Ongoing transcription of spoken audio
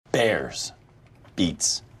Bears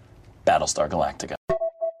beats Battlestar Galactica.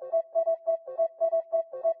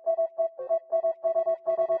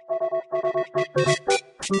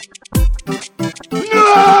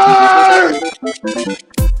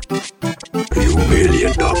 You really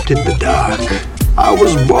adopted the dark. I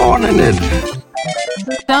was born in it.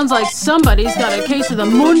 Sounds like somebody's got a case of the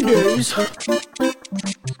Mundus.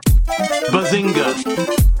 Bazinga.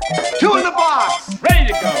 2 in the box.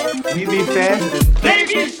 Ready to go. We be fast. They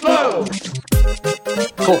be slow.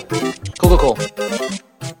 Cool.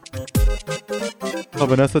 Oh,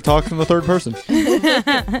 Vanessa talks in the third person.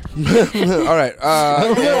 All right.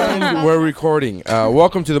 And we're recording.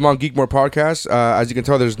 Welcome to the Mount Geekmore podcast. As you can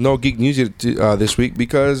tell, there's no geek news this week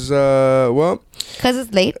because, because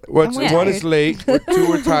it's late. One is late. 2,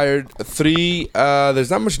 we're tired. 3, there's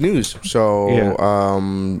not much news. So,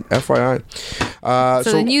 FYI.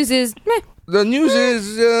 So the news is meh. The news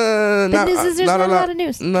is not a lot of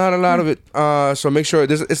news. Not a lot of it. So make sure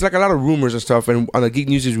it's like a lot of rumors and stuff. And on the geek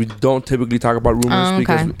news, we don't typically talk about rumors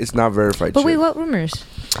because it's not verified. But wait, what rumors?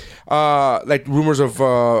 Like rumors of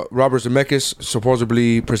Robert Zemeckis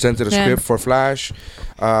supposedly presented a script for Flash.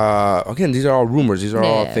 Again, these are all rumors. These are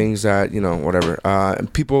all things that whatever.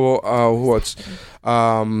 And people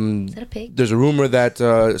is that a pig? There's a rumor that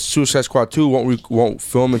Suicide Squad 2 won't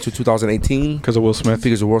film until 2018 because of Will Smith.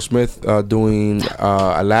 Because of Will Smith doing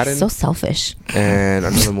Aladdin. So selfish. And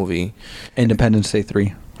another movie, Independence Day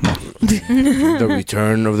 3. The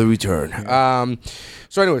Return of the Return.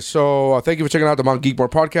 So anyway, thank you for checking out the Mount Geekmore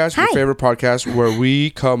podcast, your favorite podcast, where we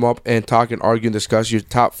come up and talk and argue and discuss your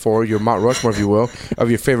top 4, your Mount Rushmore, if you will, of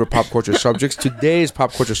your favorite pop culture subjects. Today's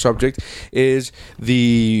pop culture subject is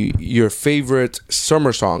your favorite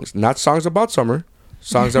summer songs, not songs about summer.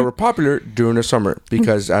 Songs that were popular during the summer,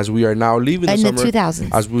 because as we are now leaving the summer, the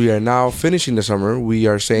 2000s. As we are now finishing the summer, we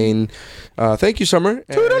are saying thank you, summer.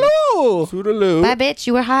 Toodaloo! Toodaloo! Bye, bitch.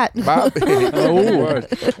 You were hot. Bye.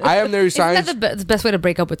 I am Nary Science. Isn't that the best way to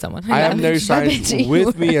break up with someone? I am Nary Science.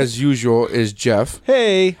 With me, as usual, is Jeff.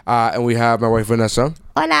 Hey. And we have my wife, Vanessa.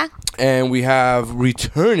 Hola. And we have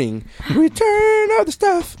return of the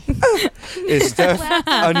stuff. Is Steph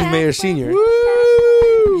Mayer Sr.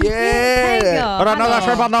 Woo! Yeah. But another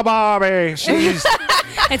trip on the Barbie.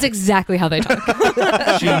 It's exactly how they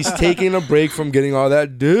talk. She's taking a break from getting all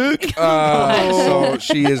that dick. So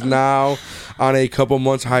she is now on a couple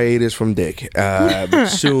months hiatus from dick. But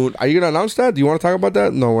soon. Are you going to announce that? Do you want to talk about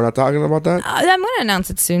that? No, we're not talking about that? I'm going to announce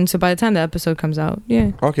it soon. So by the time the episode comes out.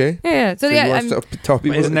 Yeah. Okay. Yeah. So tell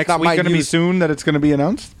people. Is next week going to be soon that it's going to be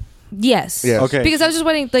announced? Yes. Okay. Because I was just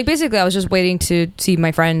waiting, basically I was just waiting to see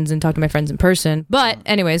my friends and talk to my friends in person. But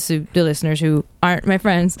anyways, so the listeners who aren't my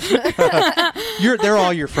friends. They're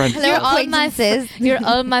all your friends. Hello, You're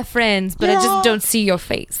all my friends, but I just don't see your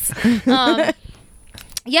face.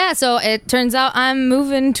 Yeah, so it turns out I'm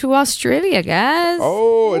moving to Australia, guys.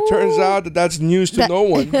 Oh, it turns out that's news to no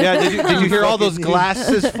one. Yeah, did you hear all those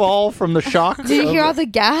glasses fall from the shock? Did you hear all the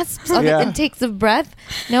gasps of intakes of breath?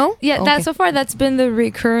 No? Yeah, Okay. so far that's been the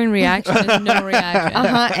recurring reaction. Is no reaction.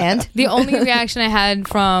 And? The only reaction I had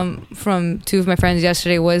from 2 of my friends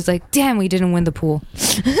yesterday was like, damn, we didn't win the pool.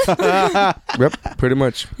 Yep, pretty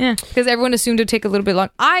much. Yeah, because everyone assumed it would take a little bit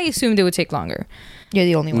long. I assumed it would take longer. You're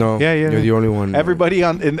the only one. No, you're the only one. Everybody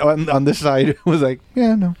on this side was like,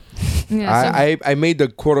 yeah, no. Yeah, I made the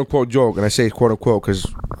quote unquote joke, and I say quote unquote because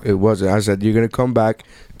it wasn't. I said you're gonna come back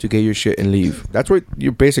to get your shit and leave. That's what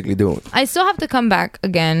you're basically doing. I still have to come back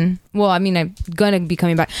again. Well, I mean, I'm gonna be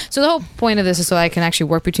coming back. So the whole point of this is so I can actually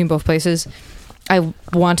work between both places. I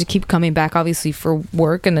want to keep coming back, obviously, for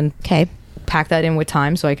work, and then pack that in with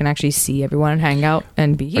time so I can actually see everyone and hang out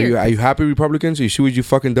and be here. Are you happy, Republicans? You see what you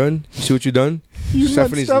fucking done? You see what you done?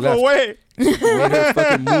 Stephanie's left. Away. Made her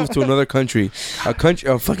fucking move to another country,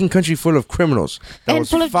 a fucking country full of criminals that and was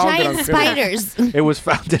full of founded giant on criminals. spiders. It was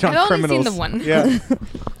founded on I've criminals. only seen the one. Yeah.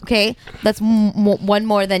 Okay, that's one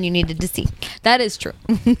more than you needed to see. That is true.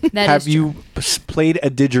 Have you played a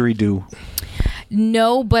didgeridoo?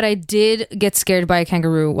 No, but I did get scared by a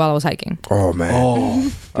kangaroo while I was hiking. Oh man!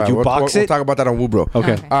 Oh, did you box it? We'll talk about that on Woobro.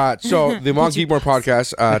 Okay. So the Mount Geekmore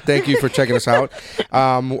podcast. Thank you for checking us out.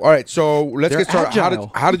 All right, so let's get started.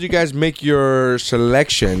 How did you guys make your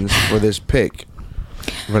selections for this pick,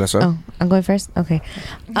 Vanessa? Oh, I'm going first. Okay.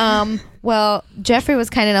 Well, Jeffrey was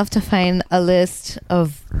kind enough to find a list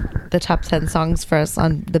of the top 10 songs for us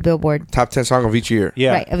on the Billboard. Top 10 song of each year.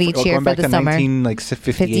 Yeah. Right, of each year going for back the to summer.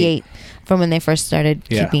 1958. From when they first started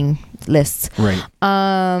keeping lists. Right.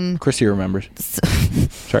 Chrissy remembers.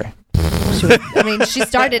 Sorry. She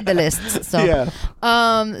started the list. So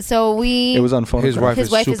so we. It was on phone. His wife is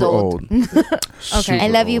super old. Okay, I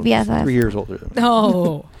love you, BFF. 3 years older.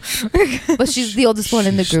 Oh, But she's the oldest one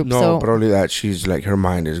in the group. No, so but only that she's like her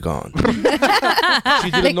mind is gone.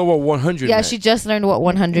 She didn't know what 100 yeah, meant. she just learned what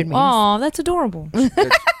 100 means. oh, that's adorable.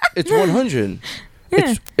 It's 100.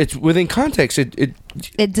 It's within context. It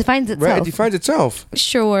defines itself. right. It defines itself.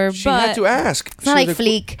 Sure, She but had to ask. It's not like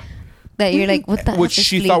fleek that you're like, what the which heck is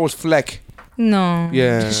she fleek? thought was fleck. no.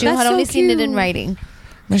 Yeah. She That's had so only seen it in cute. writing.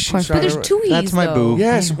 She Poor tried But there's to- two E's. That's my though. boo.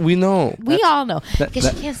 Yes, we know. We all know that- because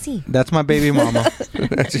she that- can't see. That's my baby mama.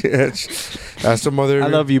 That's the mother. I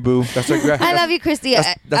love you, boo. That's a I love you, Christy. that's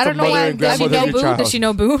I don't the know why mother I'm and Does she getting grandmother know of your Boo? child. Does she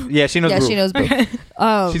know Boo? Yeah, she knows. Yeah, Boo. she knows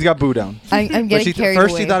Boo. She's got Boo down. I'm But getting carried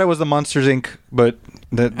first away. she thought it was the Monsters Inc., but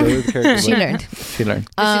the character. She learned. She learned.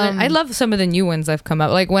 I love some of the new ones I've come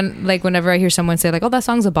out. Whenever I hear someone say like, "Oh, that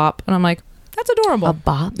song's a bop," and I'm like, "That's adorable." A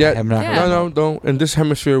bop. Yeah. I'm not Yeah. No, don't. In this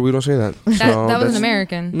hemisphere, we don't say that. That, So that was an that's-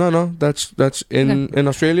 American. No, that's in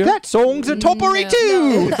Australia. That song's a toppery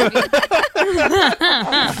too.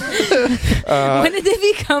 When did they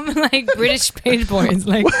become like British page boys?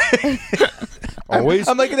 Like, Always.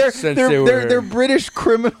 I'm like since they were- they're British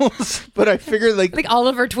criminals, but I figured like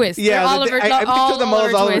Oliver Twist. yeah, They're Oliver, I picture them all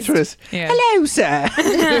as Oliver Twist. Yeah. Hello, sir.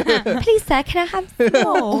 Please, sir, can I have some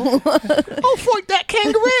more? I'll fight that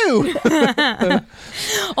kangaroo.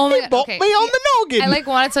 Oh my He god. bopped Okay. me on the noggin. I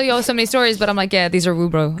want to tell you all so many stories, but I'm like, yeah, these are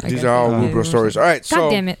Woobro. These are all Woobro stories. All right, so God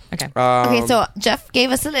damn it. Okay. Okay, so Jeff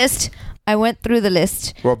gave us a list. I went through the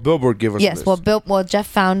list. well, Billboard gave us. Yes, a list. well, Jeff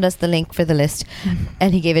found us the link for the list,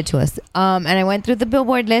 and he gave it to us. And I went through the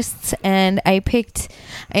Billboard lists, and I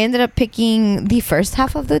ended up picking the first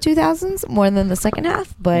half of the 2000s more than the second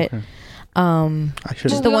half, but I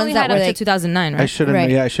should just have. the we ones only that had were up to like, 2009, right? I should have. Right.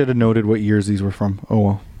 Yeah, I should have noted what years these were from. Oh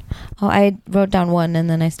well. oh, I wrote down one and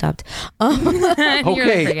then I stopped. You're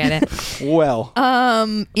Okay. gonna forget it. Well.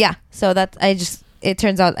 Yeah, so it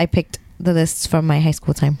turns out I picked the lists from my high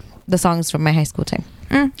school time. The songs from my high school time.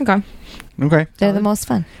 Okay. Okay. They're the most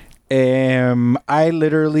fun. I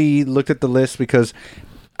literally looked at the list because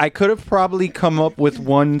I could have probably come up with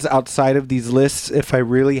ones outside of these lists if I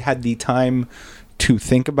really had the time to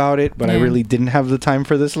think about it, but I Yeah. really didn't have the time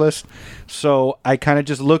for this list. So I kind of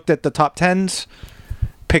just looked at the top 10s,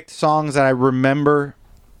 picked songs that I remember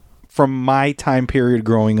from my time period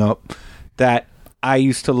growing up that I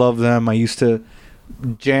used to love them. I used to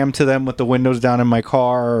jam to them with the windows down in my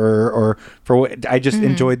car or for what I just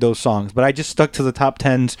enjoyed those songs, but I just stuck to the top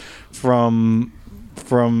 10s from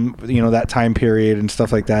that time period and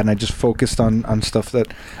stuff like that, and I just focused on stuff that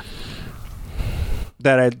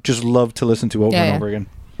I just love to listen to over and over again.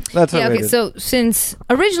 That's Yeah, how I okay, did. so since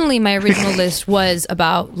originally my original list was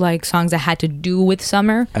about like songs that had to do with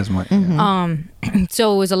summer, As much.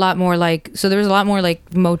 so it was a lot more like, so there was a lot more like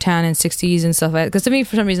Motown and 60s and stuff like that, because to me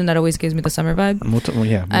for some reason that always gives me the summer vibe.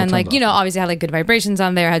 Motown's And like, obviously I had like Good Vibrations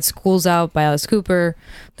on there. I had Schools Out by Alice Cooper,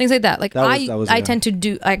 things like that. Like That was I yeah. tend to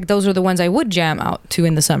do like, those are the ones I would jam out to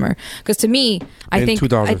in the summer, because to me I in think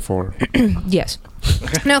 2004. yes,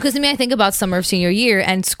 no, because to me I think about summer of senior year,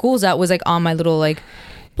 and Schools Out was like on my little like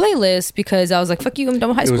playlist because I was like, fuck you, I'm done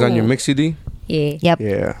with high It school. was on your mix CD. Yeah. Yep.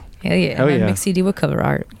 Yeah. Hell yeah. Hell My yeah. mix CD with cover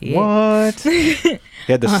art. Yeah. What? You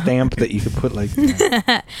had the stamp that you could put like.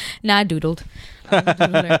 Nah, I doodled.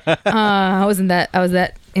 I was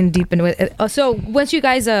that in deep into it. So once you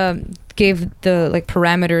guys gave the like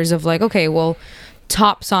parameters of like, okay, well,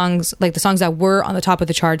 top songs, like the songs that were on the top of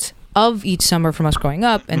the charts of each summer from us growing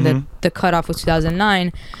up, and the cutoff was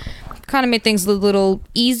 2009, kind of made things a little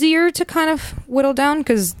easier to kind of whittle down,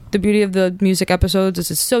 because the beauty of the music episodes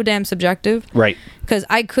is it's so damn subjective. Right. Because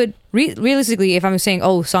I could realistically, if I'm saying,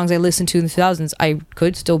 oh, songs I listened to in the 2000s, I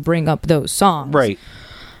could still bring up those songs. Right.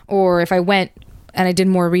 Or if I went and I did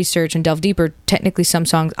more research and delved deeper, technically some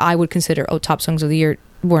songs I would consider, top songs of the year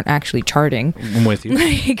weren't actually charting. I'm with you.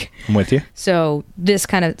 Like, I'm with you. so this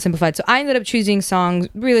kind of simplified. So I ended up choosing songs,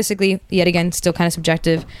 realistically, yet again, still kind of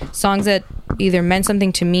subjective, songs that either meant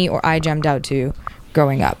something to me or I jammed out to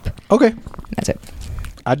growing up. Okay. That's it.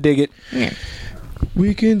 I dig it. Yeah.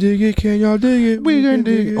 We can dig it. Can y'all dig it? We can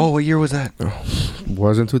dig it. Oh, what year was that?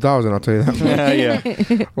 Wasn't 2000. I'll tell you that.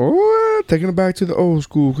 Yeah. Oh, taking it back to the old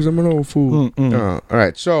school because I'm an old fool. All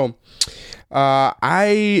right. So,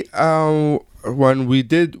 when we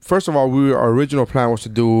did, first of all, our original plan was to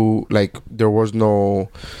do like, there was no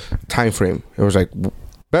time frame. It was like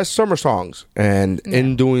best summer songs, and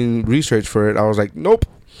in doing research for it, I was like, nope.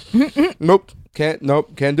 Can't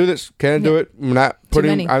do this. Can't do it. I'm not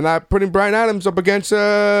putting Bryan Adams up against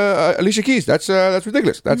Alicia Keys. That's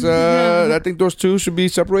ridiculous. I think those two should be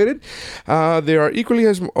separated. They are equally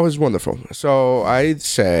as wonderful. So I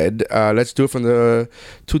said, let's do it from the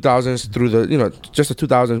 2000s through the just the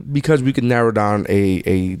 2000s, because we could narrow down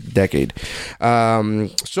a decade.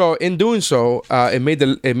 So in doing so, it made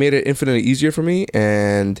it infinitely easier for me.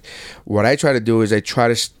 And what I try to do is I try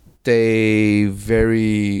to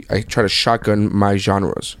shotgun my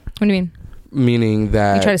genres. What do you mean? Meaning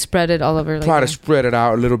that you try to spread it all over. Try to spread it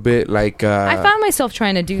out a little bit. Like I found myself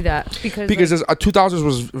trying to do that because 2000s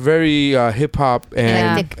was very hip hop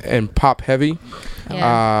and pop heavy.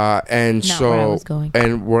 Yeah. And Not where I was going.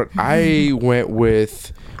 and what I went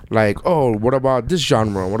with. Like, oh, what about this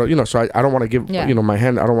genre? So I don't want to give my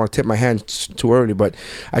hand. I don't want to tip my hand too early, but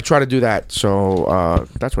I try to do that. So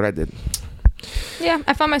that's what I did. Yeah,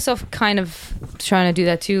 I found myself kind of trying to do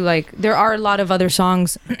that too. Like, there are a lot of other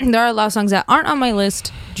songs. There are a lot of songs that aren't on my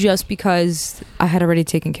list just because I had already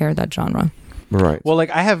taken care of that genre. Right. Well,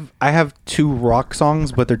 like I have 2 rock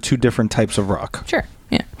songs, but they're 2 different types of rock. Sure.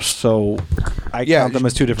 Yeah. So I count them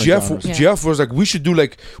as 2 different genres. Jeff was like, we should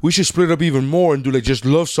split it up even more and do like just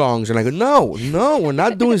love songs. And I go, no, we're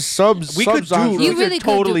not doing subs. We could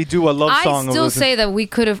totally do a love song. I still say that we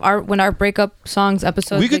could have when our breakup songs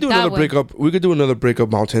episode. We could do another breakup. We could do another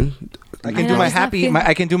breakup mountain. I can do my happy.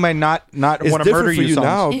 I can do my not want to murder you songs.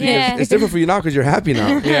 Now. Yeah. It's different for you now because you're happy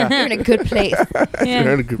now. Yeah, You're in a good place.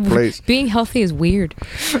 You're in a good place. Being healthy is weird,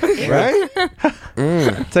 right?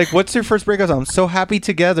 It's like, what's your first breakup song? So Happy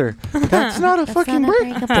Together. That's not a fucking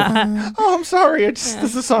breakup. Oh, I'm sorry. This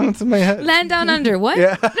is a song that's in my head. Land Down Under. What?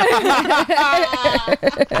 Yeah.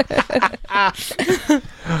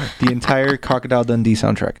 The entire Crocodile Dundee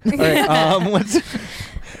soundtrack. All right.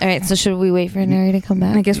 All right, so should we wait for Neri to come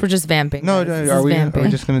back? I guess we're just vamping. No, guys. are we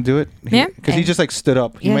just gonna do it? Yeah. Because he just like stood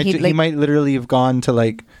up. He Yeah, might literally have gone to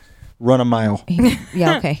like run a mile.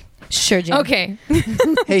 Yeah, okay. Sure, Jim. Okay.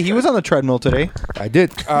 Hey, he was on the treadmill today. I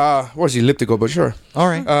did. What was he, elliptical? But sure. All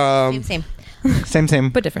right. Same.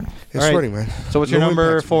 But different. It's All right. sweating, man. So what's your No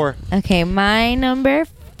number impacts, 4? Okay, my number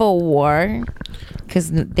 4, because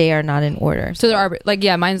they are not in order. So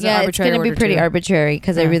they're mine's Yeah, arbitrary. it's gonna be order, pretty too. arbitrary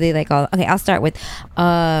because I really like all. Okay, I'll start with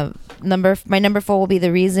my number 4 will be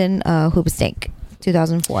The Reason, Hoopstink,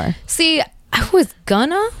 2004. See, I was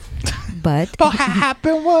gonna. But What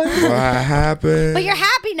happened? What happened? you're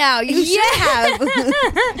happy now. You should have.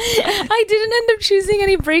 I didn't end up choosing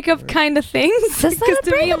any breakup kind of things. That's not a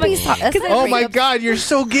breakup song. That's not a Oh my breakup. God, you're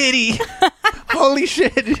so giddy. Holy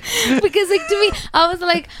shit. Because like to me, I was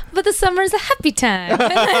like, but the summer is a happy time,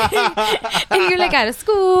 and you're like out of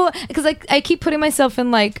school because like I keep putting myself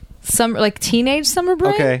in like summer, like teenage summer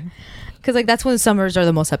brain. Okay. Because like that's when summers are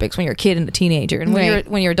the most epic. When you're a kid and a teenager, and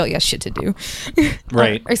when you're adult, you have shit to do.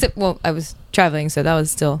 Right. Except, well, I was traveling, so that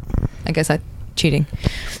was still, I guess, cheating.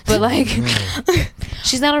 But like,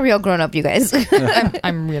 She's not a real grown up, you guys.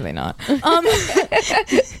 I'm really not.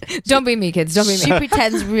 Don't be me, kids. Don't be me. She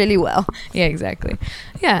pretends really well. Yeah, exactly.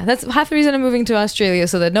 Yeah, that's half the reason I'm moving to Australia,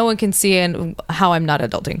 so that no one can see how I'm not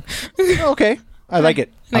adulting. Okay. I like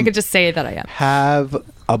it. And I could just say that I am. Have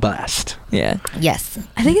a blast. Yeah. Yes.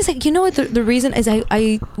 I think it's like, you know what, the reason is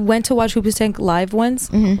I went to watch Hoopstink live once,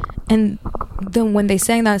 and then when they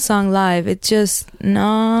sang that song live, it just,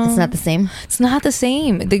 no. It's not the same. It's not the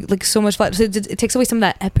same. They, like so much flat. So it takes away some of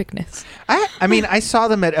that epicness. I mean, I saw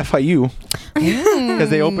them at FIU because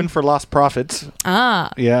they opened for Lost Prophets.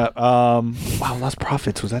 Ah. Yeah. Wow, Lost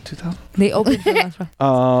Prophets, was that 2000? They opened for Last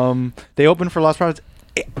They opened for Lost Prophets.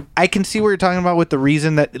 I can see what you're talking about with the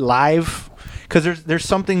reason that live, because there's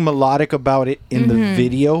something melodic about it in the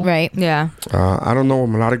video. Right. Yeah. I don't know what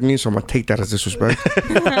melodic means, so I'm gonna take that as disrespect.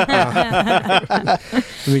 Let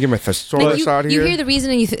me get my thesaurus out here. You hear the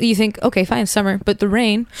reason and you think, okay, fine, summer, but the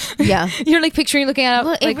rain. Yeah. You're like picturing looking at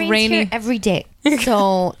Well, it like it rains rainy. here every day,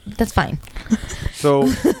 so that's fine. So,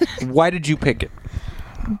 why did you pick it?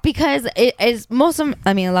 Because it is a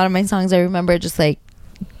lot of my songs I remember just like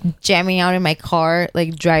jamming out in my car,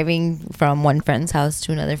 like driving from one friend's house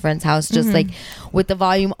to another friend's house, just like with the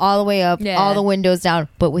volume all the way up, all the windows down,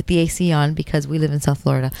 but with the AC on because we live in South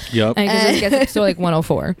Florida. Yep. And it gets up to like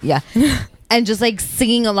 104. Yeah. And just like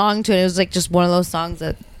singing along to it. It was like just one of those songs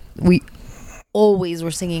that we always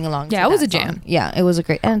were singing along to. Yeah, it was that a jam. song. Yeah, it was a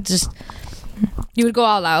great, and just You would go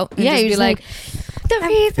all out. And Yeah, just you're be just like,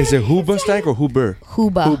 Is it Huba stank or Huber?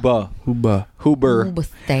 Huba. Huber. Huba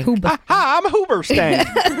stank. Hi, I'm a Huber stank.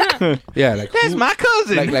 Yeah, like That's my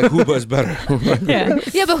cousin. like Huba is better. Yeah,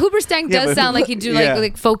 yeah, but Hooberstank does but sound like he'd do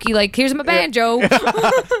like folky, like here's my banjo. The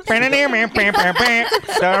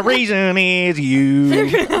reason is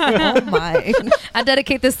you. Oh my. I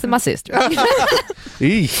dedicate this to my sister. I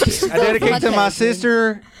dedicate to my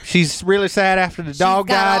sister. She's really sad after the dog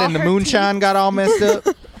got died all and the her moonshine got all messed up.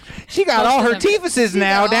 She got all her teethuses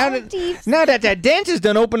now. Now that dentist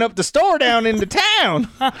done opened up the store down in the town.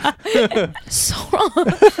 So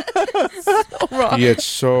wrong. Yeah, it's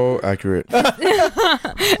so accurate.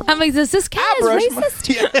 I'm like, does this count as racist?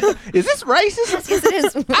 Is this racist? Yes, it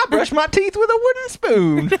is. I brush my teeth with a wooden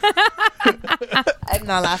spoon. I'm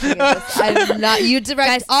not laughing at this. I'm not. You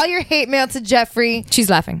direct all your hate mail to Jeffrey, She's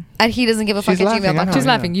laughing. and he doesn't give a fuck She's at laughing, I know. gmail.com. She's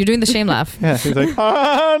laughing. You're doing the shame laugh. Yeah, she's like,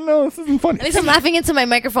 no, this isn't funny. At least I'm laughing into my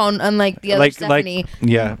microphone, unlike the other Stephanie.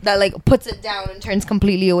 Yeah. That puts it down and turns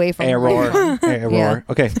completely away from Error. Error. Yeah.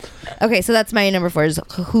 Okay. Okay, so that's my number 4 is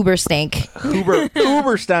Huber stank.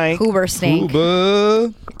 Huber stank. Huber stank.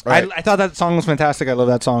 Huba. I thought that song was fantastic. I love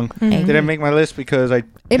that song. Didn't make my list because I It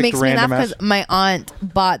picked makes me laugh random because my aunt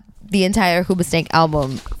bought the entire Huber stank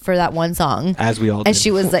album for that one song. as we all did. And she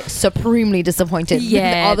was supremely disappointed.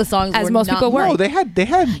 Yeah, all the songs as were most not- people were. No, they had.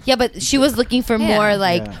 Yeah, but she was looking for more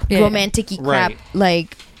Yeah. romantic-y crap, Right.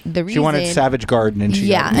 like the reason. She wanted Savage Garden, and she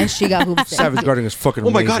got and she got Huber stank. Savage Garden is fucking Oh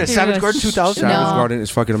my amazing. God! It's Savage Garden 2000. Savage No. Garden is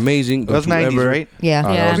fucking amazing. That was Don't you 90s, ever- right? Yeah. that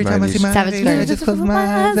was Every time I see 90s. my Savage face, Garden. I just close my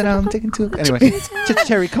eyes and I'm taking two. Anyway, just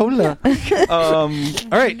cherry cola. All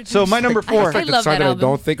right, so my number 4. I love Sorry that I album.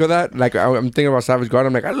 don't think of that. Like I'm thinking about Savage Garden.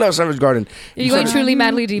 I'm like, I love Savage Garden. Are you going truly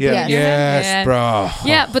madly deep? Yeah. Yes, Yeah. bro.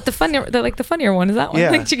 Yeah, but the funnier one is that one, Yeah.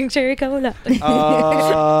 like chicken cherry cola.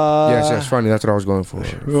 Yes, that's funny. That's what I was going for.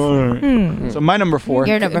 So my number 4.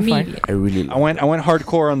 Your number 4. I really. I went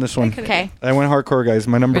hardcore on this one. Okay. I went hardcore, guys.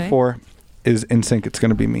 My number Really? 4 is NSYNC. It's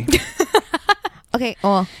gonna be me. Okay.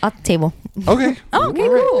 Oh, off the table. Okay. Oh, okay,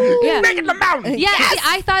 cool. Yeah. Making the mountain. Yeah, see,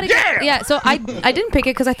 I thought it. Yeah, so I didn't pick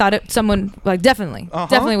it because I thought someone definitely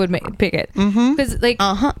would pick it. Because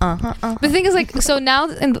the thing is so now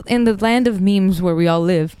in the land of memes where we all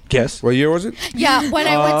live. Guess. What year was it? Yeah, when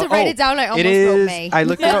I went to write it down, I almost it wrote is. May. I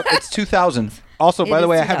looked it up. It's 2000. Also, by It the is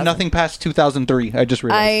way, I have 2000. nothing past 2003. I just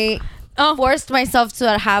realized. I forced myself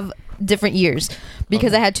to have different years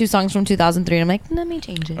because I had 2 songs from 2003, and I'm like, let me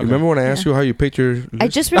change it. Remember when I asked you how you picked your? I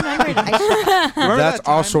just remembered. Remember That's that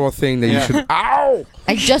time? also a thing that you should. Ow!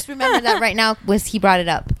 I just remembered that right now was he brought it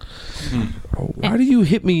up Why do you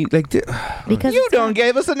hit me like this? because You don't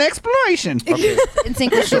gave us an explanation. in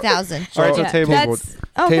sync with 2000. All right, so Yeah, table. that's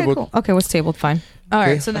okay. Tabled. Cool. Okay, what's tabled? Fine. All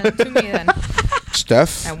right, Okay. so then to me then.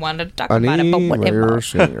 Steph. I wanted to talk I about it, but need whatever. your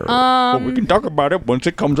singer. Well, we can talk about it once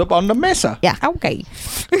it comes up on the mesa. Yeah. Okay.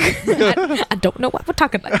 I don't know what we're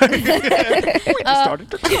talking about. We just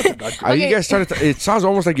started to talk about it. You guys started. It sounds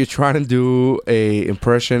almost like you're trying to do a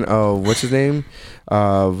impression of what's his name,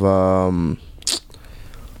 of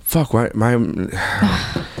fuck. Why my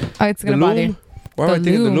Oh, it's the gonna bother loom? you. Why am I The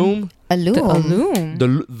thinking the loom. loom? A loom.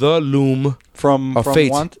 Loom. The loom. From Of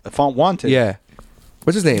Fate. Wanted. Yeah.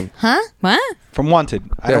 What's his name? Huh? What? From Wanted.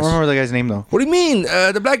 I don't Yes. remember the guy's name though. What do you mean?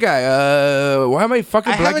 The black guy. Why am I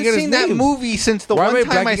fucking I blacking haven't out his seen that name? movie since the Why am one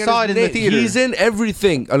time I blacking out saw it his in the name? theater. He's in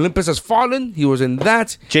everything. Olympus Has Fallen. He was in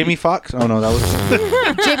that. Jamie Foxx. Oh no, that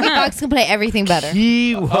was. Jamie Foxx can play everything better.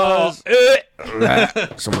 He was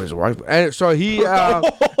somebody's wife. And so he.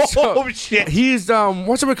 Oh shit. He's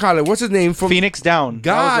what's it call it? What's his name from Phoenix Down.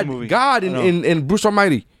 That was God? the movie. God I know. in Bruce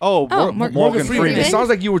Almighty. Oh, Morgan Freeman. It sounds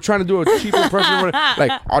like you were trying to do a cheap impression.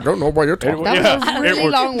 Like I don't know what you're talking about. That was a really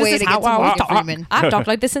long way to get to Morgan Freeman. I've talked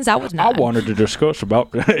like this since I was 9. wanted to discuss about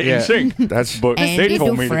Yeah, NSYNC, that's but And they you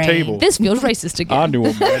told do me to frame. table. This feels racist again. I knew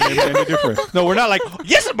him. Any different. No, we're not like,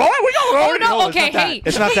 yes, boy, we go. Oh, no, it's okay, not that. hey.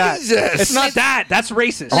 It's not that. Jesus. It's not that. That's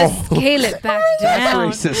racist. Scale it back down.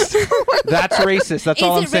 That's racist. That's racist. That's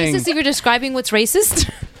all I'm Is it saying. racist if you're describing what's racist?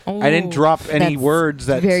 I didn't drop any That's words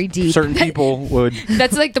that very deep. certain people would.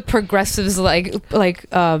 That's like the progressives, like Like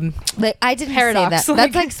I didn't Paradox, say that.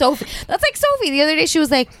 like- That's like Sophie. That's like Sophie. The other day she was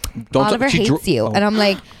like, Don't Oliver she hates you, oh. and I'm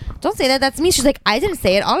like, don't say that. That's me. She's like, I didn't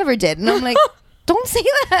say it. Oliver did, and I'm like, don't say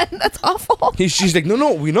that. That's awful. She's like,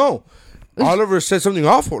 no, we know. Oliver said something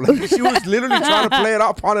awful. Like she was literally trying to play it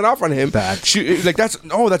off, pawn it off on him. She like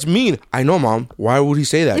that's mean. I know, Mom. Why would he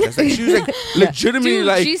say that? That's like, she was like legitimately Dude,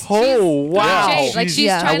 like, she's- Oh wow! Jay, like, she's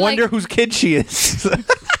yeah. I trying wonder like, whose kid she is.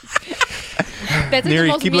 That's like Neri,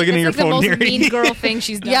 the most keep mean, looking at your that's like phone, the most Neri. mean girl thing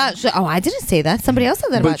she's done. Yeah. I didn't say that. Somebody else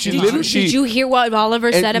said that But about she you. literally, Did you hear what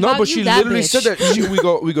Oliver said no, about but you? she That literally bitch. said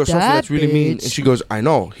that. We go, Sophie, That that's really mean. bitch. And she goes, I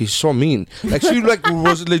know, he's so mean. Like she like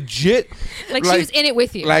was legit. Like she was in it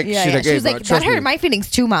with you. Like Yeah, she's yeah. like, She hey, was bro, like, that trust hurt me. my feelings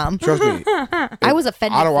too, Mom. Trust me. I was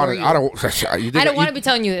offended. I don't want for to. you. I don't. I don't want to be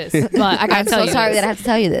telling you this, but I gotta I'm tell so you. sorry this. that I have to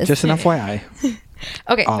tell you this. Just an FYI.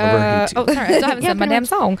 Okay. Oliver hates you. Oh, sorry. I still haven't said my damn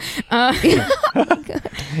song. Okay,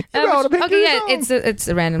 yeah, it's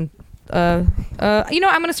a random. I'm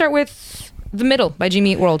gonna start with "The Middle" by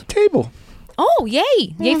Jimmy Eat World. Table. Oh,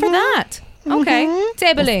 yay! Yay for that. Okay,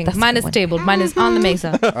 tabling. That's a Mine good is one. tabled. Mine is on the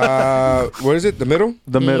mesa. What is it? The middle?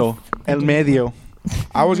 The middle. El medio.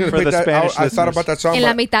 I was gonna For pick the that. Spanish I thought listeners. about that song. En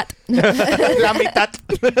la But mitad. La mitad.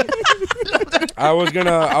 I was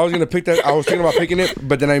gonna pick that. I was thinking about picking it,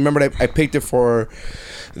 but then I remembered I picked it for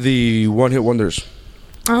the one hit wonders.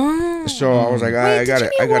 Oh. So I was like, I got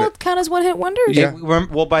it. Jimmy I got World it. count as one hit wonders? Yeah.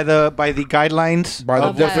 Well, by the guidelines. By the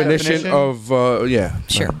of definition of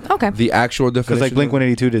Sure. Okay. the actual definition. Because like Blink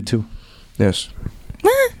 182 did too. Yes.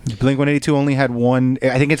 Blink 182 only had one.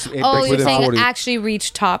 I think it Oh, breaks you're within saying 40. it actually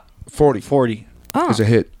reached top. 40 40. Oh. is a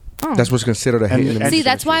hit. That's what's considered a hit. And- in the and- See, music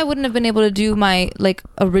that's why I industry. wouldn't have been able to do my like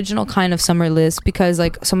original kind of summer list because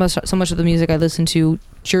like so much of the music I listened to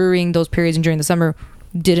during those periods and during the summer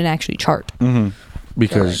didn't actually chart.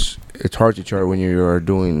 because it's hard to chart when you are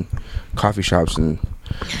doing coffee shops in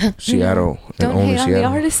Seattle and Don't only hate on the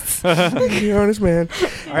Seattle. artists. Be honest, man.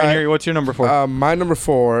 All right, Harry, what's your number 4? My number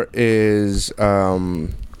 4 is I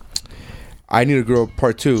Need a Girl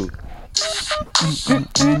Part 2.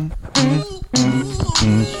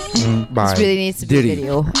 By This really needs to be Diddy. a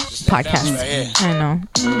video podcast. I know.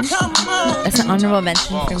 That's an honorable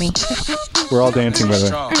mention for me. We're all dancing, by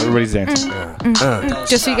the way. Everybody's dancing.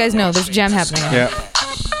 Just so you guys know, there's a jam happening. Yeah.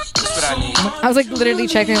 I was like literally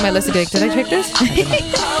checking my list of like, did I pick this?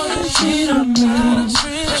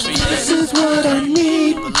 This is what I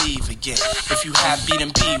need. Believe again. If you happy,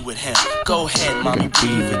 then be with him. Go ahead, mommy,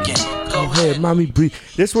 breathe again. Go ahead. Mommy Breathe.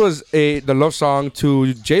 This was the love song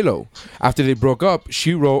to J-Lo. After they broke up,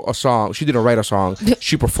 she wrote a song. She didn't write a song.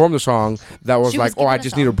 She performed a song that was She like, was oh, I given a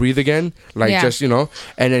just need to song. breathe again. Like, Yeah. just, and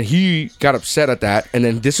then he got upset at that. And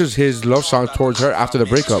then this is his love song towards her after the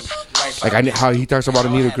breakup. Like, how he talks about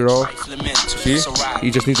I need a girl. See?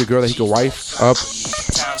 He just needs a girl that he can wife up.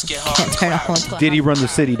 Can't turn off one. Did he run the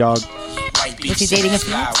city, dog? Was he dating a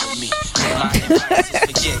female?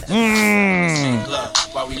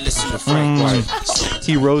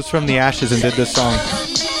 He rose from the ashes and did this song.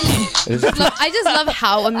 I just love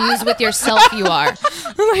how amused with yourself you are.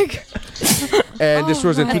 Like, And this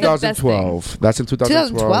was in my. That's the best 2012. That's in 2012.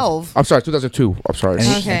 2012? I'm sorry, 2002. I'm sorry.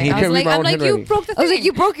 okay. He I can't was read my like, own you handwriting. broke the I was thing. like,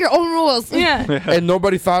 you broke your own rules. Yeah. And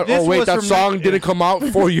nobody thought, This oh, wait, was that from song didn't come out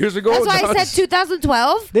 4 years ago? That's why I said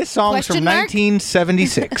 2012. This song's from Question mark?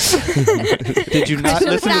 1976. Did you not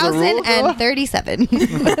listen to the rules? 2037.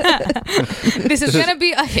 This is gonna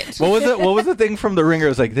be a hit. What was it? What was the thing from The Ringer? It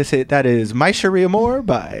was like that is My Cherie Amour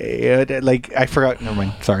by like I forgot. Never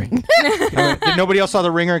mind. Sorry. Did nobody else saw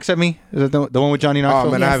The Ringer except me? Is that the one with Johnny Knoxville?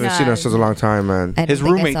 Oh, man, I Yes. haven't seen that since a long time, man. I don't His think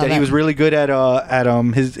I roommate saw that he was really good at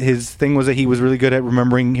his thing was that he was really good at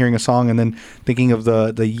remembering hearing a song and then thinking of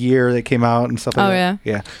the year that came out and stuff like Oh, that.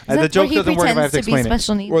 yeah? Yeah. Is The that joke where he doesn't work if I have to pretends be explain it.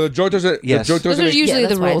 special needs? Well, the joke doesn't. Yes. The joke Those doesn't. are usually yeah,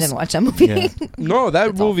 the that's why I rules. didn't watch that movie. Yeah. No,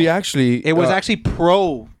 that movie actually. It was actually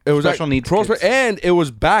pro It was special like needs pro- kids. and it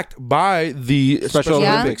was backed by the Special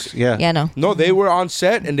Yeah? Olympics. Yeah. Yeah, no. No, they were on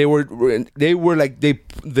set and they were like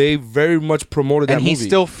they very much promoted that And movie.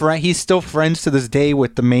 he's still friends to this day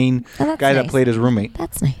with the main Oh, that's guy that nice. played his roommate.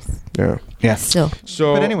 That's nice. yeah. Yeah. Still.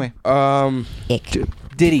 So, But anyway. Ick.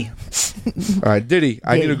 Diddy. Diddy,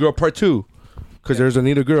 I Need a Girl Part 2, because there's a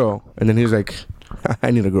Need a Girl, and then he's like,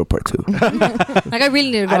 I Need a Girl Part 2. Like I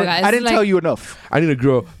really need to go, guys. I didn't like, tell you enough. I Need a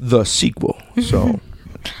Girl the sequel. So,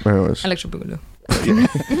 anyways. Electric Boogaloo.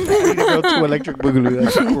 Go to Electric Boogaloo.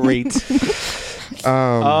 That's great.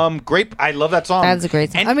 Great. I love that song. That's a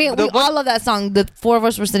great song. And I mean, we all love that song. The four of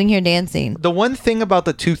us were sitting here dancing. The one thing about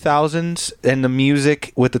the 2000s and the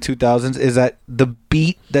music with the 2000s is that the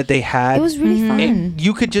beat that they had. It was really fun.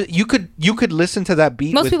 You could listen to that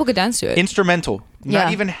beat. Most with people could dance to it. Instrumental. Yeah.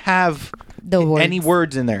 Not even have The words. any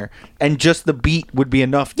words in there, and just the beat would be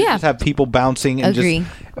enough to Yeah. just have people bouncing and Agree.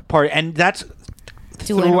 just party. And that's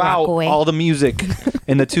Doing throughout Rockaway. all the music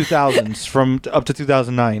in the 2000s from up to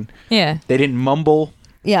 2009. Yeah. They didn't mumble.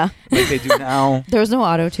 Yeah. like they do now. There was no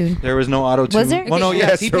auto tune. There was no auto tune. Was there? Well, no, yeah,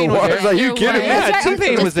 Yes, T-Pain there was was. there. Are you kidding me? Yeah, That's right.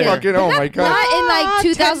 T-Pain was there. Fucking, oh my god. Not in like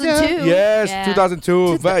 2002. Yes, Yeah.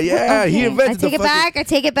 2002. But yeah, he Okay. invented I take the it fucking- back. I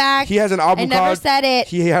take it back. He has an album I never called. said it.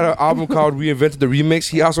 He had an album called "Reinvented the Remix."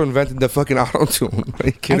 He also invented the fucking auto tune. Are you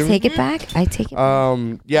I kidding me? take it back. I take it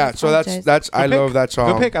back. Yeah. So apologize. that's I Good love pick. that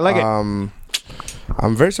song. Good pick. I like it.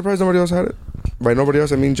 I'm very surprised nobody else had it. By nobody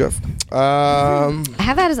else, I mean Jeff. I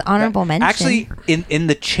have that as honorable mention. Actually, in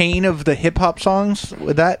the chain of the hip hop songs,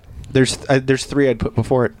 with that, there's 3 I'd put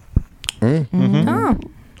before it. Oh.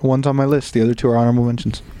 One's on my list. The other 2 are honorable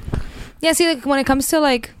mentions. Yeah, see, like when it comes to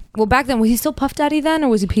like, well, back then was he still Puff Daddy then, or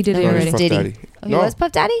was he P Diddy No, he was already? Puff Diddy. Daddy. Oh, he No. was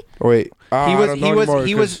Puff Daddy? Oh, wait.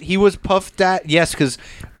 He was Puff Daddy. Yes, because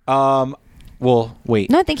well, wait.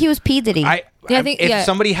 No, I think he was P Diddy. I think- if yeah.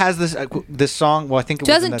 somebody has this song, well, I think it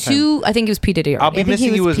was in that time. 2002. I think it was P Diddy. I'll Already. be I think missing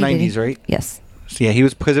he you was P. Diddy. 90s, right? Yes. So, yeah, he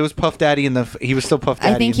was because it was Puff Daddy he was still Puff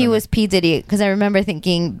Daddy. I think he was P. Diddy because I remember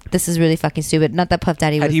thinking this is really fucking stupid. Not that Puff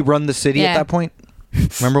Daddy was. Had he run the city Yeah. at that point?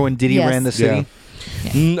 Remember when Diddy Yes. ran the city?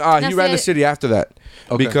 He That's ran the it. city after that.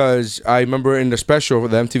 Okay. Because I remember in the special,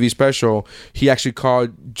 the MTV special, he actually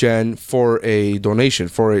called Jen for a donation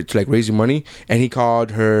to like raising money, and he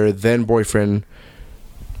called her then boyfriend.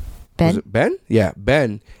 Ben? Was it Ben? Yeah,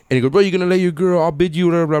 Ben. And he goes, "Bro, you gonna let your girl? I'll bid you,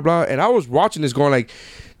 blah blah blah." And I was watching this, going like,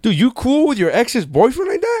 "Dude, you cool with your ex's boyfriend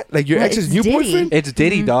like that? Like your Well, ex's it's new Diddy. boyfriend?" It's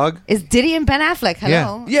Diddy, dog. It's Diddy and Ben Affleck.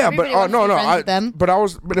 Hello. Yeah, but Everybody wants to be friends with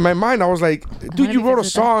them. but in my mind I was like, dude, wanna you be wrote a friends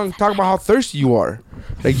with them. song talking about how thirsty you are.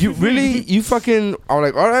 Like you really, you fucking. I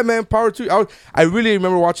was like, all right, man, power to you. I really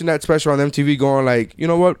remember watching that special on MTV, going like, you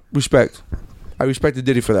know what, respect. I respected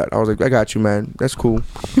Diddy for that. I was like, I got you, man. That's cool.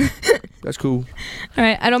 That's cool. All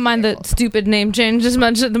right, I don't mind the stupid name change as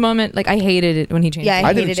much at the moment. Like I hated it when he changed. Yeah, it.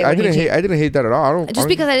 I hated it when he changed. I didn't hate that at all. I don't. Just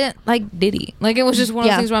because I didn't like Diddy. Like it was just one of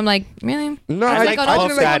Yeah. those things where I'm like, really? No, I like an Puff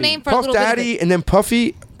old school Daddy. name for a Puff little bit of Daddy it. and then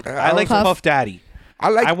Puffy. I like Puff Daddy.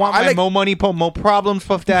 I want my like, more money, more problems,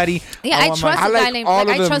 Puff Daddy. Yeah, I want my- trust I a like guy named. all Like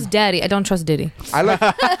of I them. trust Daddy. I don't trust Diddy. I like.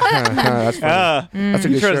 That's funny. That's a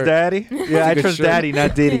You good trust shirt. Daddy? Yeah, I good trust shirt. Daddy,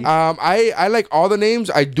 not Diddy. I like all the names.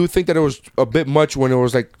 I do think that it was a bit much when it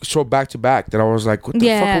was like so back to back that I was like, what the fuck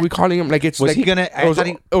Yeah. are we calling him? Like it's Was like he gonna- I It was, thought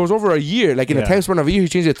he- it was over a year. Like in a Yeah. time span of a year, he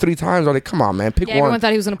changed it 3 times. I was like, come on, man, pick Yeah, one. everyone thought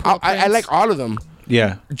he was gonna pull a I Prince. like all of them.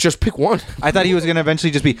 Yeah. Just pick one. I thought he was going to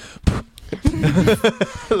eventually just be.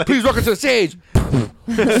 Please welcome to the stage.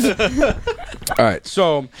 All right,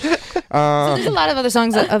 so There's a lot of other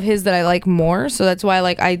songs of his that I like more, so that's why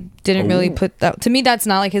like I didn't really put that. To me, that's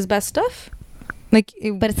not like his best stuff. Like,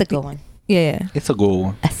 But it's a good one. yeah, It's a good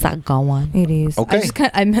one. It's a good one. it is. Okay.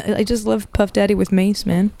 I just love Puff Daddy with Mace,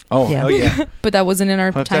 man. Oh, Yeah. hell yeah. But that wasn't in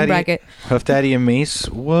our Puff time Daddy, bracket. Puff Daddy and Mace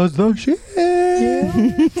was the shit.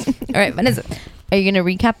 All right, Vanessa, are you gonna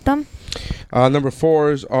recap them? number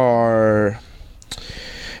 4s are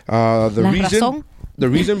the La reason. Razón? The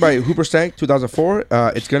Reason by Hooperstank 2004.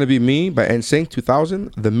 It's Gonna Be Me by NSYNC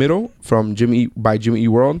 2000. The Middle from Jimmy E.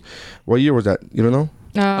 World. What year was that? You don't know?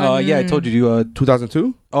 Yeah, I told you.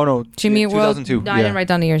 2002. Oh no, Jimmy yeah, World. 2002. No, I didn't write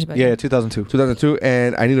down the years, but Yeah, 2002. 2002,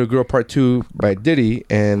 and I Need a Girl Part 2 by Diddy,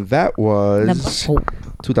 and that was Number 4.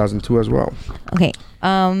 2002 as well. Okay.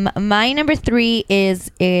 My number 3 is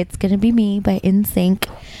 "It's Gonna Be Me" by NSYNC.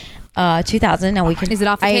 2000. Now we can. Is it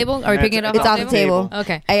off the table? Are we picking it up? It's off the table.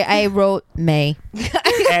 Okay. I wrote May.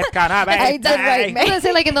 I did write I'm May. gonna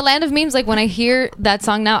say, like, in the land of memes, like when I hear that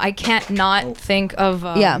song now, I can't not think of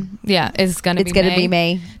Yeah. It's gonna It's be gonna be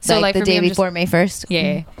May. So, like like, the for me, day I'm just- before May 1st.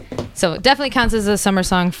 Yeah. So it definitely counts as a summer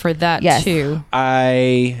song for that Yes. too.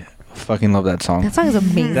 I fucking love that song. That song is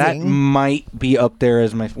amazing. That might be up there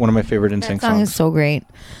as one of my favorite NSYNC That song songs. is so great.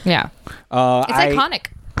 Yeah. It's iconic.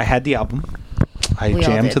 I had the album. I We all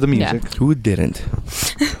jammed did. to the music. Who didn't?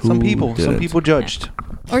 Some people judged.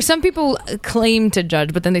 Or some people claim to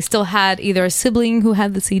judge, but then they still had either a sibling who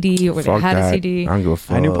had the CD or Fuck they had that. a CD. I don't give a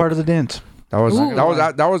fuck. I knew part of the dance. That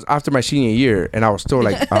was after my senior year, and I was still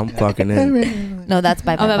like, I'm fucking in. No, that's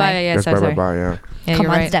Bye Bye Oh, bye, Bye. yeah, That's sorry, sorry. bye, yeah. Yeah, Come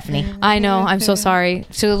you're on, right. Stephanie. I know. I'm so sorry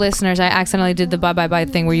to the listeners. I accidentally did the bye bye bye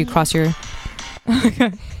thing where you cross your.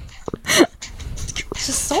 It's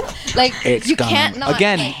just so like It's you gone. can't not.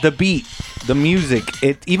 Again, the beat, the music,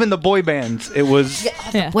 even the boy bands. It was.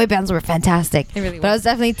 Yeah. Boy bands were fantastic. They really But I were. was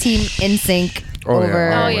definitely Team NSYNC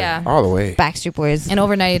over Oh, yeah. all the way. Backstreet Boys. And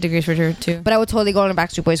over 90 degrees for sure too. But I would totally go on a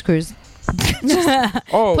Backstreet Boys cruise.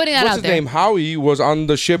 Oh, Putting that what's out his there. name? Howie was on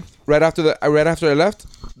the ship right after I left.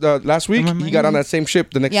 Last week, he got on that same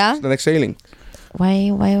ship the next sailing.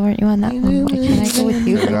 Why weren't you on that one? Why can't I go with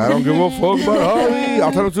you? I don't give a fuck about Howie.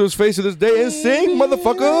 I'll tell him to his face to this day and sing,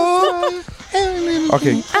 motherfucker.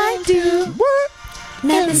 Okay. I do. What?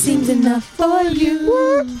 Nothing seems enough for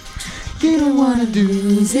you. You don't wanna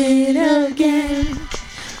lose it again.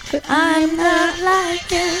 But I'm not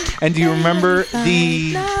like it. And do you remember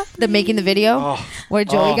the making the video where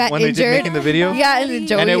Joey got when injured? They did making the video? Yeah, and then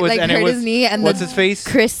Joey hurt his knee. And what's his face?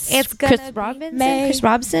 Chris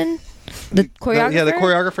Robinson, the choreographer. The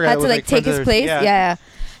choreographer had to like take his place. Yeah.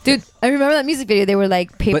 Dude, I remember that music video. They were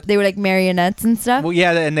like they were like marionettes and stuff. Well,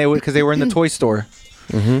 yeah, and they would because they were in the toy store.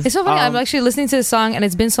 It's so funny. I'm actually listening to the song, and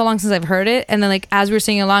it's been so long since I've heard it. And then, like, as we were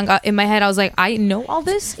singing along, in my head, I was like, I know all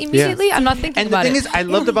this immediately. Yeah. I'm not thinking about it. And the thing is, I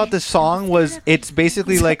loved about this song was it's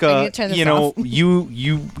basically like a,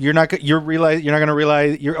 you're not gonna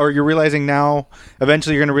realize you're realizing now.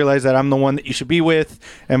 Eventually, you're gonna realize that I'm the one that you should be with,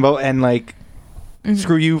 and like.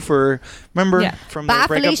 Screw you for from Bye, the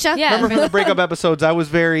breakup. Felicia. Yeah. Remember from the breakup episodes, I was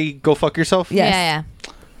very go fuck yourself. Yes.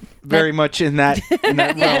 Yeah. Very much in that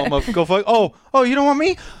realm of go fuck. Oh, you don't want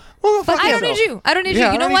me? Well, go fuck I yourself. don't need you. I don't need Yeah,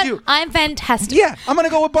 you. You know I don't what? need you. I'm fantastic. Yeah, I'm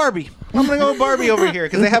gonna go with Barbie. Over here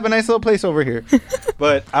because they have a nice little place over here.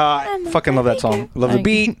 But I fucking love that song. Love the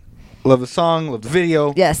beat. Love the song. Love the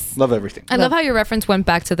video. Yes. Love everything. I love how your reference went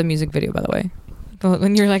back to the music video, by the way. But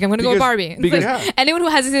when you're like, I'm going to go with Barbie. It's because- like, anyone who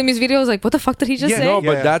hasn't seen the music video is like, what the fuck did he just say? No,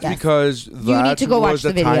 but Yeah. that's Yes. because need that to go watch was the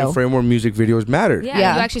the video. time frame where music videos mattered. Yeah,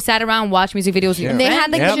 Yeah. you actually sat around and watched music videos with your And they friends.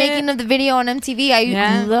 had like Yep. the making of the video on MTV.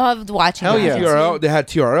 I loved watching Hell that. yeah. TRL, they had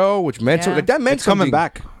TRL, which meant Yeah. like that meant It's coming something.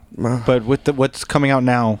 back. But with what's coming out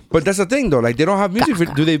now, But that's the thing, though. Like they don't have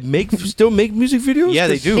music. Do they still make music videos? yeah,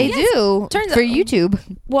 they 'Cause- do. They do Turns for out- YouTube.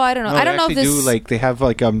 Well, I don't know. No, I don't they know if actually this... do, like they have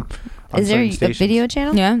like on Is there certain a stations. video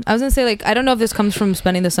channel? Yeah, I was going to say, like, I don't know if this comes from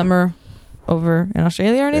spending the summer over in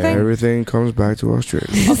Australia or anything. Everything comes back to Australia.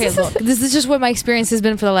 Okay, look, this is just what my experience has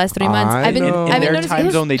been for the last 3 months. I I've been, know. In I've been their noticing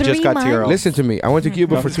time zone, they just got TRL. Listen to me. I went to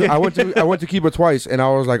Cuba I went to Cuba twice, and I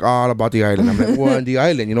was like all about the island. I'm like, well, in the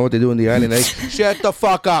island, you know what they do in the island? Like, shut the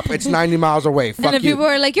fuck up. It's 90 miles away. Fuck and then you. people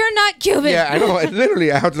are like, "You're not Cuban." Yeah, I know. And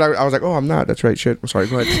literally, I was like, oh, I'm not. That's right. Shit. I'm sorry.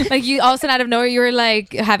 Go ahead. Like you, all of a sudden, out of nowhere, you were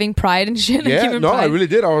like having pride and shit. Yeah, Cuban no, pride. I really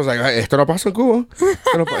did. I was like, "Hey, esto no pasa en Cuba."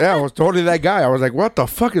 Yeah, I was totally that guy. I was like, what the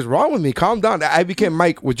fuck is wrong with me? Calm down. I became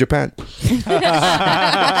Mike with Japan.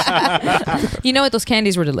 You know what? Those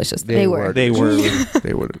candies were delicious. They were. They were.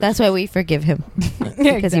 They would. That's why we forgive him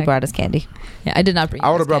because he brought us candy. Yeah, I did not bring. I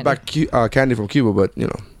would have brought back candy from Cuba, but you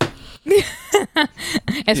know,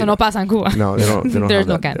 Eso no pasa en Cuba. no, they don't. They don't There's have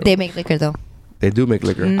no that. candy. They make liquor though. They do make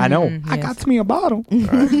liquor. I know. I yes. got me a bottle.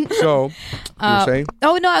 Alright. So you were saying?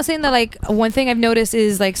 Oh no, I was saying that like one thing I've noticed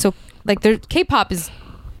is like their K-pop is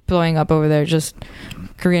blowing up over there. Just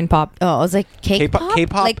Korean pop. Oh, I was like K-pop?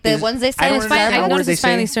 K-pop like the is- ones they I said. don't It's understand I a word noticed they it's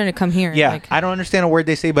finally say. starting to come here. Yeah, like, I don't understand a word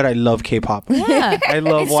they say, but I love K-pop. yeah. I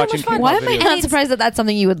love It's so watching much fun. K-pop Why am I videos. not surprised that that's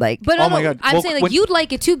something you would like? But Oh no, my God. I'm Well, saying like when- you'd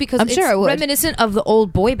like it too because I'm it's sure I would. reminiscent of the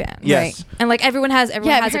old boy band. Yes. Right. And like everyone has Yeah,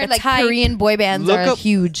 I've has heard like a type. Korean boy bands are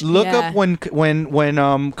huge. Look Yeah. up when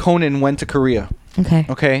Conan went to Korea. Okay.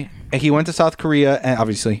 Okay, and he went to South Korea, and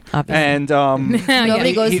obviously. And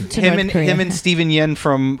Nobody goes to him North and Korea. him and Steven Yen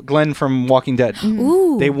from Glenn from Walking Dead.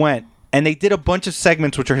 Ooh. They went and they did a bunch of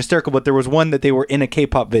segments which are hysterical, but there was one that they were in a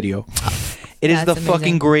K-pop video. It is That's the amazing.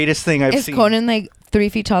 fucking greatest thing I've Is seen. Conan like 3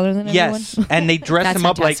 feet taller than Yes, everyone? and they dressed That's him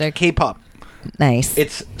up like fantastic. K-pop. Nice.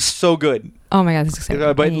 It's so good. Oh my god, that's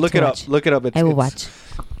exciting. But need look to it watch. up. Look it up. It's, I will it's- watch.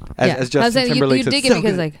 As, Yeah. as I was Justin saying, you Timberlake dig said, it so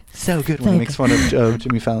because, good. like- so good when he makes fun of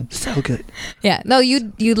Jimmy Fallon. So good. Yeah, no,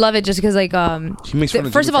 you'd love it just because like She makes fun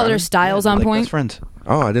of first Jimmy of all, Fallon? their style's on Like point. best friends.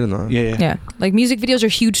 Oh, I didn't know. Yeah. Yeah, like music videos are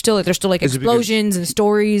huge still. Like there's still like Is it because- explosions and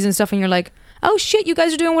stories and stuff, and you're like, oh shit, you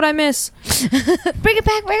guys are doing what I miss. Bring it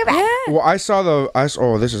back. Bring it back. Well,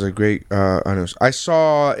 oh, this is a great news. I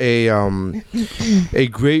saw a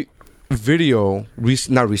great video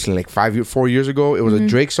not recently, like 4 years ago. It was a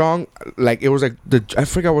Drake song. Like it was like I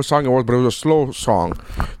forgot what song it was, but it was a slow song.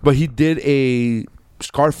 But he did a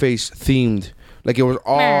Scarface themed. Like it was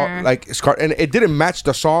all like and it didn't match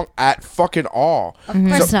the song at fucking all. Of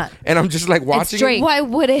course not. And I'm just like watching Drake. it. Why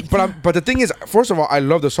would it? But the thing is, first of all, I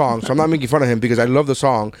love the song, so I'm not making fun of him because I love the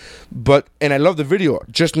song, and I love the video,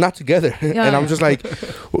 just not together. And I'm just like,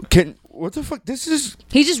 what the fuck? This is.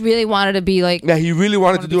 He just really wanted to be like. Yeah, he really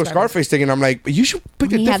wanted to do a Scarface thing, and I'm like, but you should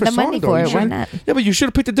pick a He had different the song. money though. for You it. Why should- not? Yeah, but you should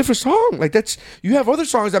have picked a different song. Like you have other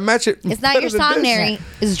songs that match it. It's not better your than song, this. Nary.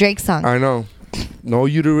 It's Drake's song. I know. No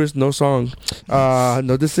uterus, no song,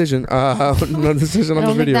 no decision, no decision on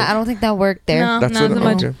the video. I don't think that worked there. No, That's not what so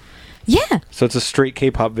much. okay. Yeah. So it's a straight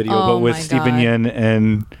K-pop video, Oh but with my Steven God. Yen,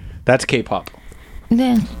 and that's K-pop.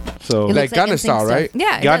 Yeah. So It Like looks like Gangnam NSYNC Style, stuff. right?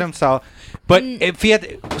 Yeah. it Gangnam Style. But if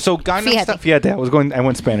Gangnam Fíjate. Style, Fíjate. I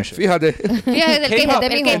went Spanish. Yeah, Yeah, K-pop. de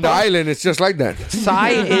mi in the island, it's just like that.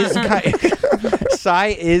 Psy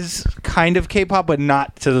is kind of K-pop, but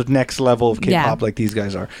not to the next level of K-pop like these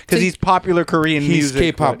guys are. Because he's popular Korean He's music.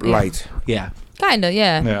 K-pop but- light. Yeah. Kinda,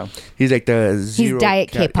 yeah. Yeah. He's like the zero.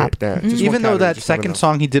 diet K-pop. Even though that second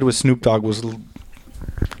song he did with Snoop Dogg was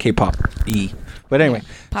K-pop-y. But anyway,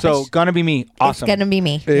 so Gonna Be Me, awesome. It's gonna be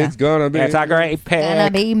me. It's gonna be. It's a great pick.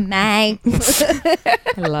 Gonna be mine. I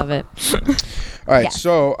love it. All right, Yeah.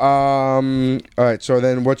 so all right, so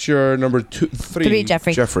then what's your number three,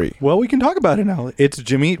 Jeffrey. Jeffrey. Well, we can talk about it now. It's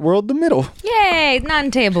Jimmy Eat World, the middle. Yay,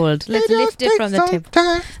 non-tabled. Let's lift it from the table.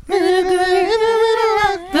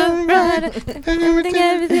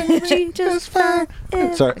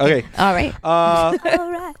 Sorry. Okay. All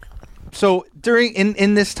right. So during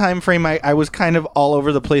in this time frame, I was kind of all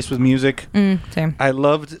over the place with music. Same. I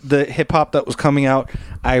loved the hip hop that was coming out.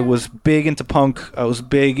 I was big into punk. I was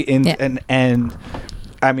big in and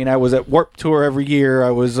I mean I was at Warped Tour every year.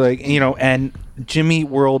 I was like, and Jimmy Eat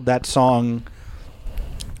World, that song,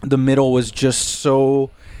 the middle was just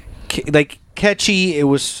so catchy. It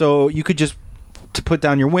was so you could just to put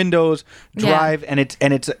down your windows, drive, and it's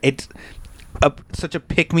such a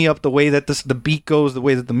pick me up the way that the beat goes, the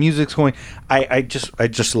way that the music's going. I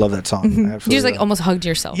just love that song. You just like almost hugged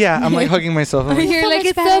yourself. Yeah, I'm like hugging myself. I'm like, You're like,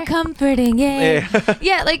 it's so comforting.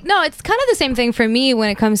 Yeah, like no, it's kind of the same thing for me when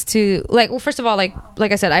it comes to well, first of all, like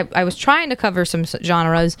I said, I was trying to cover some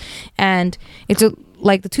genres, and it's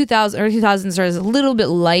like the 2000s, early 2000s are a little bit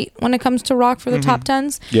light when it comes to rock for the top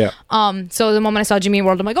tens. Yeah. So the moment I saw Jimmy Eat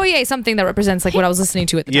World, I'm like, oh yeah, something that represents like what I was listening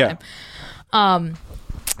to at the time.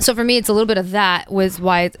 So for me, it's a little bit of that was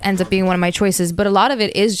why it ends up being one of my choices. But a lot of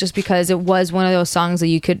it is just because it was one of those songs that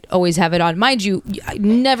you could always have it on. Mind you, I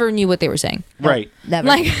never knew what they were saying. Right. Never.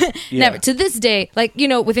 Like, never. To this day, like,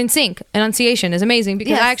 with NSYNC, enunciation is amazing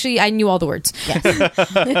because I knew all the words.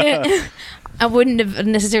 Yes. I wouldn't have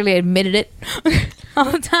necessarily admitted it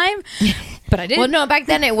all the time, but I did. Well, no, back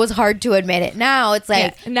then it was hard to admit it. Now it's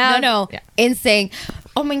like, no. Insane.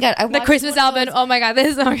 Oh my God. I The watched Christmas album. Oh my God.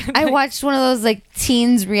 This is I watched one of those like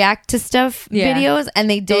teens react to stuff videos, and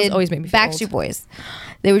they did always make me feel Backstreet old. Boys.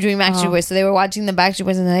 They were doing Backstreet Boys, so they were watching the Backstreet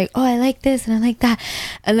Boys, and they're like, "Oh, I like this and I like that."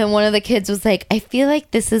 And then one of the kids was like, "I feel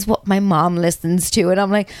like this is what my mom listens to," and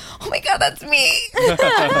I'm like, "Oh my God, that's me,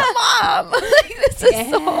 Mom! Like, this is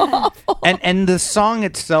so awful." And the song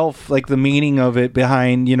itself, like the meaning of it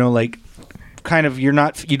behind, like kind of you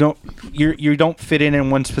don't fit in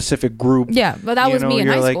one specific group. Yeah, but that was me in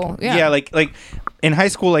high school. Yeah, like in high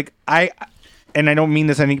school, like I don't mean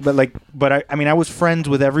this but I was friends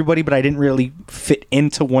with everybody, but I didn't really fit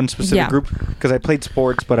into one specific group because I played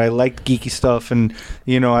sports, but I liked geeky stuff, and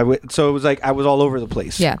so it was like I was all over the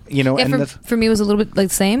place. Yeah, and for me it was a little bit like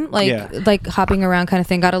the same, like hopping around kind of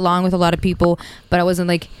thing. Got along with a lot of people, but I wasn't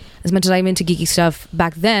like as much as I'm into geeky stuff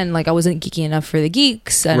back then. Like I wasn't geeky enough for the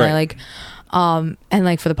geeks, and I like. And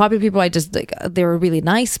like for the popular people, I just like they were really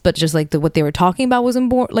nice, but just like what they were talking about was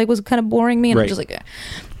kind of boring me, and I'm just like,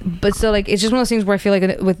 but so like it's just one of those things where I feel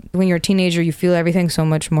like when you're a teenager, you feel everything so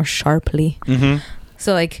much more sharply. Mm-hmm.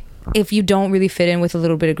 So like if you don't really fit in with a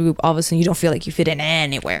little bit of group, all of a sudden you don't feel like you fit in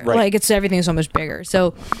anywhere. Right. Like everything's so much bigger.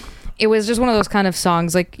 So it was just one of those kind of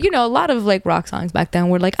songs, like a lot of like rock songs back then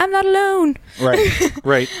were like, I'm not alone.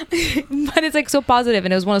 Right. But it's like so positive,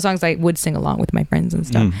 and it was one of the songs I would sing along with my friends and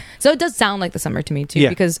stuff. So it does sound like the summer to me too,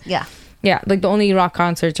 because like the only rock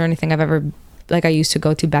concerts or anything I've ever I used to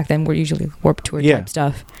go to back then were usually Warped Tour type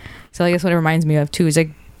stuff. So I guess what it reminds me of too is like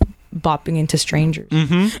bopping into strangers,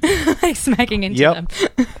 like smacking into them.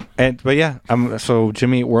 But so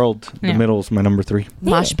Jimmy Eat World, the middle's my number 3.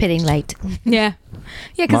 Mosh pitting light. Because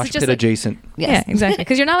mosh it's just pit adjacent. Yeah, exactly.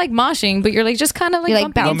 Because you're not like moshing, but you're like just kind of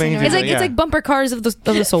like bumping. bouncing It's like it's like bumper cars of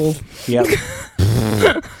the soul. Yeah.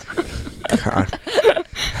 God.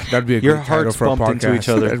 That'd be a Your great title hearts for a bumped podcast. into each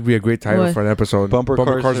other. That'd be a great title What? for an episode. Bumper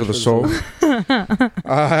Cars of the Soul.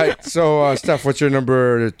 All right. So, Steph, what's your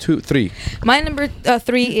number 3? My number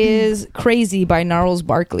 3 is "Crazy" by Gnarls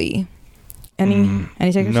Barkley. Any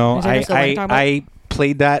takers? No, Any takers that wanna talk about? I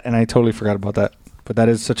played that and I totally forgot about that. But that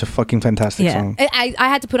is such a fucking fantastic song. I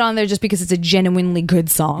had to put it on there just because it's a genuinely good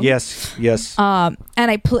song. Yes. And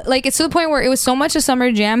I it's to the point where it was so much a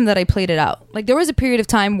summer jam that I played it out. Like there was a period of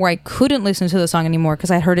time where I couldn't listen to the song anymore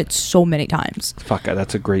because I heard it so many times. Fuck,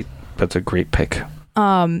 that's a great pick.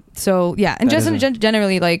 So yeah, and just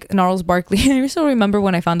generally like Gnarls Barkley. I still remember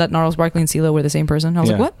when I found out Gnarls Barkley and CeeLo were the same person. I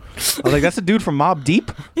was like, what? I was like, that's a dude from Mobb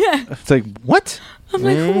Deep. Yeah. It's like, what? I'm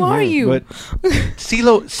like, who are you? But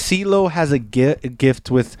CeeLo has a gift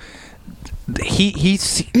with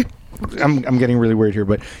I'm getting really weird here,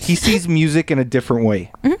 but he sees music in a different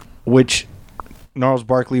way, which Gnarls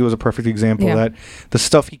Barkley was a perfect example of that. The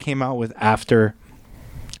stuff he came out with after,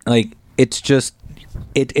 like, it's just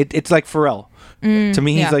it's like Pharrell. To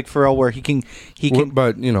me, he's yeah. like Pharrell, where he can.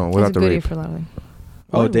 But you know, He's without a the goodie rape. for loving.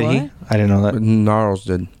 Oh, Wait, did he? what? I didn't know that. Gnarls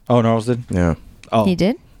did. Oh, Gnarls did. Yeah. Oh, He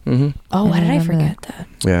did? Oh, why did I remember forget that?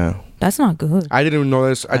 Yeah. That's not good. I didn't even know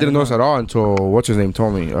this. I didn't know this at all until what's his name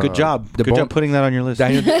told me. good job. Good job putting that on your list.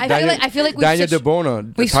 Daniel, I feel like we Daniel switched-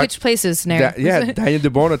 DeBona. We switched places, Nair. Daniel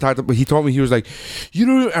DeBona talked. He told me he was like, you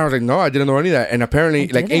know. And I was like, no, I didn't know any of that. And apparently,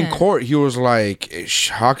 I like in didn't. court, he was like,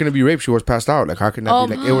 how can it be rape? She was passed out. Like, how can that Oh,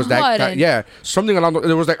 be? Like, it was that. what? Yeah, something along.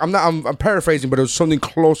 It was like I'm paraphrasing, but it was something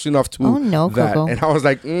close enough to. Oh, no, that. Coco. And I was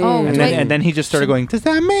like, Oh, And then he just started going, does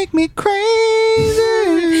that make me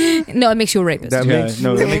crazy? No, it makes you a rapist. that Yeah, makes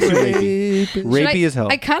no, that makes you rapey. Rapey as hell.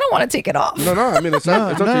 I kind of want to take it off. No, I mean, it's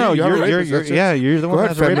not. It's up to No, you. You have a you're rapist, that's it. you're the one Go that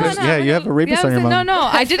has a ahead, rapist. feminist. Yeah, you have a rapist on your mouth. No,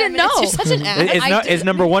 I didn't know. You're such an ass. Is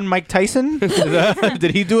number one Mike Tyson?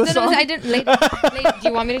 Did he do a No, song? I didn't. Lady, do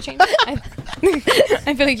you want me to change it?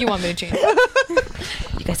 I feel like you want me to change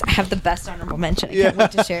it. You guys, I have the best honorable mention. I can't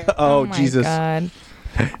wait to share. Oh, my Jesus! God.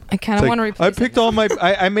 I kind It's of want to like, replace I picked it. all my.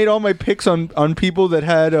 I made all my picks on people that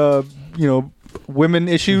had women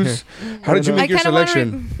issues. How did you make I your kinda wanna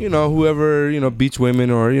selection? Whoever beats women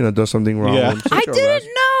or does something wrong. Yeah. Such I your didn't ass.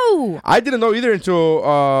 know. I didn't know either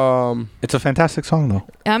until It's a fantastic song, though.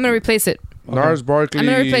 I'm gonna replace it. Lars Barkley. I'm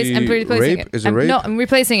replacing rape? it. Is it rape? No, I'm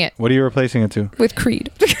replacing it What are you replacing it to? with Creed.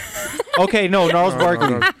 Okay, no, Gnarls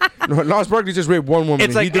Barkley. No, Lars Barkley just raped one woman.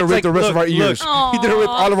 It's like- he didn't it's rape like, the rest look, of our ears. He didn't rape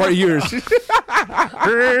all of our ears.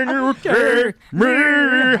 Can you take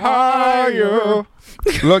me higher?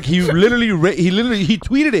 Look, he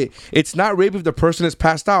tweeted it. It's not rape if the person is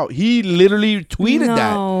passed out. He literally tweeted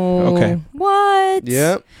that. Okay. What?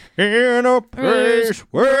 Yep. In a place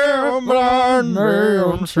where a blind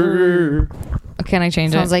man see. Can I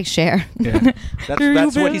change Sounds it? like Cher. Yeah,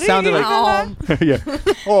 that's what he sounded like. Yeah.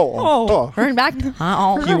 Turn back.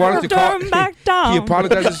 Oh. He wanted to call. Turn back down. He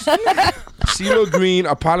apologizes. CeeLo Green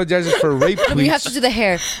apologizes for rape We have to tweets. do the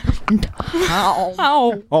hair.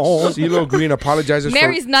 Oh. CeeLo Green apologizes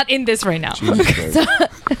Mary's not in this right now. for. Jesus Christ.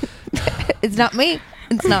 It's not me.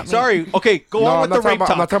 It's not me. Sorry. Okay, go No, on I'm with not, the talking rape about,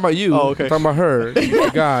 I'm not talk. talking about you. Oh, okay. I'm talking about her. Oh,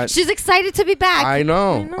 God. She's excited to be back. I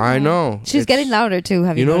know. She's getting louder too.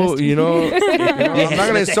 Have you, noticed? I'm not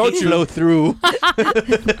gonna insult you. Flow through. I'm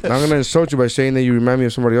not gonna insult you by saying that you remind me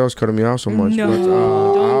of somebody else cutting me off so much. No, but,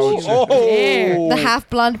 don't I'll- you dare. The half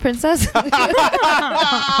blonde princess.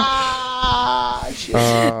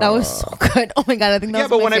 That was so good. Oh my god, I think that Yeah, was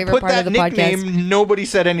but my when I favorite put part that of the podcast. nickname, nobody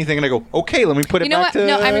said anything, and I go, okay, let me put it You know back what? to.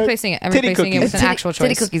 No, I'm replacing it. I'm titty replacing it with an cookies. actual Titty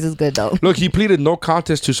choice. cookies is good though. Look, he pleaded no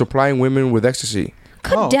contest to supplying women with ecstasy.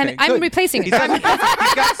 God damn it. I'm good. replacing He's it.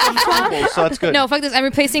 got some samples, so that's good. No, fuck this. I'm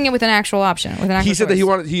replacing it with an actual option. With an actual He said that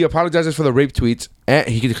choice. he apologizes for the rape tweets and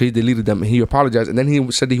he deleted them. He apologized and then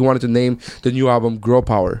he said that he wanted to name the new album Girl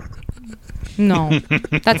Power. No,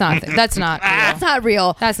 that's not. That's not. That's not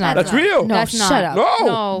real. That's not. That's real. No, That's not. shut up.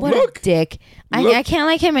 No. What Look. a dick. Look. I can't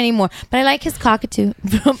like him anymore, but I like his cockatoo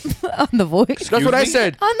from on The Voice. That's what I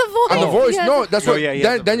said. On The Voice. On The Voice, Yes. no, that's Oh, what yeah,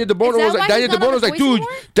 yeah. Daniel DeBono Is that was why like. Daniel he's not on DeBono was The like, Voice dude. anymore?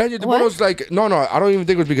 Daniel DeBono What? was like, no, I don't even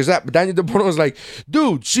think it was because of that. But Daniel DeBono was like,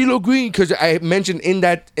 dude, CeeLo Green, because I mentioned in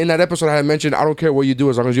that episode, I had mentioned I don't care what you do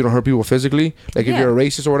as long as you don't hurt people physically. Like if Yeah. you're a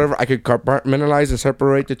racist or whatever, I could compartmentalize and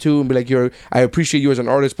separate the two and be like, I appreciate you as an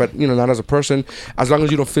artist, but not as a person. As long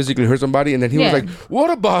as you don't physically hurt somebody. And then he was Yeah. like, what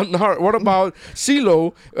about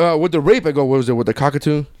CeeLo with the rape? I go, what was it with the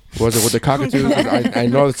cockatoo? Was it with the cockatoo? 'Cause I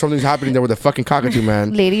know that something's happening there with the fucking cockatoo,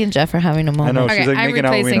 man. Lady and Jeff are having a moment. know. Okay, She's like I'm making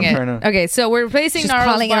out with me, replacing and it. I'm trying to- Okay, so we're replacing She's Gnarls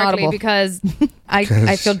calling Barkley inaudible. because I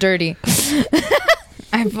feel dirty.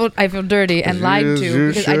 I feel dirty and lied Yes, to you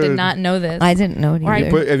because I did should. not know this. I didn't know it Right.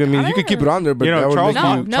 either. But I mean, you could keep it on there, but that would Charles, make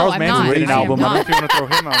No, you. no, Charles I'm Manson not. made an I am album. I don't know not. if you want to throw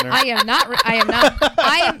him on there. I am not. I am not.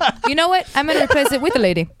 I am. You know what? I'm gonna replace it with a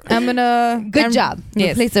lady. I'm gonna. Good job.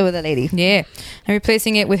 Yes. Replace it with a lady. Yeah. I'm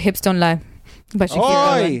replacing it with Hips Don't Lie by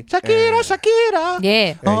Shakira. Oi, Shakira.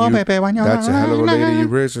 Yeah. Oh, And you- baby, when you're That's a hell of a lady you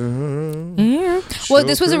raised. Yeah. Well,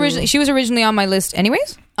 this was originally. She was originally on my list,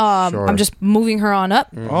 anyways. Sure. I'm just moving her on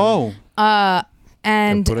up. Oh,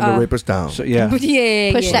 And Putting the rapist down. so yeah.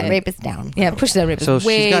 yeah, Push yeah. that rapist down. Yeah, push that rapist So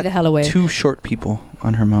way she's got the hell away. 2 short people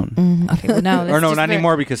on her mountain. Okay, well now. Or no, not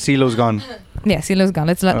anymore because CeeLo's gone. Yeah, CeeLo's gone.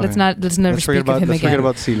 Let's never Let's never Let's speak of him let's again. forget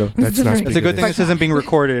about CeeLo. Let's not speak It's a of good thing this. this isn't being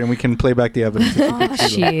recorded and we can play back the evidence. Oh,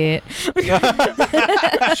 shit.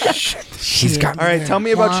 She's got All right, tell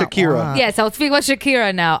me about Shakira. Yes, I'll speak about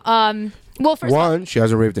Shakira now. Well, first One, she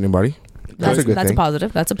hasn't raped anybody. That's a good that's thing. a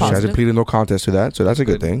positive. That's a She hasn't positive. pleaded no contest to that, so that's a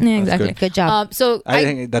good thing. Yeah, exactly. good. Good job. So I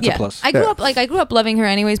think that's a plus. I grew Yeah. up loving her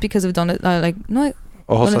anyways because of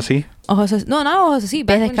Ojos así. no, not Ojos así.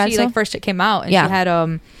 Back when she Descalzo? first came out and Yeah. she had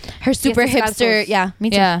Her super Fiestas hipster. Calzos. Yeah, me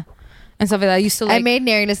too. Yeah. and stuff like that. I used to like. I made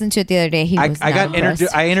Neri listen to it the other day. He was I got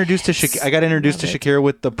introduced. I got introduced to Shakira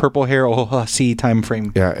with the purple hair Ohasi time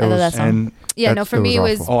frame. Yeah, it I love was. that song. And yeah, no, for me it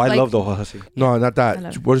was. awful. oh, I like, love the Ohasi. No, not I that.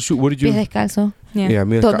 love it. What did you? Pies descalzo. Yeah,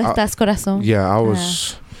 me. ¿Dónde estás, corazón? Yeah, I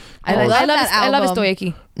was. I love that love album.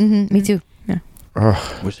 Estoy Me too.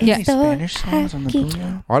 Was there Yeah. any Spanish songs on the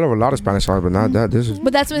Booyah? I love a lot of Spanish songs, but not that. This is.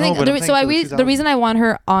 But that's the No, thing. but I'm So saying for the reason I want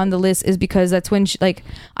her on the list is because that's when like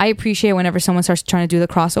I appreciate whenever someone starts trying to do the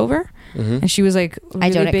crossover, and she was like, I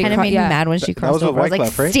don't. It big kind of made me mad when she That crossed was with over. I was like,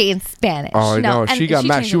 Wyclef, right? stay in Spanish. Oh No, no, and she got she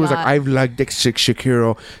mad. changed She a was like, lot. "I've liked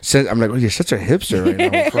Shakira since." I'm like, "Oh, you're such a hipster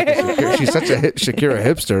right now." Fucking Shakira. She's such a Shakira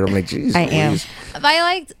hipster. I'm like, "Jeez." I am.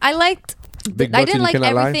 I liked. Big I butts didn't and you like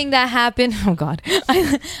cannot lie? everything that happened. Oh God,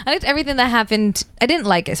 I liked everything that happened. I didn't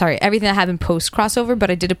like it. Sorry, everything that happened post crossover, but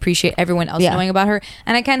I did appreciate everyone else Yeah. knowing about her,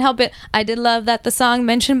 and I can't help it. I did love that the song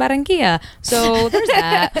mentioned Barranquilla, so there's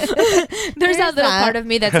that. there's that little that. part of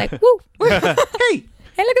me that's like, woo, Hey,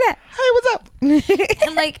 hey, look at that. hey, what's up?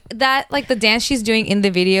 And like that, like the dance she's doing in the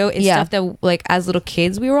video is Yeah. stuff that like as little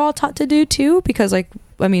kids we were all taught to do too, because like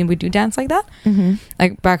I mean we do dance like that,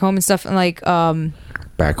 like back home and stuff, and like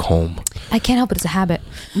Back home. I can't help it, it's a habit.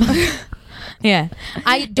 Yeah,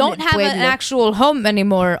 I don't have an pueblo. actual home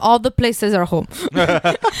anymore. All the places are home.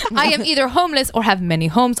 I am either homeless or have many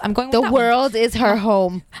homes. I'm going with The that one. world is her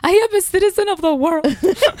home. I am a citizen of the world.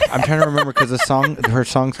 I'm trying to remember because her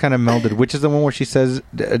songs kind of melded. Which is the one where she says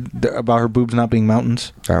about her boobs not being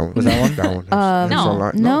mountains? That one. Was that one?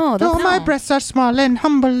 That one. No, that's my breasts are small and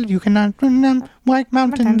humble. You cannot run them like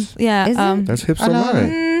mountains. yeah. Is it? That's hips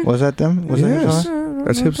online. Was that them? Was that Yes, her song?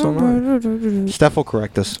 that's hips online. Steph will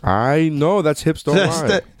correct us. I know that's hips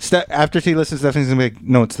online. After she listens, Stephanie's gonna be like,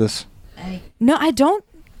 "No, it's this." No, I don't.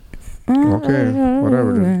 Okay,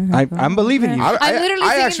 whatever. Then. I'm believing you. I'm literally I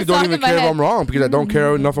singing actually the don't song even in my care if head. I'm wrong because I don't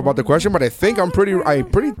care enough about the question. But I think I'm pretty. All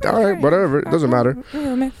right, whatever. It doesn't matter.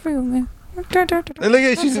 Look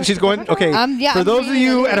at she's going. Okay, Yeah, for I'm those of reading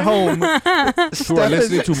you it. at home, Who are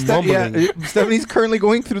listening to mumbling. Stephanie's currently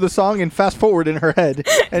going through the song and fast forward in her head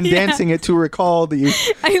and dancing it to recall the.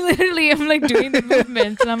 I literally am like doing the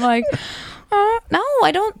movements, and I'm like, no,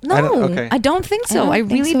 I don't. No, okay. I don't think so. don't I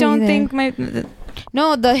think really so don't either. think my.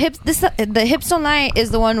 No, the hips don't lie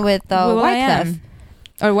is the one with Wyclef.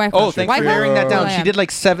 Or Wyclef. Oh, thanks for Wyclef? narrowing that down. Will.i.am. She did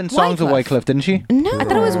like 7 songs of Wyclef. Wyclef, didn't she? No, I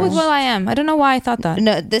thought it was with Will.i.am. I don't know why I thought that.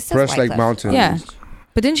 No, this is Press Wyclef. like mountains. Yeah.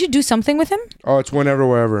 But didn't she do something with him? Oh, it's whenever,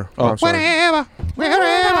 wherever. Oh, I'm sorry.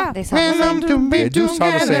 Wherever, They sound the same. to be They do sound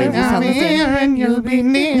the together. same. They do sound the I'm same. here and you'll be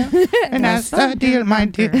near, and that's the deal, my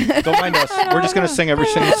dear. Don't mind us. We're just gonna sing every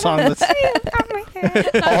single song. That's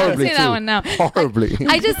Horribly say that too. one now. Horribly.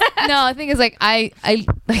 I just no. I think it's like I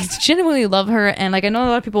like genuinely love her, and like I know a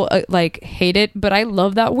lot of people like hate it, but I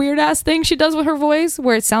love that weird ass thing she does with her voice,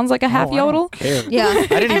 where it sounds like a half yodel. Yeah, I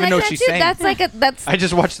didn't even know what she's saying. That's like that's. I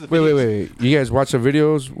just watched the. Wait. You guys watch the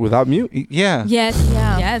videos without mute? Yeah. Yes,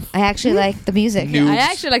 Yeah. yes. I actually like the music. I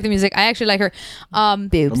actually like the music. I actually like her.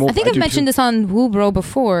 Boobs. Well, I think I I've do mentioned this on Woo Bro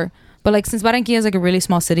before, but like since Barranquilla is like a really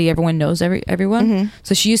small city, everyone knows everyone.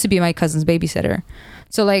 So she used to be my cousin's babysitter.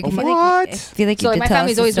 So like, I feel What? like, I feel like so you like did my tell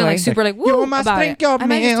family's us always the been like story. super like woo You must about drink it. your I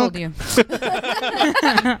might have told milk. you.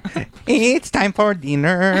 It's time for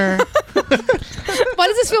dinner. Why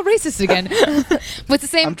does this feel racist again? But the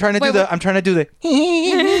same. I'm trying to do wait, the. I'm trying to do the.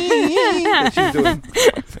 that she's doing.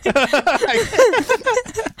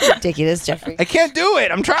 Ridiculous, Jeffrey. I can't do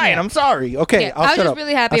it. I'm trying. I'm sorry. Okay, Yeah, I'll I was shut just up.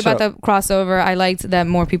 really happy I'll shut about up. the crossover. I liked that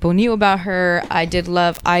more people knew about her. I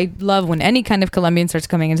love when any kind of Colombian starts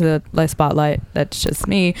coming into the spotlight. That's just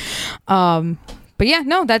me. But yeah,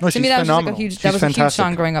 no, that No, to me she's that was just like a phenomenal. huge. She's That was a huge fantastic.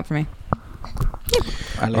 song growing up for me.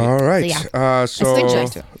 I like All right. Yeah.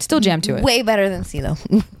 Still jam to it. Way better than CeeLo.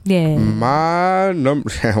 Yeah. My number,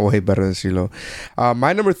 way better than CeeLo.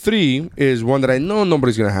 My number 3 is one that I know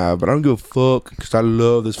nobody's gonna have, but I don't give a fuck because I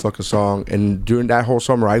love this fucking song. And during that whole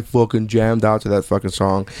summer, I fucking jammed out to that fucking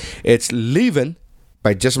song. It's "Leavin'"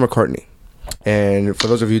 by Jesse McCartney. And for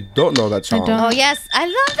those of you who don't know that song, Oh yes, I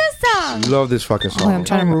love this song. love this fucking Oh, I'm song.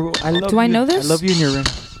 trying to remember. I love Do I you- know this? I love you in your ring.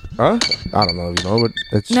 Huh? I don't know if you know, but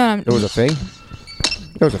it's No, it was a thing.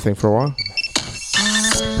 It was a thing for a while.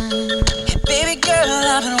 Baby girl,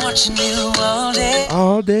 I've been watching you all day.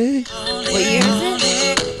 All day. What year is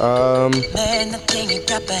it? Man, the thing you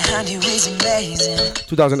got behind you is amazing.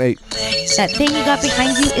 2008. That thing you got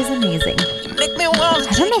behind you is amazing. Make me want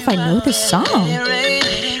I don't know if I know this song. You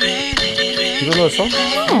don't know the song?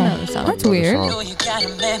 Oh, that's weird. Song. you got a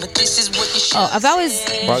man, but this is what you should. Oh, I've always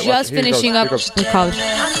What- just here it finishing goes, up here it goes. with college.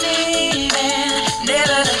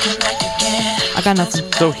 Never looking back again. I got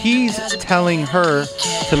nothing. So he's telling her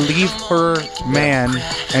to leave her man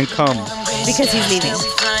and come. Because he's leaving.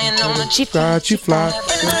 Flying She Fly, she fly.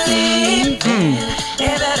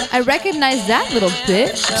 I recognize that little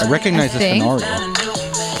bit. I recognize the think. scenario.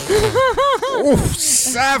 Oh,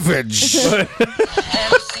 savage.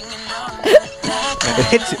 It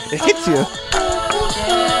hits you. It hits you.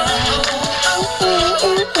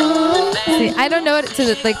 See, I don't know it to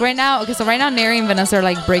the, like right now. Okay, so right now Neri and Vanessa are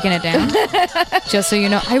like breaking it down. Just so you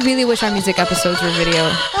know, I really wish our music episodes were video.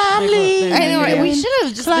 I know, right? We should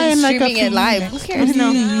have just been streaming it live. Who cares?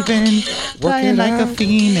 Flying like a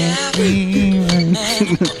phoenix.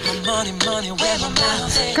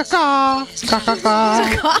 Caca.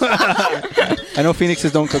 I know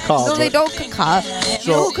phoenixes don't caca. No, they don't caca.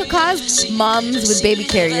 You know who caca's? Moms with baby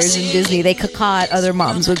carriers in Disney. They caca at other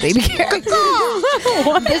moms with baby carriers.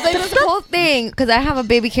 There's like this whole thing because I have a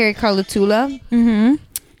baby carrier called a Tula, and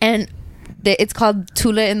it's called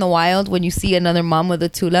Tula in the wild. When you see another mom with a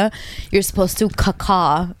Tula, you're supposed to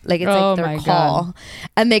caca, like it's like their call, God.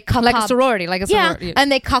 and they caca Like a sorority, like a sorority. yeah,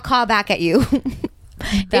 and they caca back at you.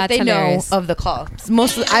 That's if they hilarious. know of the call. I'm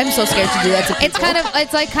so scared to do that to people.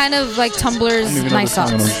 It's kind of like Tumblr's nice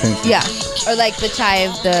socks. yeah, or like the chive,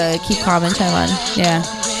 the keep calm and chive on. Yeah.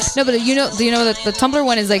 No, but do you know that the Tumblr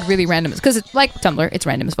one is like really random? Because it's like Tumblr, it's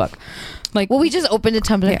random as fuck. Like, Well, we just opened a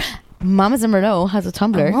Tumblr. Yeah. Mama's and Merlot has a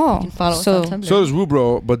Tumblr. Oh. You can follow So- us on Tumblr. So does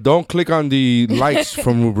Woobro, but don't click on the likes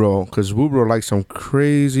from Woobro because Woobro likes some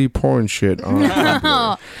crazy porn shit on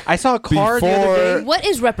Tumblr. I saw a car the other day. what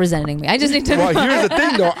is representing me? I just need to know. Well, here's the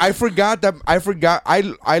thing though. I forgot.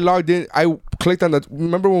 I logged in. I clicked on the.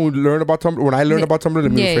 Remember when we learned about Tumblr? When I learned about Tumblr,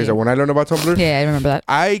 let me Yeah, rephrase yeah. that. When I learned about Tumblr, Yeah, I remember that.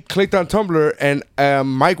 I clicked on Tumblr and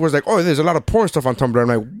Mike was like, "Oh, there's a lot of porn stuff on Tumblr." I'm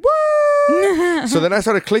like, "What?" So then I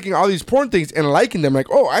started clicking all these porn things and liking them. Like,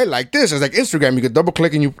 "Oh, I like this." It's like Instagram. You could double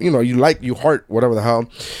click and you heart whatever the hell.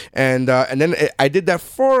 And then I did that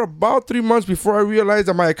for about 3 months before I realized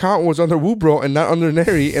that my account was under Woobro and not under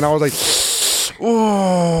Neri. And I was like,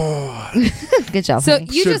 "Oh, Good job. So honey.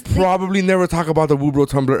 you should just probably never talk about the Woobro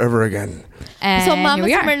Tumblr ever again." and So here Mama's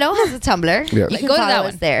we and are. Merlot has a Tumblr. Yes. You can Go to follow that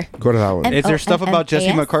us one. there. Go to that one. Is there stuff about Jesse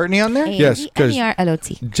McCartney on there? Yes, 'cause-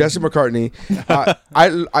 MERLOT. Jesse McCartney.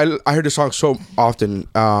 I heard the song so often,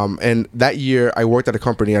 and that year I worked at a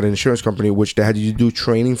company, at an insurance company, which they had you do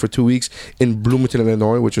training for 2 weeks in Bloomington,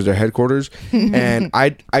 Illinois, which was their headquarters. And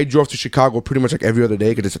I drove to Chicago pretty much like every other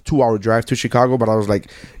day because it's a 2-hour drive to Chicago. But I was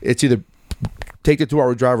like, it's either take the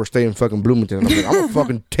 2-hour drive or stay in fucking Bloomington. And I'm like, I'm gonna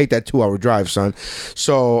fucking take that 2-hour drive, son.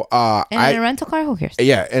 So And in a rental car, who cares?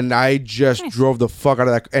 yeah, and I just drove the fuck out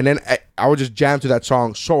of that, and then I would just jam to that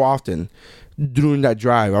song so often during that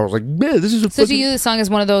drive. I was like, man, this is a So to fucking- you, the song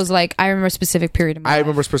is one of those like I remember a specific period of my I life.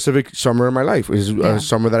 remember a specific summer in my life. It was a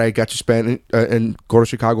summer that I got to spend and go to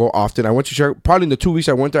Chicago often. I went to Chicago, probably in the 2 weeks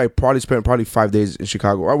I went there, I probably spent 5 days in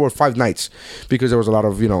Chicago, or 5 nights, because there was a lot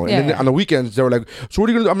of, and then Yeah. on the weekends they were like, so what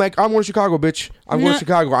are you gonna do? I'm like, I'm going to Chicago, bitch. I'm going to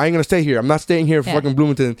Chicago. I ain't gonna stay here. I'm not staying here for Yeah. fucking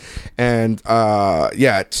Bloomington. And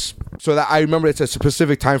it's so that I remember it's a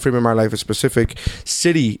specific time frame in my life, a specific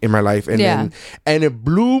city in my life, and Yeah. and it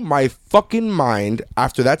blew my fucking mind.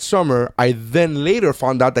 After that summer, I then later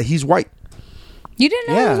found out that he's white. You didn't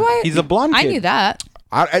know he was Yeah, white? he's a blonde I kid. knew that.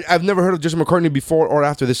 I've never heard of Jesse McCartney before or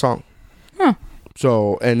after this song. Huh.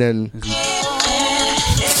 So, and then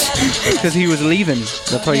Because he was leaving.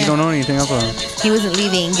 That's why you don't know anything else about him. He wasn't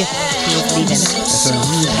leaving. He was leaving. So he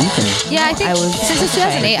was leaving. Yeah, I think since it's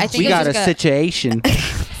 2008, I think We it got was a like situation.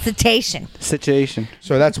 Citation. Situation.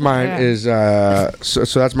 so that's mine Yeah. is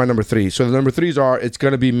so that's my number 3. So the number 3s are It's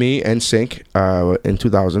Gonna Be Me and Sync in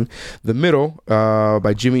 2000, The Middle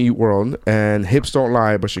by Jimmy Eat World, and Hips Don't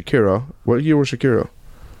Lie by Shakira. What year was Shakira?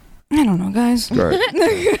 I don't know, guys. Right.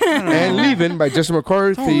 And Leaving by Jesse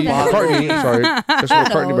McCarthy. Sorry, Jesse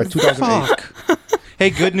McCartney by 2008. Fuck. Hey,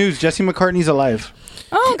 good news. Jesse McCartney's alive.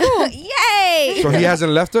 Oh, cool. Yay! So he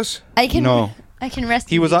hasn't left us. I can. No. I can rest.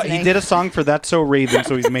 He was. easy He tonight. did a song for That's So Raven,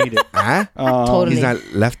 so he's made it. Huh? Totally. He's not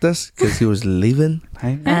left us because he was leaving.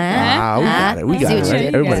 I- We got it. We got See it. what you Right?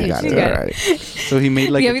 did? Everybody Yeah. got See it. what you All right. So he made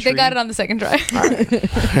like yeah, a they tree. got it on the second try.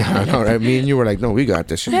 I know, right? Me and you were like, no, we got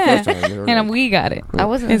this. Shit the Yeah. first time. And we got it. I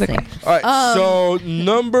wasn't It's listening. okay. All right, so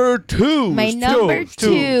number 2. My number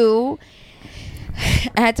two.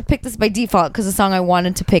 I had to pick this by default because the song I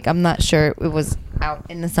wanted to pick, I'm not sure it was out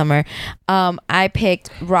in the summer. I picked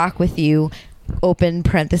 "Rock with You," open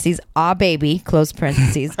parentheses, "Ah Baby," close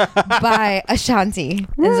parentheses, by Ashanti.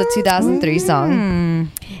 It's a 2003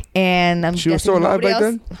 song, and I'm She was guessing still alive nobody back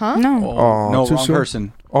else- then? Huh? No. Oh, No, too wrong soon?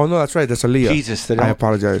 person. Oh, no, that's right. That's Aaliyah. Jesus, I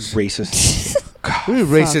apologize. Racist. You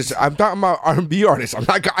racist. I'm talking about R&B artists.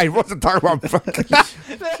 I wasn't talking about fucking.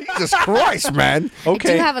 Jesus Christ, man. I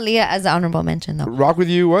do have Aaliyah as an honorable mention though. Rock with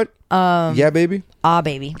you, what? Yeah, baby. Aw,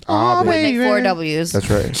 baby. Aw, With baby. like 4 W's. That's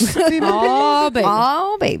right. Oh, baby.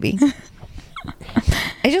 Oh, baby.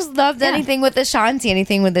 I just loved anything with Ashanti,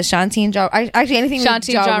 anything with Ashanti and actually anything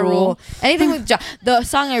Ashanti with and Ja Ja Rule. Rule. Anything with the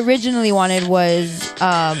song I originally wanted was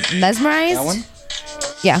Mesmerized. That one?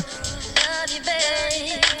 Yeah.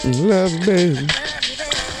 Love, baby.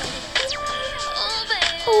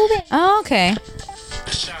 Oh, okay.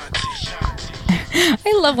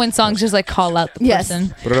 I love when songs just like call out the Yes.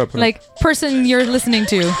 person. Put it up. Like person you're listening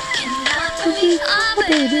to.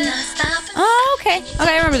 Oh, okay. Okay,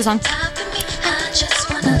 I remember the song.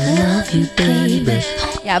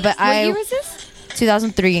 Yeah, but What year was this?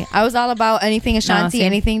 2003. I was all about anything Ashanti, same.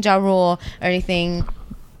 anything Ja Rule, or anything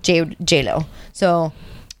J-Lo. So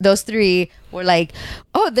those 3 were like,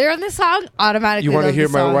 oh, they're on this song. Automatically, You want to love hear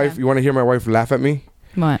the my song. wife? You want to hear my wife laugh at me?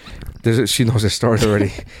 What? She knows this story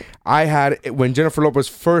already. I had when Jennifer Lopez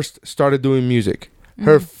first started doing music.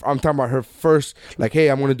 I'm talking about her first. Like, hey,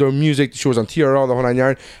 I'm going to do music. She was on TRL, the whole 9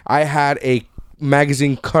 yards. I had a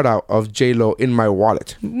magazine cutout of J-Lo in my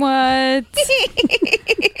wallet. What?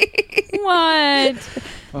 What?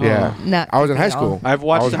 Yeah, Not I was in high creepy at all. school. I've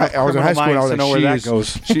watched I was in high school. And I was to like, know where that "She's-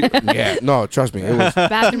 goes. Yeah, no, trust me. It was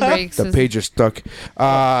Bathroom breaks. the page is stuck.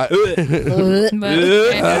 All right.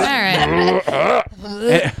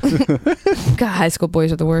 God, high school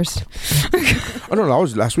boys are the worst. Oh no, that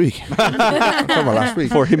was last week. I'm talking about last week.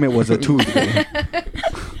 For him, it was a Tuesday.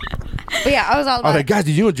 But yeah, I was all I was about like, guys,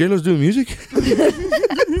 did you know J-Lo's doing music?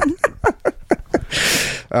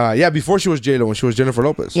 Yeah, before she was J-Lo, when she was Jennifer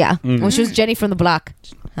Lopez. yeah. When she was Jenny from the block.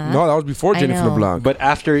 No, that was before I Jenny from the know. Block. But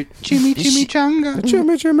after Chimichanga.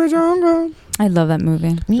 Chimichanga. I love that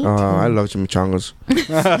movie. Me too. I love chimichangas.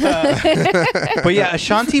 But yeah,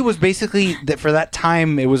 Ashanti was basically that for that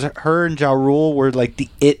time. It was her and Ja Rule were like the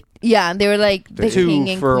it. Yeah, they were like the Two king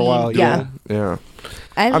and for a queen. while, Yeah. Yeah.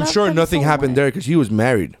 I I'm love sure them nothing so happened much. there because he was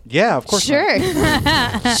married. Yeah, of course. Sure.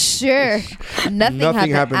 Sure. Nothing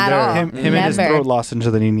happened happened at there. all. Him and his Never. throat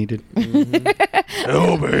lozenges that he needed.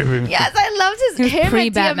 Oh baby. Yes, I loved his was him and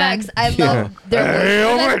pre-Batman. DMX. I love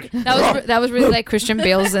their That was really like Christian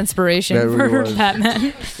Bale's inspiration That really for was.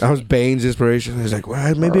 Batman. That was Bane's inspiration. He's like,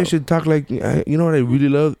 well, maybe I should talk like, you know what I really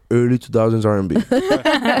love? Early 2000s R&B.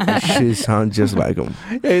 That shit sounds just like him.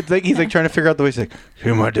 It's like he's like trying to figure out the way. He's like,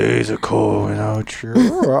 "Hey, my days are cold without you." Okay.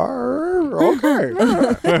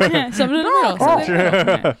 Something in the middle. Something in the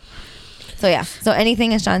middle. So yeah. So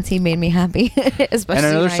anything Ashanti made me happy. Especially And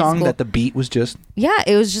another in high song school. that the beat was just. Yeah,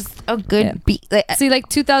 it was just a good Yeah. beat. Like, See, like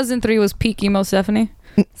 2003 was peak emo Stephanie.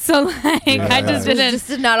 So like I just it didn't. just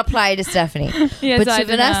did not apply to Stephanie. Yeah, but so I to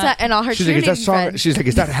did Vanessa not. and all her She's like, is that cheerleading song? friends. She's like,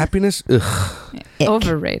 is that happiness? Ugh.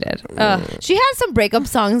 Overrated. She had some breakup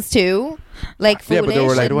songs too. Like Yeah, but they Foolish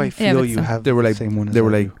were like, Why do I and- feel but you some- have They were like, the same one as they were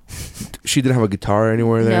I like, do? she didn't have a guitar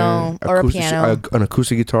anywhere there. No, or a piano. An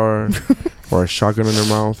acoustic guitar, or a shotgun in her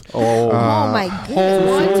mouth. Oh, Oh my goodness.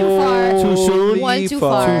 One too far. Too soon. One too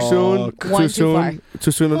far. Too soon. One Too too soon. far.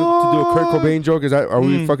 Too soon to do a Kurt Cobain joke. Is that? Are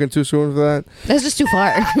we fucking too soon for that? That's just too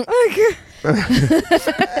far.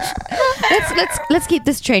 let's keep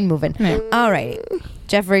this train moving. Yeah. All right,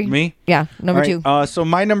 Jeffrey. Me? Yeah, number All right, 2. So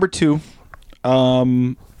my number 2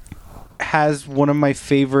 has one of my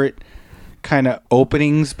favorite kind of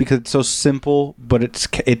openings because it's so simple, but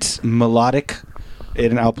it's melodic.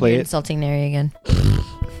 And I'll play You're it. insulting Neri again. Oh,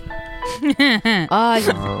 Oh my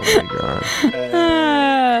god.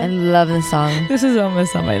 I love this song. This is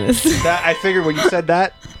almost on my list. That, I figured when you said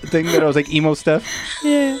that thing that I was like emo stuff.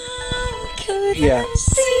 Yeah. Yeah.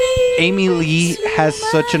 Amy Lee has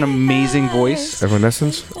such an amazing voice.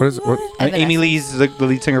 Evanescence. What is what? Amy Lee's the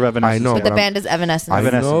lead singer of Evanescence. I know. But the I'm- band is Evanescence. I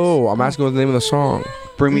Evanescence. know. I'm asking what the name of the song.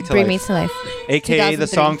 Bring Me to Bring Life. Me to Life. AKA the 2003.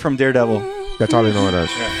 song from Daredevil. That's all I know it as.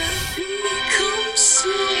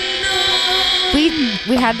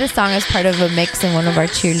 We had this song as part of a mix in one of our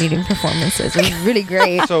cheerleading performances. It was really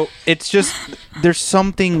great. So it's just there's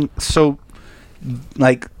something so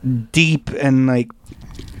like deep and like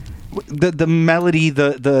the melody,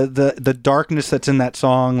 the darkness that's in that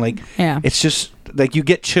song, like Yeah. it's just like you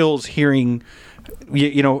get chills hearing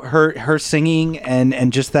you know her singing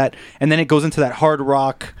and just that, and then it goes into that hard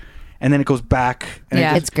rock and then it goes back and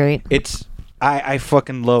Yeah. It's great. it's I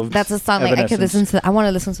fucking love That's a song like I could listen to. I want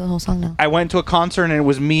to listen to the whole song now. I went to a concert and it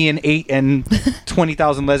was me and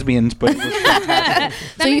 20,000 lesbians, but it was That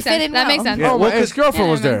So you makes fit sense. in That well. makes sense. Yeah, Oh, well, my ex-girlfriend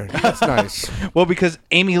yeah, was I there. That's nice. well because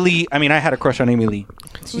Amy Lee. I mean, I had a crush on Amy Lee.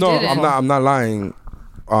 No, didn't? I'm not lying.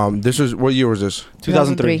 This was what year was this?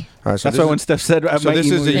 2003. All right, so That's why when Steph said, so this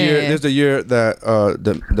is the year. Yeah. This is the year that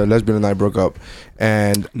the lesbian and I broke up,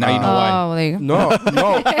 and Now you know why. Oh, there you go. no,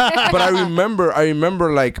 but I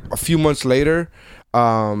remember like a few months later,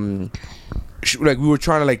 like we were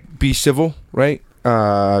trying to like be civil, right?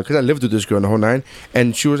 Because I lived with this girl in the whole nine,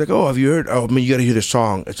 and she was like, "Oh, have you heard? Oh man, you gotta hear this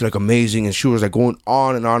song. It's like amazing." And she was like going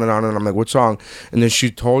on and on and on, and I'm like, "What song?" And then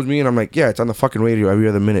she told me, and I'm like, "Yeah, it's on the fucking radio every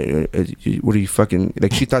other minute." What are you fucking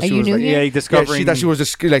like? She thought Are she you was new like, here? Yeah, discovering. she thought she was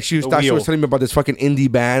just like she thought she was wheel. telling me about this fucking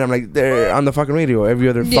indie band. I'm like, they're on the fucking radio every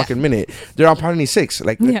other Yeah. fucking minute. They're on Pioneer 6.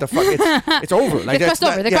 Like, what Yeah. the fuck? It's over. Like They that's crossed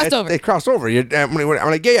over. not- They yeah, crossed it's- over. They crossed over.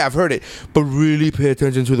 I'm like, yeah, I've heard it, but really pay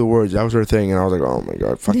attention to the words. That was her thing, and I was like, oh my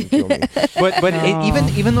god, fucking kill me. But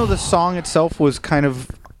even though the song itself was kind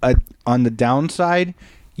of on the downside,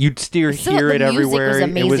 you'd still Still, hear the it music everywhere. was It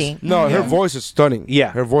amazing. No, her voice is stunning.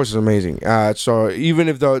 Yeah. her voice is amazing. So even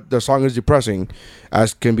if the song is depressing,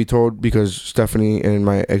 as can be told because Stephanie and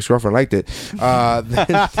my ex-girlfriend liked it,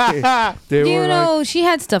 they You were know, she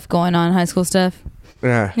had stuff going on, high school stuff.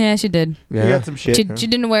 like, Yeah, she did. yeah, You got some shit. She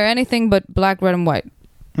didn't wear anything but black, red, and white.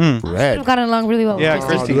 red. We've gotten along really well. Yeah, with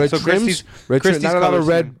Christy. Red So trims, Christy's- red Christy's not a lot color of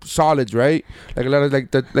red solids, right? Like a lot of like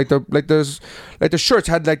the shirts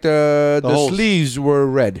had like the holes. sleeves were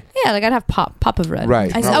red, Yeah, like I'd have pop of red.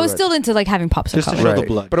 Right, I pop was red. still into like having pops of Just to color. show the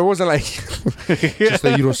blood. but it wasn't like just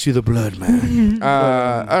that you don't see the blood, man.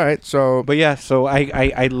 All right, so But yeah, so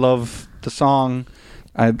I love the song.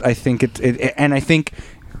 I think it and I think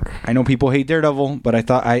I know people hate Daredevil, but I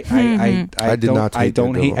thought I did don't, not hate I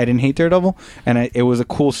don't Daredevil. hate I didn't hate Daredevil, and it was a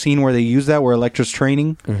cool scene where they used that where Elektra's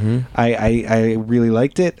training. I really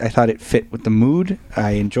liked it. I thought it fit with the mood.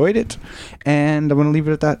 I enjoyed it, and I'm gonna leave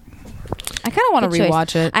it at that. I kind of want to Good choice.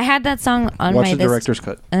 rewatch it. I had that song on Watch my the list, director's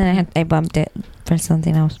cut. and then I bumped it for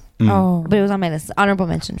something else. Oh, But it was on my list. Honorable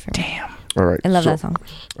mention for me. all right, I love so, that song.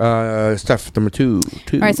 Steph, number two.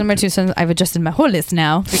 all right. So number 2, since I've adjusted my whole list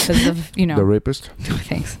now because of The rapist.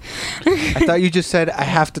 Thanks. I thought you just said I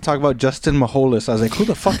have to talk about Justin Maholis. I was like, who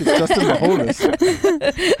the fuck is Justin Maholis?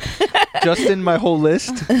 Justin, my whole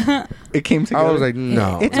list. It came together. I was like,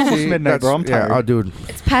 no, It's almost midnight, bro. I'm tired. Yeah, dude,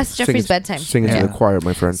 It's past Jeffrey's bedtime. Sing it Yeah. to the choir,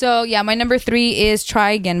 my friend. So yeah, my number 3 is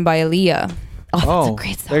 "Try Again" by Aaliyah. Oh, that's Oh, a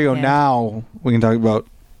great song. there you go. Yeah. Now we can talk about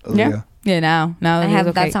Aaliyah. Yeah, now I have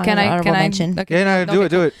okay. that song as an honorable mention. Okay, Yeah, no,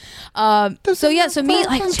 do it. So me,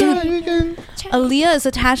 like, dude, Aaliyah is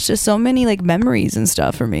attached to so many like memories and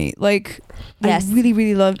stuff for me. Like, Yes. I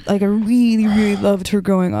really loved. Like, I really loved her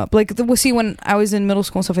growing up. Like, see, when I was in middle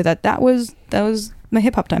school and stuff like that, that was my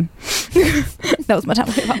hip hop time. That was my time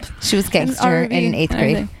with hip hop. She was gangster R&B in 8th and grade.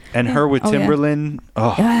 everything. And her with Oh, yeah. Timberland.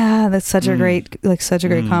 Oh, Yeah, that's such a great, such a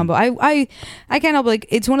great combo. I can't help, like,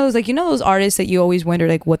 it's one of those, like, you know, those artists that you always wonder,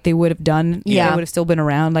 like, what they would have done if Yeah. they would have still been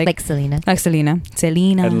around, like Selena. Selena.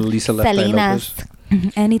 and Lisa Left Eye Selena's. Lopez.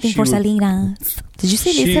 Anything She for would- Selena. Did you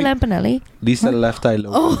say She- Lisa Lampanelli? Lisa Left Eye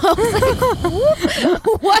Lopez.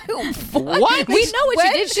 What? We know what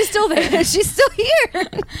she did. She's still there. She's still here.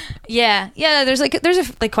 Yeah. There's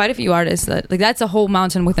quite a few artists that, like, that's a whole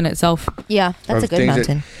mountain within itself. Yeah, that's a Of good things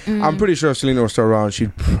that- mountain. I'm pretty sure if Selena was still around,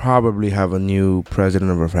 she'd probably have a new president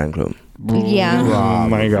of her fan club. Yeah. Oh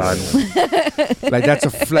my God. Like that's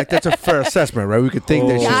a fair assessment, right? We could think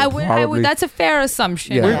that. Oh. she's Yeah, I would. probably- That's a fair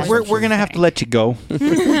assumption. Yeah. We're gonna have to let you go.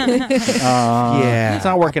 Yeah, it's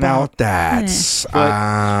not working about out. that.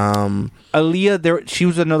 Aaliyah, she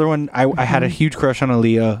was another one. I had a huge crush on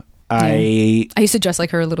Aaliyah. I used to dress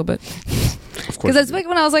like her a little bit because that's like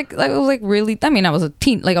when I was like really. I mean, I was a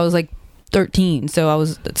teen. Like I was like 13, so I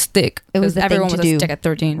was thick. It was the thing everyone to was do. a stick at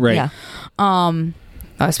 13. Right. Yeah.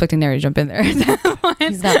 I was expecting Nary to jump in there.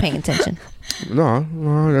 He's not paying attention.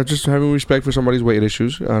 No, that's just having respect for somebody's weight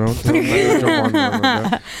issues. I don't. I'm not gonna jump on them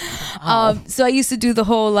like that. So I used to do the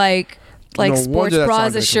whole like No sports wonder that bra song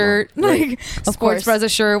as a didn't come shirt, out. Right. like Of sports course. bra as a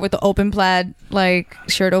shirt with the open plaid like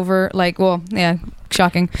shirt over. Like, well, yeah,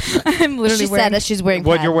 shocking. I'm literally She wearing said that she's wearing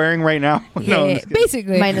What plaid. you're wearing right now? No, I'm yeah, just kidding.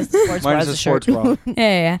 basically. minus the sports bra Minus as a a sports shirt. bra.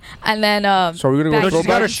 yeah. And then So are we gonna back- go No, she's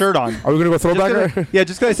got her throwback? shirt on. Are we gonna go throwback? Yeah,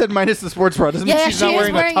 just because I said minus the sports bra doesn't mean Yeah, she's she not is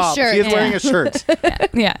wearing a wearing a top. shirt, She is yeah. wearing a shirt.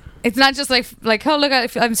 yeah, it's not just like oh look,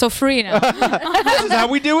 I'm so free now, This is how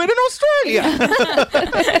we do it in Australia.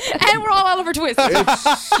 and we're all over twists.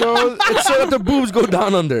 it's so that the boobs go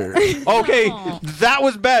down under. Okay, that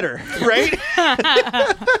was better, right?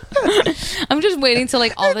 I'm just waiting till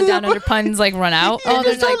like all the down under puns like run out. Oh,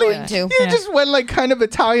 they're not Totally. going to. You Yeah. just went like kind of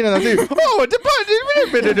Italian and I think, oh,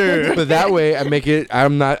 But that way, I make it.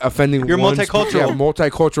 I'm not offending. You're one multicultural. Yeah,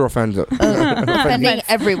 multicultural offender. Offending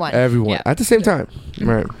everyone. Everyone Yeah. at the same time.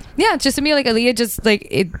 Right. Yeah, just to me, like Aaliyah, just like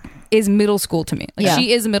it. is middle school to me. Like, Yeah.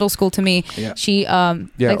 she is middle school to me. Yeah. She Yeah,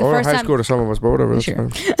 like the or first high time, school to some of us, but whatever. That's Sure.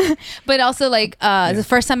 fine. but also like the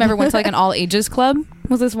first time I ever went to like an all ages club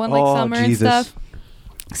was this one like Oh, summer Jesus. and stuff.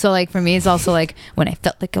 So like for me, it's also like when I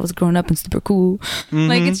felt like I was growing up and super cool.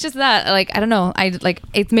 Like it's just that like I don't know. I like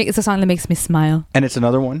it's a song that makes me smile. And it's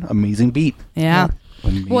another one. Amazing beat. Yeah.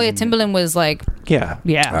 Amazing Well, yeah, beat. Timbaland was like, Yeah.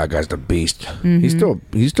 yeah. That guy's the beast. Mm-hmm. He's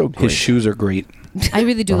still great. His shoes are great. I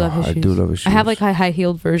really do love his I shoes. do love his I have shoes. like a high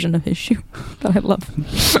heeled version of his shoe that I love.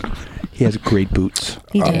 He has great boots.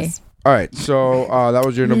 He does. All right, so that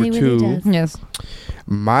was your number Really, two. really does. Yes.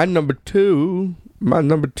 My number two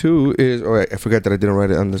is. Oh, I forgot that I didn't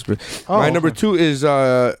write it on this. My number two is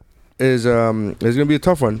gonna be a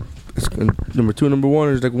tough one. Number two, number one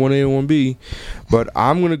is like 1A and 1B, but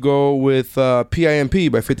I'm gonna go with PIMP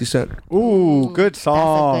by 50 Cent. Ooh, good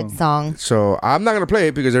song. That's a good song. So I'm not gonna play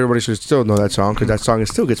it because everybody should still know that song because that song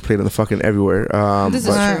still gets played on the fucking everywhere. This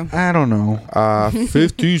is but, true. I don't know.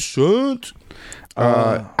 50 Cent.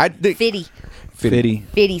 I think 50. 50.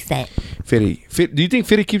 50 Cent. 50. Do you think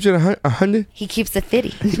 50 keeps it 100? He keeps it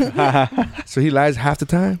 50. So he lies half the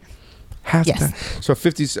time? Half Yes. the time. So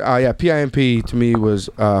 50's, PIMP to me was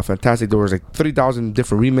fantastic. There was like 3,000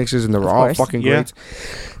 different remixes and they were all course. fucking Yeah. great.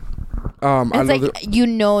 I It's love like it. you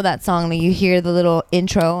know that song. Like you hear the little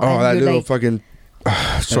intro. Oh, and that you're little like, fucking.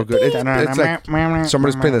 So good. It's like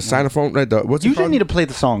somebody's playing the xylophone. Right? What's You it just called? need to play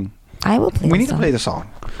the song. I will play. We the need to song. play the song.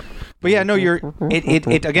 But yeah, no,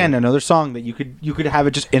 it again another song that you could have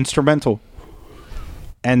it just instrumental,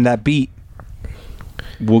 and that beat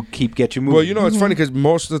will get you moving. Well, you know, it's funny because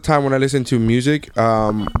most of the time when I listen to music,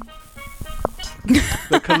 the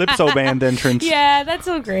Calypso band entrance. Yeah, that's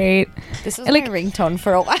so great. This was Like- my ringtone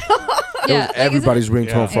for a while. Yeah, like, everybody's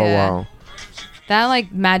ringtone for a Yeah. while. that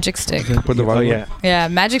like Magic Stick. Put the Oh volume. yeah. Yeah,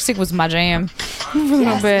 Magic Stick was my jam. A little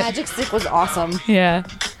Yes, bit. Magic Stick was awesome. Yeah.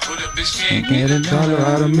 Get a dollar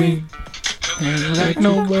out of me. Like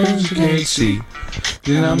no words you can't see.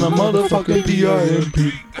 Then I'm a motherfucking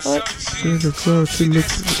PIMP.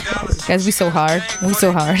 Guys, we so hard. We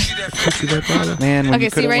so hard. Man, when Okay, you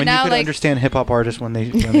see, could, right when now, you could like- understand hip hop artists when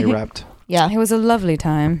they rapped. Yeah, It was a lovely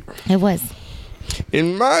time. it was.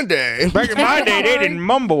 In my day, Back in my day, they didn't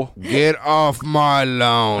mumble. get off my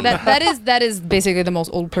lawn. That is basically the most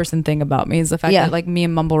old person thing about me is the fact Yeah. that like me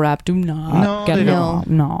and mumble rap do not No, get they along.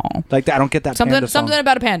 No. Like I don't get that. Something Panda song. something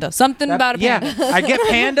about a panda. Something about a panda. Yeah, I get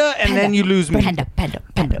Panda, and then you lose me. Panda, panda,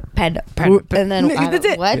 panda, panda, panda. And then That's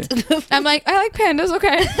it. what? I'm like, I like pandas,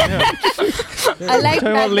 okay. I like Talking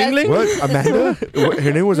about Ling Ling? What? Amanda? What,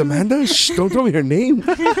 her name was Amanda? Shh, don't tell me her name.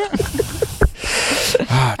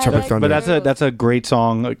 Tropic Thunder. But that's a great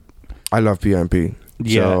song. I love PMP.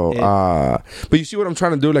 Yeah, So, but you see what I'm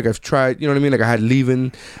trying to do? Like I've tried, you know what I mean? Like I had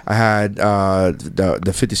Leavin', I had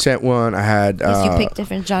the 50 Cent one, I had. Yes, you pick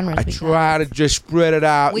different genres. I We try to just spread it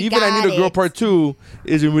out. We Even I got Need a Girl it. Part 2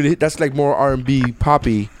 isn't really. That's like more R&B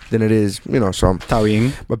poppy than it is, you know. So,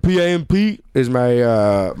 Tawing. but PIMP is my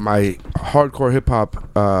my hardcore hip hop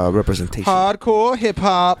representation. Hardcore hip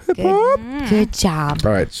hop. got. Good job.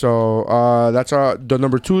 All right, so that's the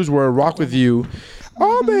number twos were "Rock with You,"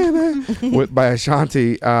 "Oh Baby" by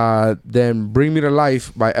Ashanti. Then "Bring Me to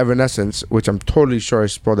Life" by Evanescence, which I'm totally sure I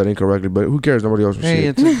spelled that incorrectly, but who cares? Nobody else will see Hey,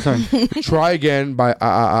 it. it's a song. "Try Again" by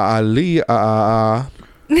Ali. Ana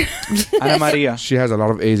Maria. She has a lot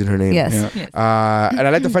of A's in her name. Yes. Yeah. And I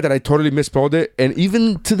like the fact that I totally misspelled it, and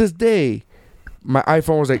even to this day, my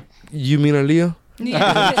iPhone was like, "You mean Aaliyah?"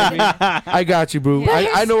 I got you, boo.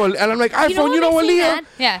 I know, and I'm like, iPhone, you know what makes me Aaliyah? mad?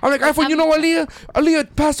 Yeah. I'm like, iPhone, you know Aaliyah?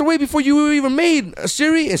 Aaliyah passed away before you were even made.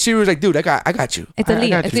 Siri, and Siri was like, dude, I got you. It's I Aaliyah.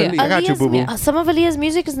 got It's you. Aaliyah. I got you, Aaliyah's boo boo. some of Aaliyah's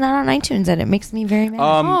music is not on iTunes, and it makes me very mad.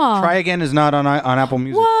 Aw. Try Again is not on Apple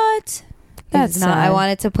Music. What? That's It's not. I sad.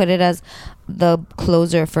 wanted to put it as the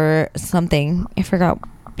closer for something. I forgot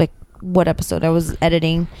like what episode I was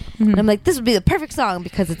editing. And I'm like, this would be the perfect song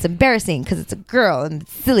because it's embarrassing because it's a girl and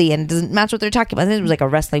it's silly and it doesn't match what they're talking about. And it was like a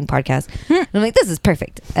wrestling podcast. And I'm like, this is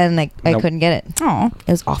perfect. And like I Nope. couldn't get it. Oh.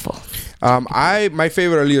 It was awful. My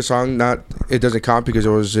favorite Aaliyah song, it doesn't count because it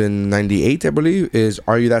was in '98, I believe, is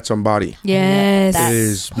 "Are You That Somebody?" Yes. That-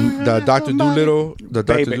 Is the Dr. Doolittle, the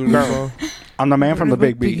Dr. Baby Doolittle girl. song? I'm the man from the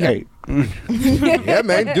Big B. Hey. Yeah,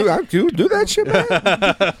 man, do that shit,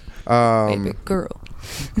 man. Baby girl.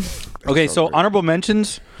 Okay, so honorable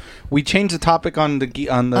mentions. We changed the topic on the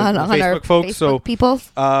On our Facebook folks. So Facebook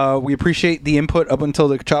people. we appreciate the input up until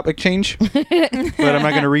the topic change, but I'm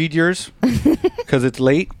not going to read yours because it's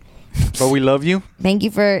late. But we love you. Thank you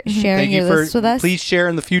for sharing Thank your you for. list with us. Please share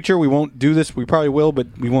in the future. We won't do this. We probably will, but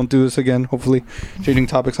we won't do this again. Hopefully, changing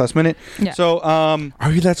topics last minute. Yeah. So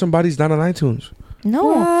Are You That Somebody's not on iTunes?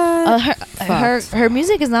 No, her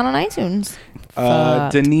music is not on iTunes.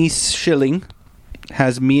 Denise Schilling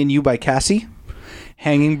has "Me and You" by Cassie.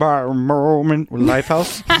 "Hanging by a Moment" with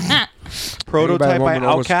Lifehouse. "Prototype" by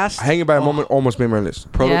Outkast. Hanging by a Moment almost made my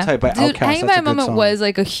list. "Prototype" by Dude, Outkast. Hanging by a Moment was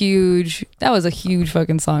like a huge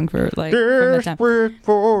fucking song for like from that time. For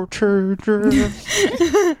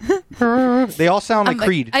they all sound like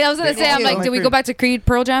Creed. I was gonna say, I'm like, did we go back to Creed,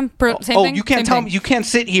 Pearl Jam? Same thing? You can't Same tell thing. me. You can't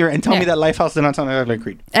sit here and tell me that Lifehouse did not sound like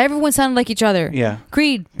Creed. Everyone sounded like each other. Yeah.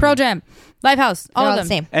 Creed, Pearl Jam, Lifehouse, all They're of all them. the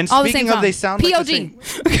same. And all speaking the same of, they song. sound like POD. the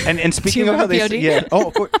same. And speaking Do you of how they, remember POD? yeah. Oh,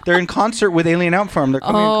 of course, they're in concert with Alien Ant Farm. They're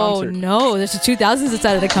coming in Oh concert. no, there's the 2000s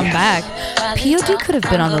decided to come back. POD could have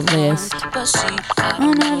been on the list.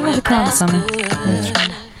 Oh no, it was a summer.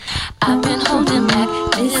 I've been holding back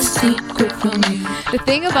this secret from you. The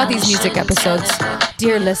thing about these music episodes,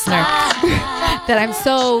 dear listener, that I'm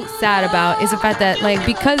so sad about is the fact that, like,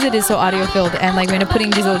 because it is so audio filled and like we're putting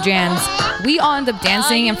these little jams, we all end up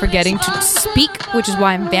dancing and forgetting to speak, which is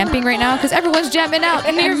why I'm vamping right now because everyone's jamming out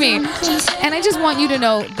near me. And I just want you to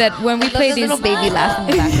know that when we play these, little baby laugh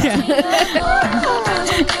in the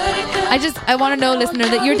background. I want to know, listener,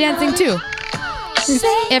 that you're dancing too.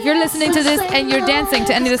 If you're listening to this and you're dancing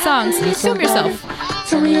to any of the songs, film yourself.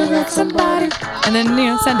 And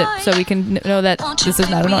then, send it so we can know that this is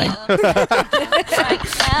not annoying.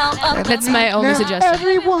 That's my only suggestion.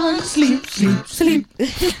 Everyone sleep.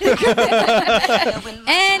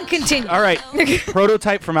 And continue. All right.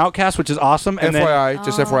 "Prototype" from Outkast, which is awesome. And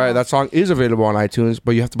FYI, that song is available on iTunes,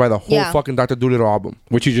 but you have to buy the whole fucking Dr. Dolittle album.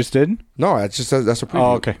 which you just did. No, it's just that's a preview.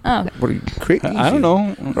 Oh, okay. What are you crazy? I don't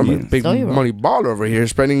know. I'm a big So you're wrong. money baller over here,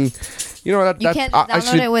 spending. You know that You that's can't I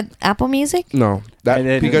download should, it with Apple Music? no that And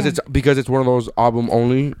then- because it's one of those album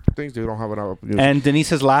only things. They don't have it on Apple Music. And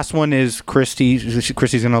Denise's last one is Christy.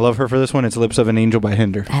 Christy's gonna love her for this one. It's "Lips of an Angel" by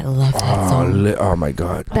Hinder. I love that song. Oh my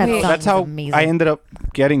god. That song That's is how amazing. I ended up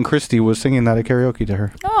getting Christy, was singing that at karaoke to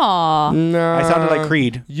her. Aw. Nah, I sounded like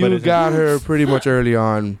Creed. but You it's- got her pretty much early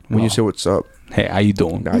on when you said what's up. Hey, how you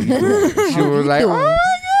doing? Nah, you doing? She was like, oh my god,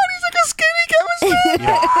 he's like a skinny Kevin Smith.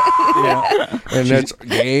 Yeah. And that's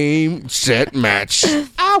game, set, match.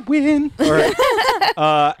 I win. All right.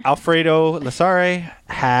 Alfredo Lasare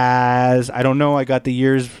has, I don't know, I got the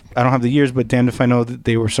years. I don't have the years, but damned if I know that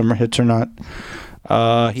they were summer hits or not.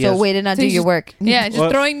 He So has, way to not do your work. Yeah, just Well,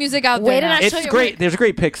 throwing music out Way there. to now. not it's show your great. work. There's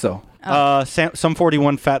great picks though. Some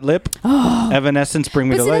 41 Fat Lip. Evanescence, Bring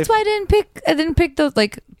Me But to see, Life. that's why I didn't pick those.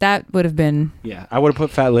 Like that would have been Yeah, I would have put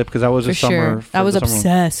Fat Lip because that was for a summer. sure. I was the summer one.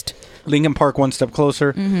 obsessed. Linkin Park, One Step Closer,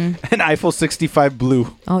 and Eiffel 65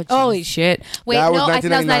 Blue. Oh, geez. Holy shit! Wait, That was no, I think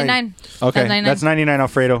that was 99. Okay, That's that's 99,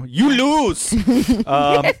 Alfredo. You lose. You win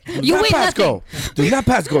pass nothing. go. Do not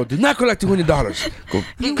pass go. Do not collect $200. Go.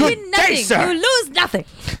 You Good win day, nothing. sir. You lose nothing.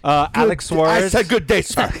 Alex I Suarez. said good day,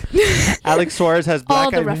 sir. Alex Suarez has Black All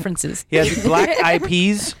the Eyed- references. He has Black Eyed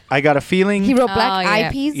Peas. I Got a Feeling. He wrote Black Oh, yeah.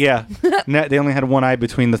 Eyed Peas? Yeah, they only had one eye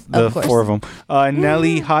between the Of course. four of them.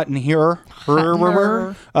 Nelly, Hot and Here.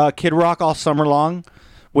 Kid Rock, All Summer Long,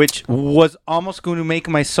 which was almost going to make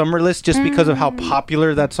my summer list just because of how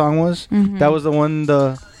popular that song was. That was the one.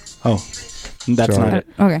 That's Sorry. not it.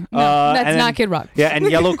 Okay, no, that's and not then- Kid Rock. Yeah, and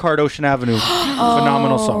Yellow Card, Ocean Avenue.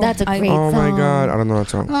 Phenomenal song. That's a great Oh song. my god, I don't know that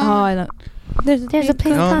song. Oh, I don't. There's a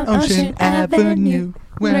place on called Ocean Avenue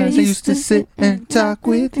where I used to sit and talk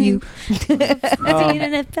with you.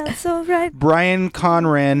 and it felt so right. Brian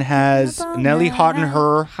Conran has Nelly, Hot and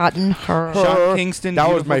Her. Hot and Her. Sean Kingston. That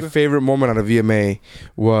was Beautiful my Girl. favorite moment out of VMA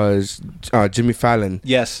was Jimmy Fallon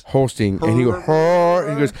Yes. hosting, and he goes her,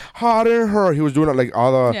 and he goes hot and her. He was doing it like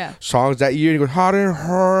all the Yeah. songs that year. And he goes hot and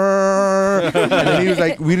her, and then he was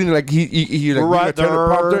like reading like he like reading a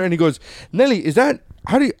teleprompter, and he goes, Nelly, is that?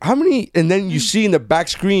 How many? And then you see in the back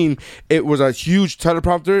screen, it was a huge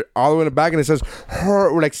teleprompter all the way in the back, and it says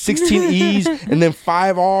her with like 16 E's and then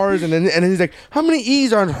 5 R's, and then he's like, how many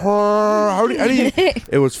E's are in her? How do you?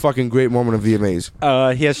 It was fucking great moment of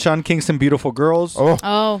VMAs. He has Sean Kingston, Beautiful Girls.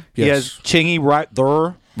 Oh, He has Chingy, Right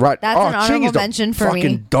There. Right. That's an Ching honorable is the mention for me.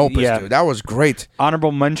 fucking dopest, Yeah. dude. That was great.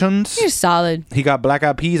 Honorable mentions. you're solid. He got Black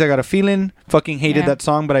Eyed Peas. I Got a Feeling. Fucking hated Yeah. that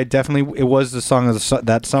song, but I definitely it was the song of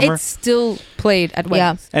that summer. It's still played at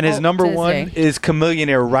weddings. And his number to this one day. is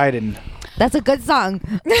Chameleonaire Riding. That's a good song.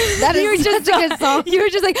 That You were is just such a good song. You were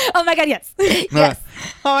just like, oh my god, yes. Yes.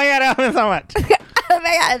 Oh my god, I love it so much. Oh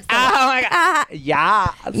my god. Oh my god. Yeah.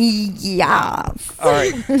 Yes. All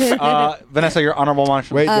right. Vanessa, your honorable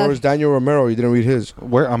mention. Wait, there was Daniel Romero. You didn't read his.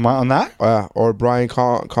 Where am I on that? Or Brian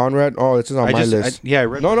Conrad. Oh, it's on my list. I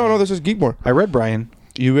read. No. This is Geekmore. I read Brian.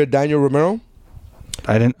 You read Daniel Romero?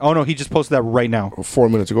 I didn't. Oh no, he just posted that right now. 4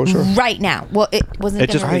 minutes ago, sure. Right now. Well, it wasn't. It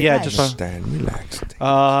just Stand, relax.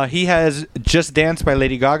 He has Just Dance by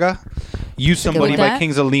Lady Gaga, You Somebody by that?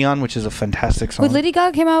 Kings of Leon, which is a fantastic song. Wait, Lady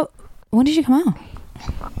Gaga came out. When did she come out?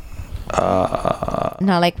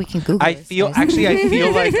 Not like we can Google. I this, feel guys.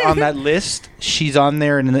 like on that list she's on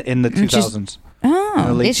there in the 2000s.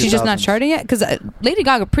 Oh, late is she just not 2000s. charting yet? Because Lady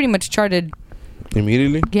Gaga pretty much charted.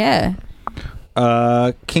 Immediately? Yeah.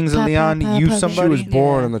 Kings of Leon, You She Somebody, was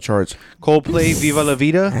born on the charts. Coldplay, Viva La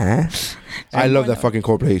Vida, I love that fucking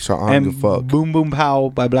Coldplay song. I don't and give a fuck. Boom Boom Pow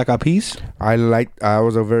by Black Eyed Peas. I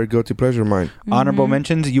was a very guilty pleasure of mine. Honorable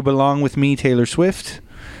mentions: You Belong With Me, Taylor Swift,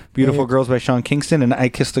 Beautiful Girls by Sean Kingston, and I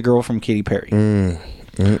Kissed a Girl from Katy Perry.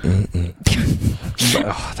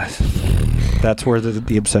 That's where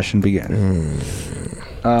the obsession began.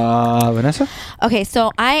 Vanessa? Okay,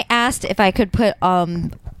 so I asked if I could put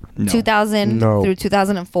 2000 No. through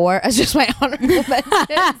 2004 as just my honorable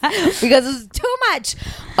mentions because it's too much.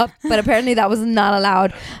 But apparently that was not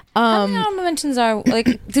allowed. How many honorable mentions are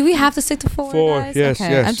like? Do we have to stick to four? Guys? Yes,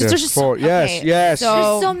 okay. yes, I'm just, yes. There's just Four. Yes, okay, yes. so-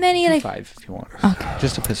 there's so many. Like 5 if you want. Okay.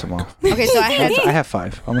 Just to piss him off. Okay, so I had I have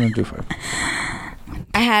 5. I'm going to do 5.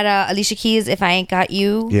 I had Alicia Keys, If I Ain't Got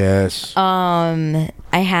You. Yes. I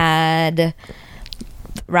had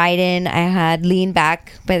Ride In. I had Lean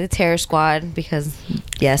Back by the Terror Squad because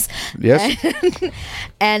yes. Yes.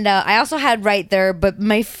 And I also had Right There, but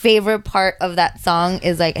my favorite part of that song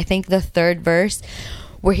is like I think the third verse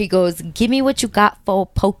where he goes, "Give me what you got for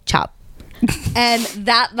pork chop." And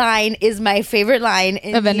that line is my favorite line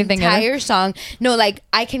in Of the anything entire song. No, like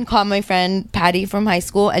I can call my friend Patty from high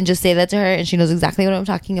school and just say that to her, and she knows exactly what I'm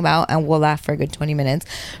talking about, and we'll laugh for a good 20 minutes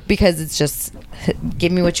because it's just,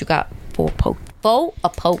 give me what you got for a poke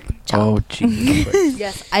chop. Oh, jeez.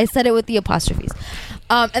 Yes, I said it with the apostrophes.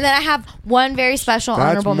 And then I have one very special That's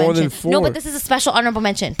honorable more mention. than 4. No, but this is a special honorable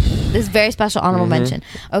mention. This is very special honorable mention.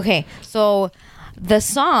 Okay, so the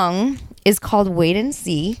song is called Wait and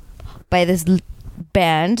See by this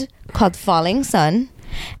band called Falling Sun,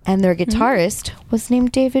 and their guitarist was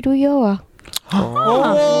named David Ulloa.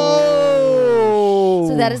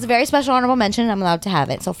 So that is a very special honorable mention. I'm allowed to have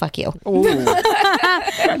it, so fuck you.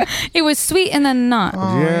 it was sweet and then not.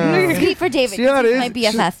 Yeah. Sweet for David. See how it He's is?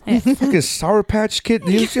 my BFF. Fucking Sour Patch Kid.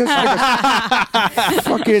 You just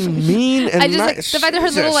fucking mean and I just like nice. the fact that her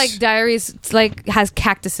little like diaries it's, like has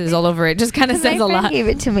cactuses all over it. Just kind of My says a friend lot. gave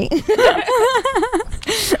it to me.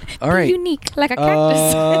 All right. Unique, like a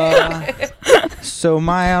cactus. So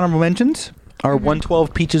my honorable mentions are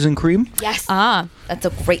 112 Peaches and Cream. Yes. That's a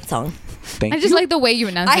great song. Thank I you. just like the way you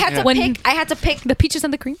announce it. I had to pick the peaches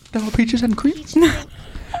and the cream. The Peaches and Cream.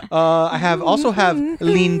 I also have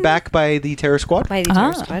Lean Back by the Terror Squad. By the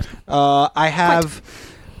Terror Squad. I have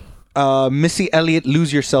Missy Elliott,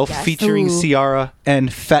 Lose Yourself, Yes. featuring Ooh. Ciara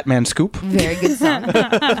and Fat Man Scoop. Very good song.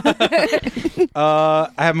 I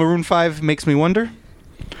have Maroon 5, Makes Me Wonder.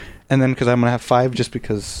 And then, because I'm going to have 5 just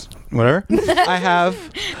because, whatever. I have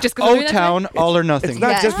Just 'cause I'm doing that O-Town, All or Nothing. It's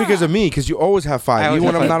not just because of me, because you always have 5. always Even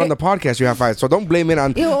when have I'm 5. not on the podcast, you have 5. So don't blame it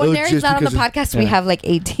on. When Mary's just not on the because of- podcast, we have like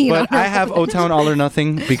 18. But I have O-Town, All or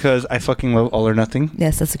Nothing because I fucking love All or Nothing.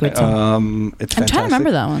 Yes, that's a great song. It's I'm fantastic. trying to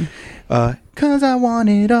remember that one. Cause I want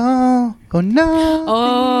it all or no.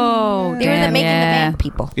 Oh, They were the damn, making the yeah. band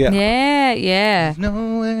people. Yeah. Yeah.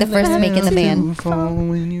 The first making the band.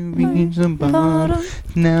 When you reach the bottom,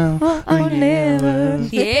 now or never.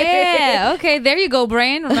 Yeah. Okay, there you go,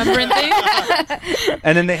 brain. Remembering things.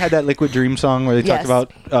 And then they had that Liquid Dream song where they Yes.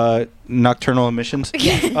 talked about nocturnal emissions. But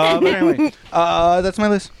anyway, that's my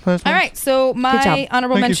list. That's my All right, so job. my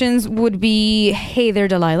honorable Thank you. mentions would be Hey There,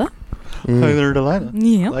 Delilah. Hi there, Delilah.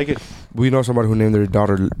 Yeah. Like it. We know somebody who named their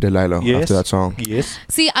daughter Delilah Yes. after that song. Yes.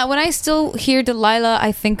 See, when I still hear Delilah,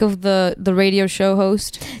 I think of the radio show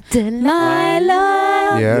host.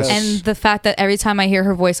 Delilah. Yes. And the fact that every time I hear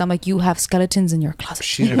her voice, I'm like, you have skeletons in your closet.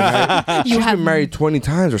 She's been married, You she's have- been married 20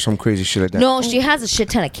 times or some crazy shit like that. No, she has a shit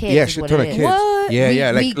ton of kids. Yeah, is shit what ton it of is. kids. What? Yeah, we,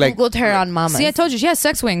 yeah. we Like Googled her on Mama. See, I told you, she has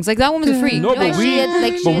sex wings. Like, that woman's a freak. No, No, but like, we, she had,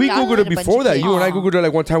 like, she but we adopted googled a it bunch before of that. kids. You and I googled it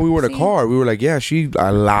like one time we were in the car. We were like, yeah, she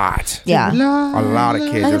a lot, Yeah. a lot of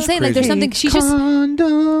kids. Like It I'm was saying, like, there's crazy. something she just.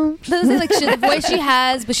 Doesn't say, like the voice she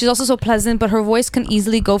has, but she's also so pleasant. But her voice can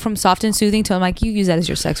easily go from soft and soothing to I'm like, you use that as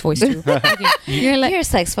your sex voice too. You're like, You're a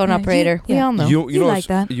sex phone operator. We yeah. all know. You know like what's-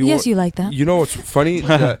 that. Yes, you like that. You know what's funny?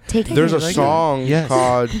 That Take it there's a easy. song Yes.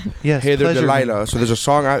 called Yes, Hey There pleasure. Delilah. So there's a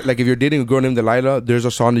song, like if you're dating a girl named Delilah, there's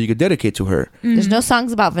a song that you could dedicate to her. There's no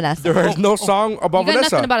songs about Vanessa. There is no song about You got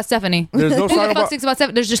Vanessa. nothing about a Stephanie. There's no Who song the fuck about thinks about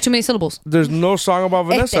Stephanie? There's just too many syllables. There's no song about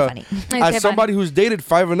Vanessa. Stephanie. Okay, As somebody who's dated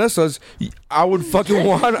 5 Vanessas, Vanessa's, I would fucking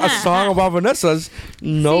want a song about Vanessa's.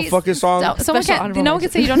 No fucking song. Someone can, no one can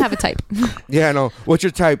say you don't have a type. Yeah, I know. What's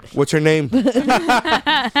your type? What's your name?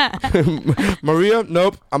 Maria?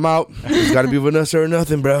 Nope. I'm out. It's got to be Vanessa or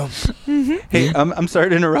nothing, bro. Hey, I'm sorry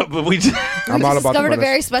to interrupt, but we just I'm all about discovered the a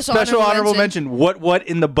very special honorable mention. What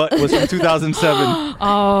in the butt was from 2007.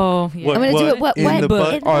 Oh, yeah. What, I'm gonna do it. What in the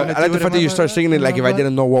butt? Oh, I like the fact that you start singing it like if I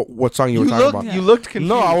didn't know what song you were talking about. You looked confused.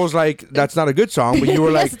 No, I was like, that's not a good song, but you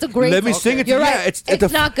were like, it's a great let me song. sing it. You're Yeah, right.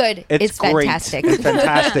 it's not good. It's great. fantastic. It's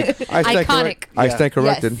fantastic. I stand Iconic. I stand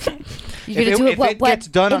corrected. You're If gonna do it gets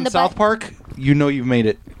done in on the South butt? Park, you know you've made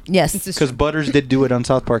it. Yes. Because Butters did do it on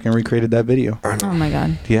South Park and recreated that video. Oh my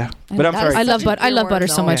god. Yeah. But I'm That sorry. is I love such a I love pure Butter word,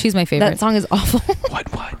 so much. though. He's my favorite. That song is awful.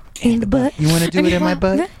 What? In the butt. You want to do it in my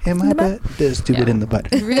butt? In my butt? Let's do it in the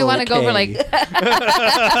butt. You really want to go for like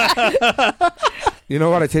You know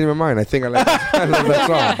what? I changed my mind. I think I like that. I love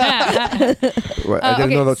that song. Well, I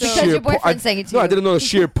didn't know the so- sheer. Because your boyfriend sang it to no, I you. didn't know the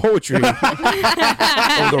sheer poetry of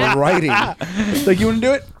the writing. Like, you want to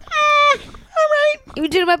do it? You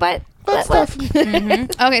did it in my butt. Butt stuff.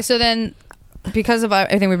 Okay, so then because of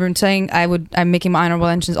everything we've been saying, I'm making my honorable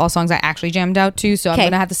mentions all songs I actually jammed out to. So I'm Okay.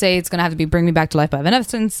 gonna have to say it's gonna have to be "Bring Me Back to Life" by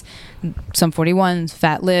Evanescence, Sum 41,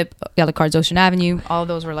 Fat Lip, Yellow Cards, Ocean Avenue. All of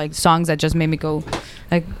those were like songs that just made me go,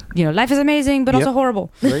 like, you know, life is amazing, but also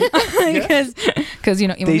horrible. Because you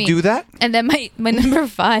know They me. do that? And then my number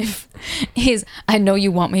 5 is "I Know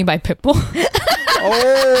You Want Me" by Pitbull.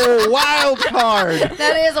 Oh, wild card.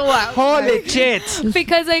 That is a wild. Holy shit.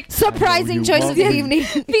 Because like Surprising choice of the evening.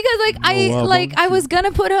 because I was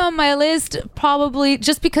gonna put it on my list probably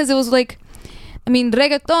just because it was like, I mean,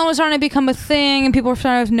 reggaeton was starting to become a thing and people were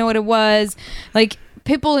starting to know what it was. Like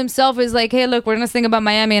Pitbull himself is like, hey, look, we're gonna sing about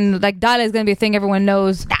Miami, and like Dale is gonna be a thing everyone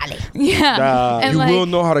knows. Dale. Yeah, and You like, will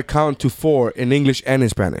know how to count to 4 in English and in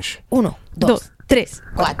Spanish. Uno, dos, tres,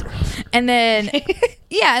 cuatro. and then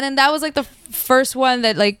yeah, and then that was like the first one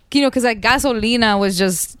that, like, you know, because like Gasolina was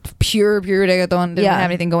just pure reggaeton, didn't have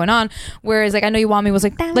anything going on, whereas like I Know You Want Me was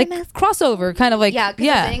like crossover, kind of like Yeah,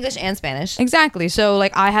 because it's English and Spanish. exactly. So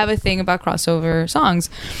like I have a thing about crossover songs,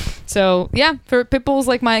 so yeah, for Pitbull's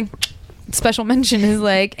like my special mention is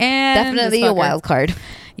like, and Definitely a wild card.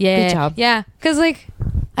 yeah, Good job. yeah, because like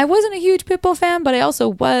I wasn't a huge Pitbull fan, but I also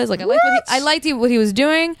was like, I liked what he was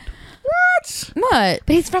doing. What?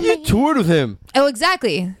 But he's from You toured with him. Oh,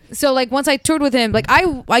 exactly. So like once I toured with him, like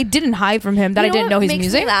I didn't hide from him that I didn't know his makes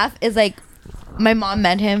music. Me laugh is like my mom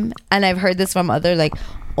met him, and I've heard this from other like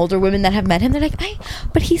older women that have met him. They're like,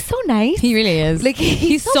 but he's so nice. He really is. Like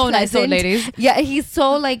he's so nice, though, pleasant. ladies. Yeah, he's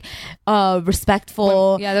so like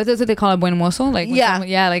respectful. Yeah, that's what they call it, buen mozo. Like when Yeah. someone-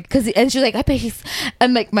 yeah, like And she's like, I bet he's,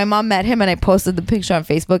 and like my mom met him, and I posted the picture on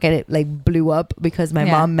Facebook, and it like blew up because my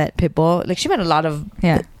Yeah. mom met Pitbull. Like she met a lot of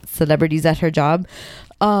celebrities at her job.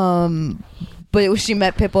 But when she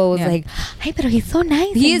met Pitbull, it was Yeah. like, hey, but he's so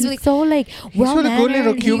nice. He and is he's really- so like well really good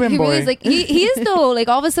little Cuban he boy. really is, like he is though. Like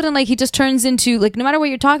all of a sudden, like he just turns into like no matter what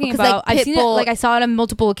you're talking Because, about. like, I've seen it. Pitbull- Like I saw it on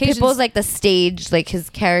multiple occasions. Pitbull's like the stage, like his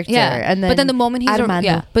character. yeah, And then but then the moment he's Armando.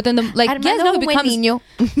 yeah, but then the like Armando, yes, no, he buen becomes niño.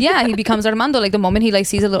 yeah, he becomes Armando. Like the moment he like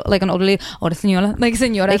sees a little, like an older señora, like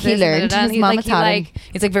señora, Like, he this, learned. and His he's mama like, taught him.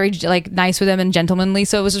 it's like very like nice with him and gentlemanly.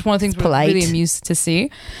 So it was just one of the things we're polite. really amused to see.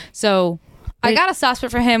 So I got a soft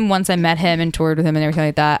spot for him once I met him and toured with him and everything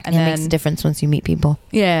like that. And It then makes a difference once you meet people.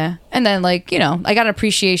 yeah, and then like, you know, I got an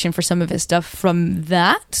appreciation for some of his stuff from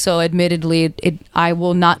that. So admittedly, it I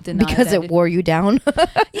will not deny Because that it wore you down.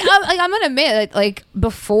 yeah, I'm gonna admit that, like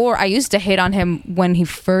before I used to hate on him when he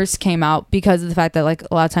first came out because of the fact that like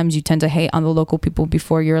a lot of times you tend to hate on the local people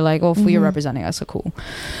before you're like, oh, if you're representing us, so cool.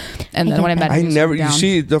 And then when I met him, I he was never. You down.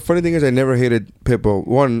 see, the funny thing is, I never hated Pitbull.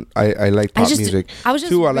 One, I like pop music. I was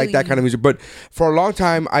just Two, I like that really- kind of music. But for a long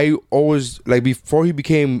time, I always like before he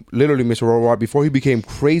became literally Mr. Worldwide, before he became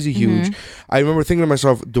crazy huge. I remember thinking to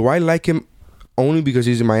myself, do I like him only because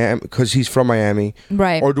he's in Miami, because he's from Miami,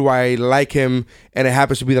 right? Or do I like him and it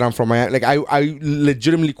happens to be that I'm from Miami? Like I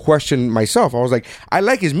legitimately questioned myself. I was like, I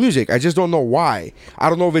like his music, I just don't know why. I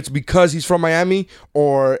don't know if it's because he's from Miami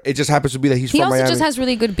or it just happens to be that he's He from also Miami. just has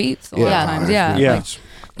really good beats a lot of times. Yeah, Yeah. Like,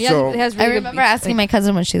 he has really I good remember beats. asking my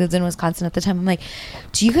cousin when she lived in Wisconsin at the time. I'm like,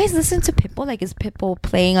 "Do you guys listen to Pitbull? Like, is Pitbull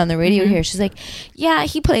playing on the radio here?" She's like, "Yeah,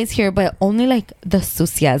 he plays here, but only like the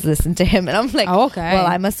sucias listen to him." And I'm like, Oh, okay. Well,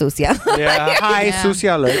 I'm a sucia. Yeah. Hi, Yeah.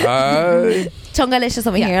 Sucia. Chongalicious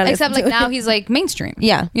over here. I Except listen like to now it. he's like mainstream.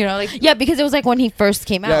 Yeah, you know, like yeah, because it was like when he first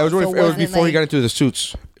came out. Yeah, it was, so it was wasn't, before he like- got into the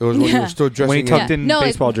suits. It was when he was still dressing When he tucked in No, like,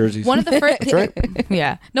 baseball jerseys. One of the first, right.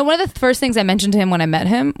 yeah, no, one of the first things I mentioned to him when I met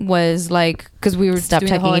him was like, because we were Stop doing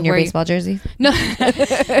the tucking whole, in your where you- baseball jersey. No,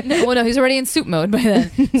 well, no, he's already in suit mode by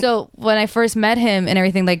then. So when I first met him and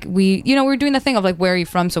everything, like we were doing the thing of like, where are you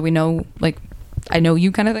from? So we know, like, I know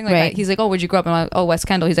you kind of thing. Like, Right. he's like, oh, where'd you grow up? And I'm like, oh, West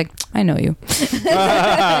Kendall. He's like, I know you.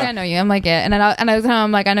 I know you. I'm like, yeah. And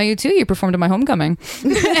I'm like, I know you too. You performed at my homecoming.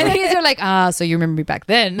 And he's like, so you remember me back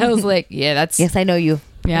then? And I was like, yeah, that's Yes, I know you.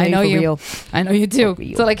 yeah, I know for you. real. I know you too. For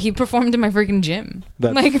real. So like he performed in my freaking gym.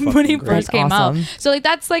 That's like when he fucking great. first came That's awesome. out. So like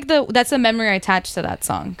that's the memory I attached to that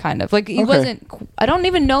song, kind of. Like he Okay. wasn't. I don't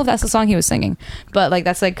even know if that's the song he was singing, but like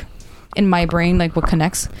that's like in my brain like what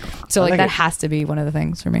connects. So I like like that it. has to be one of the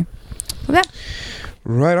things for me. Okay.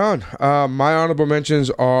 Right on. My honorable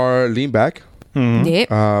mentions are Lean Back Yep.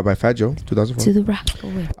 by Fat Joe, 2004. To the rock.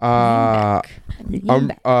 Lean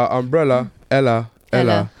back. Umbrella, Ella,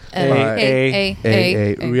 Hey,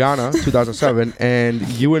 Rihanna, 2007, and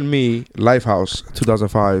You and Me, Lifehouse,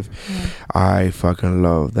 2005. I fucking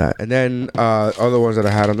love that. And then other ones that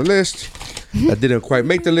I had on the list that didn't quite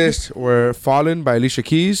make the list were Fallen by Alicia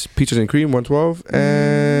Keys, Peaches and Cream, 112,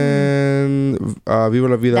 and Viva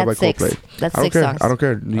La Vida That's by 6. Coldplay. That's I don't 6 care. songs. I don't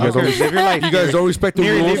care. You guys Okay, live your life. You guys don't respect the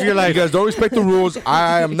Neri, rules. live your life. You guys don't respect the rules.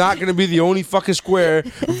 I am not gonna be the only fucking square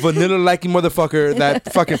vanilla liking motherfucker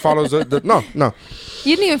that fucking follows the no.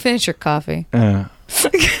 You didn't even finish your coffee.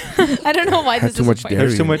 I don't know why Had this too is much important. dairy.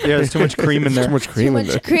 There's too much. Yeah, there's too much cream in there. Too much cream in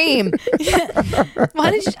there. Cream.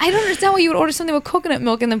 Why did you, I don't understand why you would order something with coconut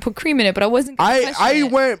milk and then put cream in it, but I wasn't. Gonna I question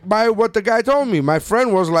it. went by what the guy told me. My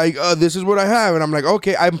friend was like, "This is what I have," and I'm like,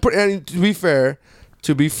 "Okay." And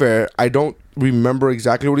to be fair, I don't remember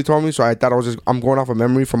exactly what he told me, so I thought I'm going off a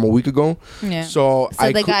memory from a week ago. Yeah. So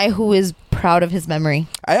The guy who is proud of his memory.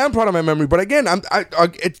 I am proud of my memory, but again,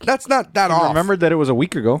 that's not that off. Remembered that it was a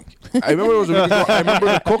week ago. I remember it was a week ago. I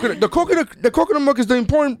remember the coconut milk is the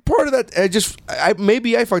important part of that.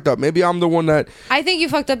 Maybe I fucked up. Maybe I'm the one that. I think you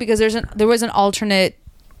fucked up because there was an alternate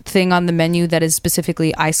thing on the menu that is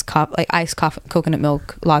specifically iced coconut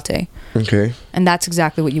milk latte, Okay. and that's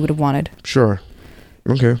exactly what you would have wanted Sure.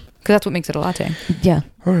 Okay. because that's what makes it a latte. Yeah.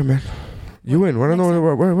 All right, man. You win. Where? All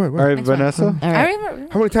right, Vanessa. All I right.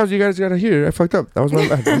 remember. How many times you guys gotta hear? I fucked up. That was my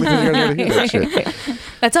bad. How many times you guys gotta hear that shit?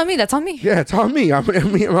 That's on me. That's on me. Yeah, it's on me. I'm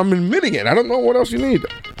admitting it. I don't know what else you need.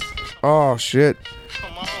 Oh shit.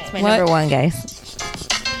 It's my What? number one, guys.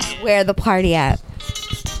 Where the party at?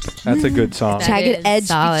 That's a good song. That Jagged is Edge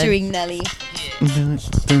solid. featuring Nelly.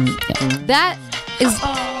 That is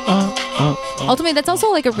ultimately. That's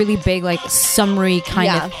also like a really big, like summery kind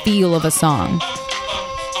Yeah. of feel of a song.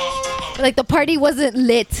 Like the party wasn't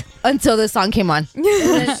lit until the song came on.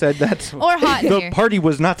 You said that. Or hot in The here. party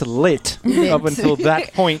was not lit up until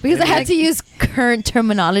that point. Because I had to use current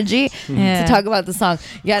terminology Yeah. to talk about the song.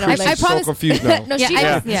 Yeah, no, Christy's like, so promise- confused now. no, Yeah, she I-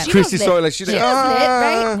 knows yeah. lit. She Christy's knows so lit. like she's She like, knows lit,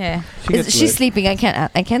 right? Yeah. gets She's lit. sleeping. I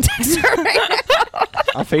can't text her right now.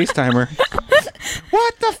 I'll FaceTime her.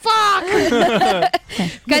 What the fuck?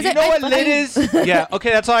 Guys, You know what lit is? Yeah.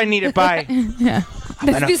 Okay, that's all I needed. Bye. Yeah.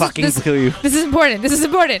 I'm gonna fucking kill you. This is important. This is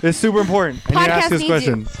important. It's super important. I need to ask Podcast this needs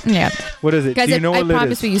you. question. Yeah. What is it? Guys, Do you know I what lit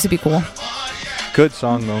promise is? we used to be cool. Good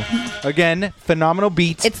song though. Again, phenomenal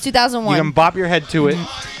beats. It's You 2001. can bop your head to it.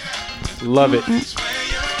 Love it.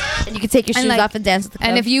 And you can take your And shoes like- off and dance with the club.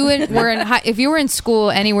 And if you if you were in school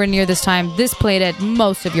anywhere near this time, this played at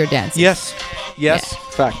most of your dances. Yes. Yes.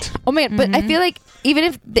 Fact. oh man, but I feel like even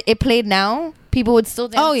if it played now, people would still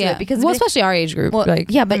dance Oh to yeah. it because well, we- especially our age group. well, like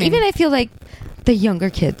yeah, but I mean, even I feel like the younger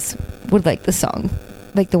kids would like the song.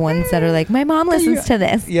 Like the ones that are like, my mom listens to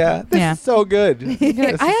this. Yeah. This Yeah. is so good. This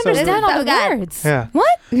I is so understand good. all the God. words. Yeah. What?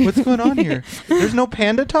 What's going on here? There's no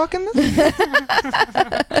panda talk in this?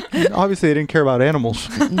 Obviously, they didn't care about animals.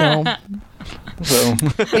 No. So.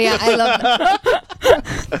 But yeah, I love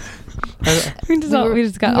that. We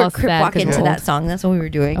just got we were all crip sad walking 'cause to we're that song. That's what we were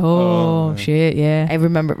doing. Oh shit! Yeah. I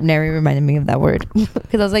remember Neri reminded me of that word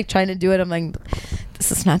because I was like trying to do it. I'm like,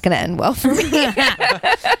 this is not gonna end well for me.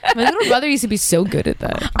 My little brother used to be so good at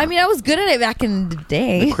that. I mean, I was good at it back in the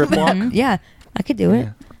day. The crip walk? Yeah, I could do it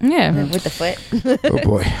Yeah. with the foot. Oh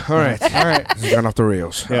boy. All right. All right. This has gone off the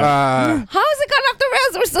rails. Yeah. How has it gone off the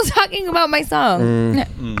rails? We're still talking about my song.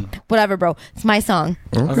 Whatever, bro. It's my song.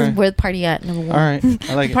 Okay. Where the party at? Number one. All right.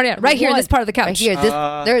 I like it. Party out right here in this part of the couch. Right here.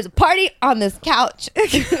 There's a party on this couch.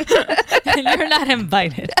 You're not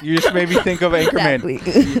invited. You just made me think of Anchorman.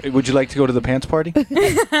 Exactly. Would you like to go to the pants party?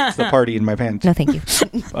 It's the party in my pants. No, thank you.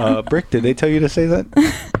 Brick, did they tell you to say that?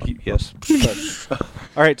 Yes. But-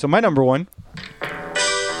 all right. So my number one.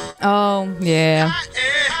 Oh yeah.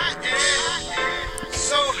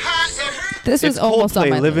 This was It's almost on Coldplay,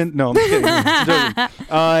 my living. list. No, I'm kidding. I'm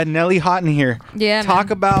joking. Nelly Hot in Here. Yeah, Talk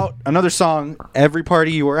man. about another song. Every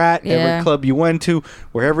party you were at, Yeah. every club you went to,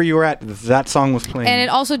 wherever you were at, that song was playing. And it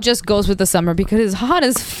also just goes with the summer because it's hot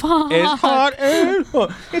as fuck. It's hot and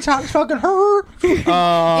it's hot as fucking her.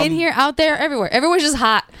 In here, out there, everywhere. Everywhere's just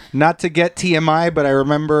hot. Not to get TMI, but I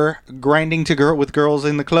remember grinding with girls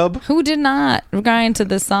in the club. Who did not grind to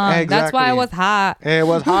this song? That's why Exactly. it was hot. It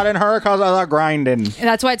was hot in her because I was grinding.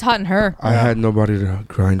 That's why it's hot in her. I had nobody to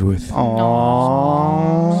grind with.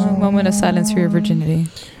 Aww. Moment of silence for your virginity.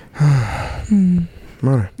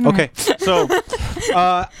 Okay, so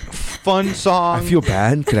fun song. I feel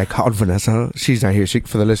bad because I called Vanessa. She's not here.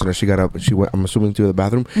 For the listener, she got up and she went, I'm assuming, to the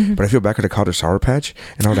bathroom. But I feel bad because I called her Sour Patch.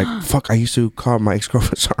 And I was like, fuck, I used to call my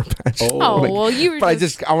ex-girlfriend Sour Patch. Oh, well, you were But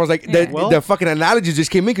I was like, the fucking analogy just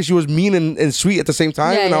came in because she was mean and sweet at the same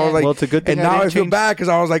time. Yeah, and I was like, well, it's a good thing and I now I didn't feel change- bad because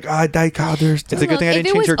I was like, I called her. It's a good thing I If didn't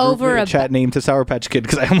it change was her group over a chat name to Sour Patch Kid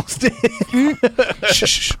because I almost did.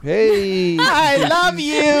 Shh. Hey. I love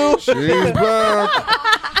you. She's back.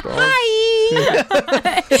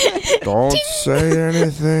 Don't say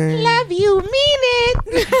anything. Love you, mean it.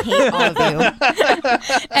 I hate all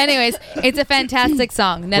of you. Anyways, it's a fantastic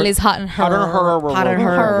song. Nelly's hot in her. Hot on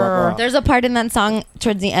her. There's a part in that song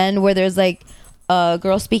towards the end where there's like a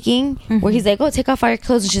girl speaking where he's like, "Oh, take off all your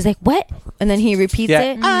clothes," and she's like, "What?" And then he repeats Yeah.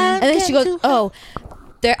 it, and then she goes, "Oh,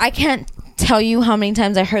 there." I can't tell you how many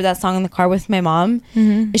times I heard that song in the car with my mom.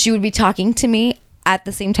 She would be talking to me at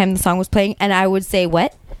the same time the song was playing, and I would say,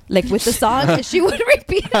 "What?" Like with the song, and she would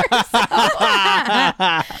repeat herself.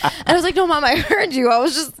 And I was like, "No, Mom, I heard you. I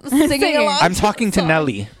was just singing along." I'm talking to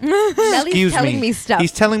Nelly. Nelly's Excuse telling me. me stuff.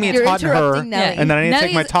 He's telling me it's You're hot in her, interrupting Nelly. and then I need to take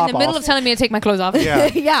my Nelly's top in the middle off. of telling me to take my clothes off. Yeah.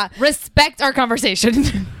 Yeah. Respect our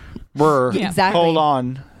conversation. Exactly. Hold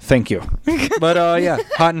on. Thank you. But yeah,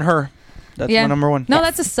 hot in her. That's my number one. No,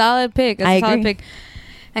 that's a solid pick. That's I a solid agree. pick.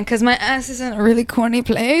 And because my ass is in a really corny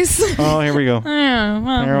place. Oh, here we go.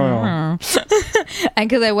 And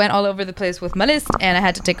because I went all over the place with my list and I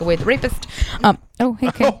had to take away the rapist. Hey, Ken.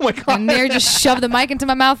 Oh my God. And they just shoved the mic into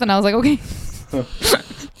my mouth and I was like, okay.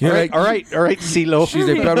 You're All right, CeeLo. She's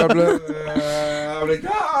like, blah, blah, blah. I'm like,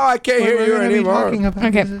 no, I can't hear you anymore.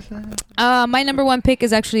 Okay. My number one pick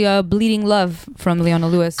is actually Bleeding Love from Leona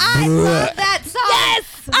Lewis. I love that song.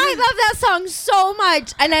 Yes, I love that song so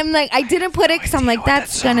much, and I'm like, I didn't put it because I'm like,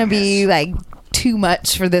 that's gonna be like too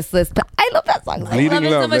much for this list, but I love that song. Bleeding love it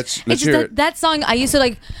so Love. much. Let's It's hear just it. that song I used to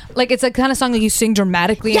like it's a kind of song that you sing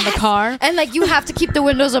dramatically in the car. And like, you have to keep the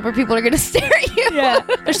windows up or people are gonna stare at you. Yeah,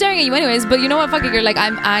 they're staring at you anyways. But you know what? Fuck it. You're like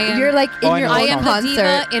I am. You're like in I your know I own am the concert.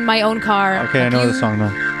 diva in my own car. Okay, I know the song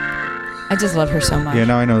now. I just love her so much. Yeah,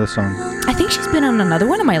 now I know the song. I think she's been on another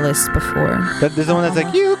one of my lists before. This is the one that's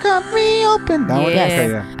like, you cut me open. That one? Yeah. Okay,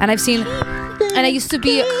 yeah. And I've seen, and I used to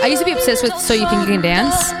be obsessed with So You Can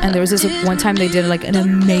Dance, and there was this one time they did like an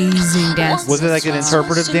amazing dance. Was it like an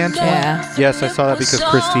interpretive dance? Yeah. Yes, I saw that because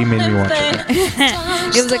Christy made me watch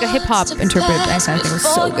it. It was like a hip hop interpretive dance, and I think it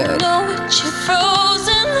was so good.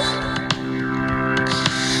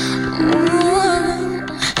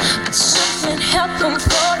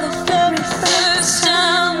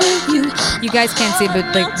 You guys can't see, but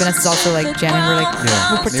like Vanessa's also like jamming. We're like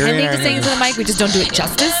we're pretending to sing into the mic. We just don't do it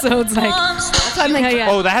justice. So it's like That's why I'm like,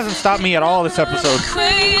 Oh, that hasn't stopped me at all this episode.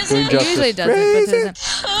 Doing It usually justice. does it, but it doesn't.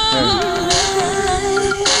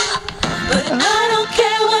 But I don't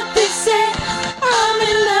care what they say. I'm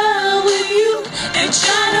in love with you. They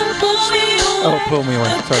try to pull me away. Oh, pull me away.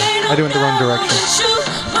 Sorry. I went the wrong direction.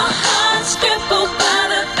 My heart's crippled by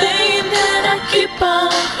the pain that I keep on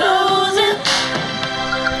closing.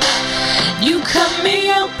 You cut me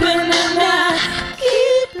open and I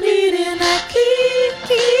keep bleeding. I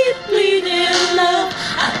keep bleeding, love.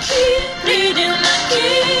 I keep bleeding. I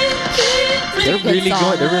keep bleeding. They're really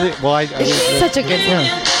good. They're really well. it's such a good song.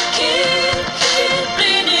 Keep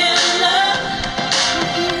bleeding, love.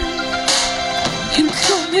 You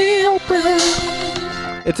cut me open.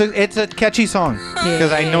 It's a catchy song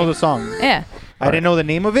because I know the song. Yeah. I didn't know the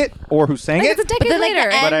name of it or who sang Like it. it's a decade But then, like, later.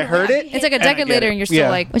 the But I end, heard it. It's like a and I decade get later, it. and you're still Yeah.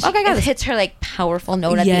 like, When she okay, got it. hits her like powerful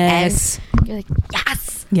note at Yes. the end. You're like,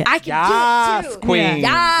 yes, Yeah. I can Yes, do it too. queen.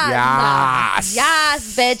 Yes,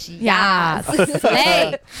 yes, bitch, yes,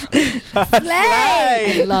 slay,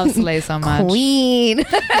 slay, I love Slay so much. queen.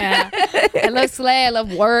 Yeah. I love Slay. I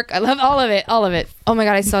love work. I love all of it. All of it. Oh my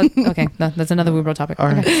god, I saw. Okay, that's another Weebro topic. All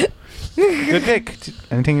right. Okay. Good pick.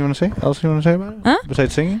 Anything you want to say? Else you want to say about it? Huh?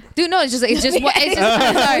 Besides singing? Dude, no, it's just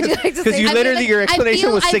sorry. Because you literally, your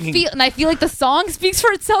explanation was singing. I feel like the song speaks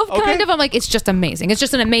for itself, kind of. I'm like, it's just amazing. It's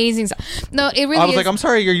just an amazing song. No, it really is. I was like, I'm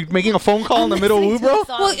sorry, are you making a phone call in the middle of Weebro?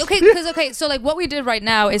 Well, okay, so like what we did right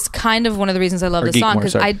now is kind of one of the reasons I love this song,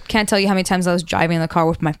 because I can't tell you how many times I was driving in the car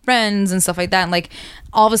with my friends and stuff like that, and like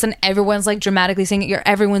all of a sudden everyone's like dramatically singing.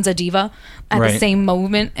 Everyone's a diva at the same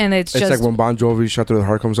moment, and it's just like when Bon Jovi "Shut Through the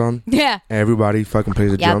Heart" comes on. Yeah, everybody fucking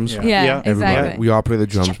plays the drums. Yeah, exactly. We all play the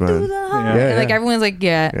drums, man. And like everyone's like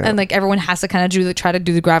and like everyone has to kind of try to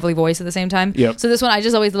do the gravelly voice at the same time. Yep. So this one I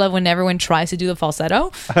just always love when everyone tries to do the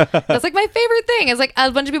falsetto. That's like my favorite thing. It's like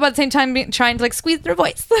a bunch of people at the same time trying to like squeeze their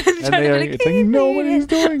voice. And it's like nobody's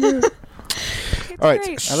doing it. All right,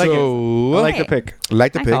 I like it. I like the pick.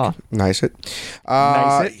 Like the pick. Nice it.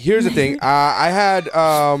 Here's the thing. I had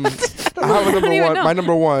I have a number one. My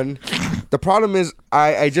number one. The problem is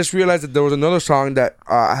I just realized that there was another song that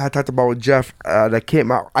I had talked about with Jeff that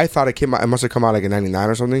came out. I thought it came out. It must have come out like in '99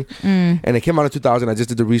 or something. And it came out in 2000. I just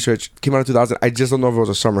did the research. It came out in 2000. I just don't know if it was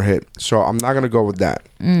a summer hit. So I'm not gonna go with that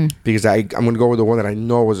because I'm gonna go with the one that I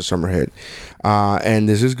know was a summer hit. And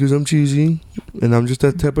this is because I'm cheesy and I'm just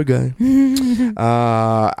that type of guy.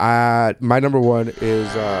 My number one is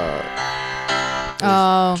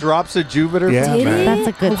Drops of Jupiter. Yeah, man. That's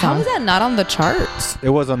a good How song. is that not on the charts? It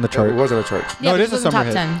was on the chart. It was on the chart. No, it is a was in summer top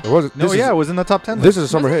hit. 10. It was. No, it was in the top 10. This is a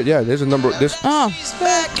summer hit. Yeah, there's a number. This 4 or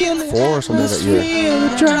something that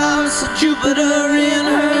year. Drops of Jupiter in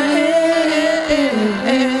her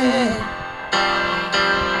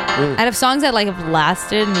Out of songs that like have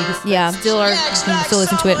lasted and you can still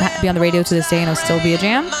listen to it and be on the radio to this day and it'll still be a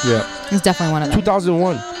jam. Yeah, it's definitely one of them.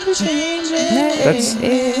 2001. That's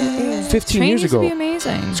 15 years ago. Used to be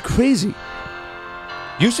amazing. It's crazy.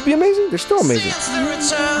 Used to be amazing. They're still amazing.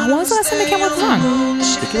 When was the last time they came out with a song?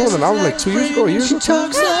 They came out with an album like 2 years ago, a year ago.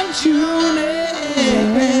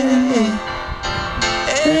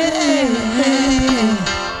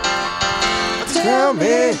 Tell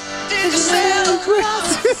me.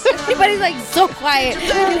 Everybody's like so quiet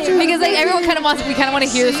because like everyone kind of wants. We kind of want to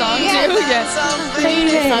hear the song too. Yeah.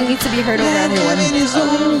 The song needs to be heard over everyone.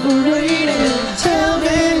 Tell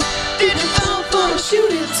me, did you fall for a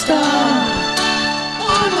shooting star?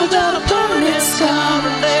 Or without a burning star?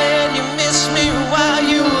 And then you missed me while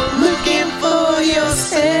you were looking for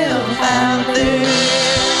yourself out there.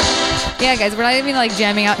 Yeah, guys, we're not even like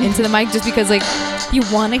jamming out into the mic just because like you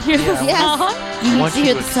want to hear the song. You need to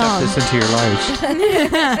hear the song. This into your lives.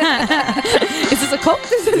 Is this a cult?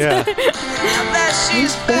 Yeah. That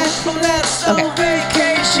she's back from that summer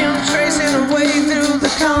vacation, tracing her way through the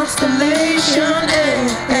constellation.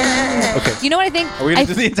 Okay. You know what I think? Are we gonna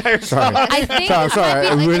do the entire song? I think. Sorry.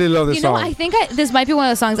 I really love this You know, song. I think this might be one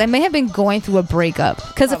of the songs. I may have been going through a breakup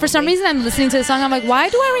because for some reason I'm listening to the song. I'm like, why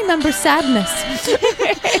do I remember sadness?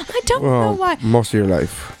 I don't know why. Most of your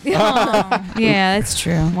life. Yeah, that's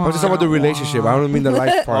true. I was just talking about the relationship. I don't mean the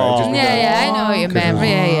life part. I just mean Yeah, I know what you meant.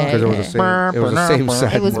 Because Yeah. it was the same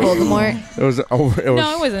sad. It was Voldemort. It was No,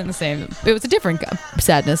 it wasn't the same. It was a different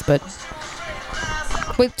sadness, but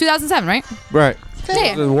wait, 2007, right? right.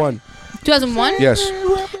 Yeah. 2001. 2001? Yes.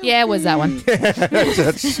 Yeah, it was that one.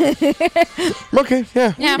 That's okay.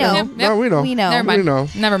 Yeah. Yeah, know. yep. No, we know. We know. Never mind. We know.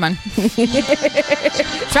 Never mind.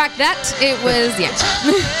 Track that. It was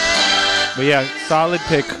But yeah, solid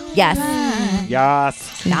pick. Yes.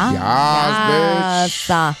 Yes. Yes,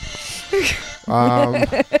 bitch.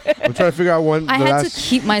 I'm trying to figure out when I the had last. to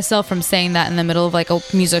keep myself from saying that in the middle of like a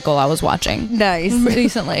musical I was watching Nice.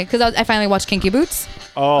 recently because I finally watched Kinky Boots.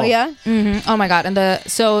 Oh, yeah? Oh my god! And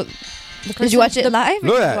Did you watch it live?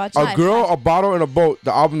 Look at that. A Girl, A Bottle, and a Boat,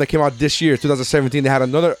 the album that came out this year, 2017. They had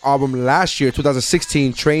another album last year,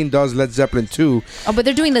 2016, Train Does Led Zeppelin 2. Oh, but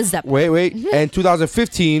they're doing the Zeppelin. Wait. And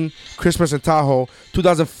 2015, Christmas in Tahoe.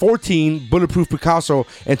 2014, Bulletproof Picasso.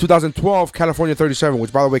 And 2012, California 37,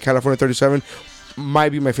 which, by the way, California 37 might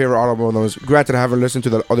be my favorite album of those. Granted, I haven't listened to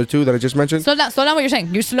the other two that I just mentioned. Slow down what you're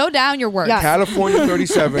saying. You slow down your words. Yeah. California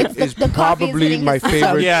 37 is the coffee is probably hitting my his-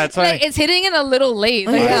 favorite. Yeah, it's Like, like, it's hitting it a little late.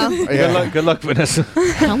 Like, Yeah. good luck, Vanessa.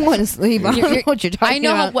 I'm going to sleep. I don't know what you're talking I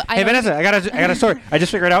know. about. Hey, Vanessa, I got a story. I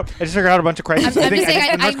just figured out a bunch of crises. I'm just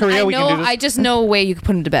saying. in North Korea we can do this. I just know a way you can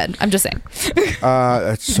put him to bed. I'm just saying.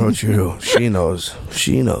 That's so true. She knows.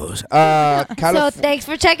 So thanks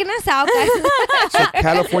for checking us out, guys. So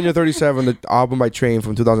California 37, the album by Train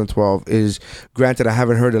from 2012, is, granted, I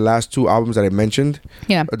haven't heard the last two albums that I mentioned,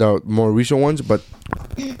 Yeah. the more recent ones, but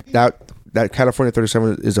that California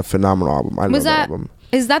 37 is a phenomenal album. I love that album.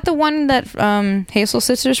 Is that the one that Hazel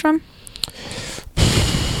Sisters from?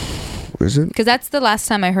 Is it? Because that's the last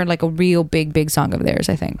time I heard like a real big song of theirs,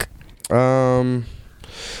 I think.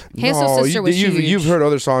 Hazel Sister was huge. You've heard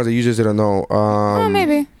other songs that you just didn't know.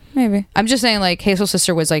 Maybe. I'm just saying like Hazel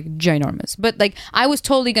Sister was like ginormous. But like I was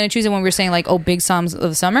totally going to choose it when we were saying like, oh, big songs of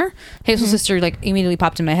the summer. Hazel Sister like immediately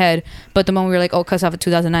popped in my head. But the moment we were like, oh, cuss off at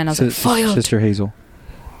 2009, I was like, fire. Sister Hazel.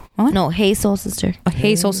 What? No, Hey Soul Sister.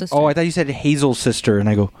 Hazel Sister. Oh, I thought you said Hazel Sister, and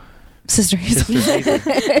I go, Sister Hazel.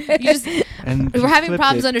 and we're having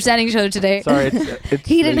problems understanding each other today. Sorry, it's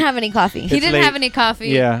He didn't have any coffee. He didn't have any coffee.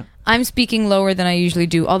 Yeah. I'm speaking lower than I usually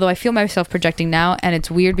do, although I feel myself projecting now, and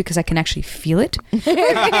it's weird because I can actually feel it. In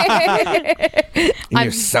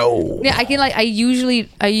your soul. Yeah, I can like. I usually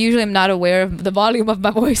am not aware of the volume of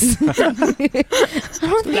my voice. I think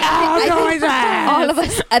all of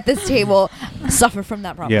us at this table suffer from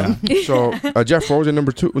that problem. Yeah. So, Jeff, what was your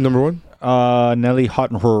number one? Nelly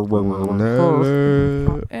Hot and Her.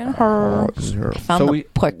 And her. I found the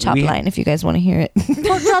pork chop line if you guys want to hear it.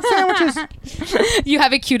 Pork chop sandwiches. You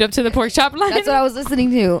have it queued up to the pork chop line? That's what I was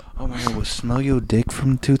listening to. Oh my God, was Smell Your Dick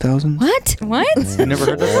from 2000? What? You never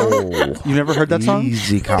heard that song? You never heard that song?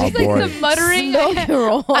 Easy, It's cowboy. like the muttering.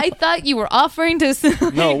 I thought you were offering to.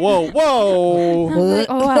 No, whoa.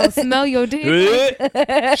 Oh, I'll smell your dick.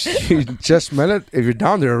 You just smell it. If you're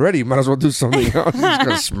down there already, you might as well do something else. You're just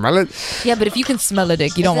gonna smell it. Yeah, but if you can smell a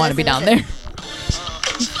dick, you don't want to be down there.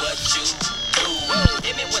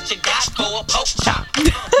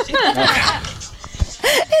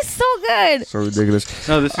 It's so good. So ridiculous.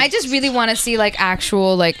 No, this is, I just really want to see like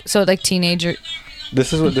actual like teenager.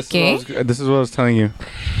 this is what this is what I was telling you.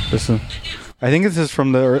 Listen, I think this is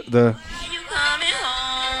from the.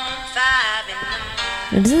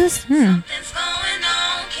 What is this?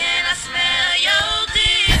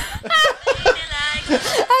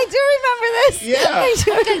 I do remember this. Yeah.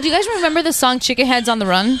 I do. Do you guys remember the song "Chicken Heads on the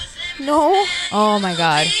Run"? No. Oh my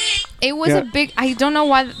god, it was a big. I don't know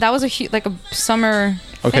why that was like a summer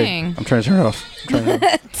thing. I'm trying to turn it off.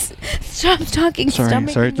 Stop talking.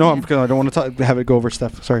 Sorry. No, I don't want to have it go over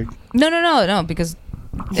stuff. Sorry. No, because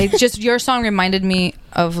it's just your song reminded me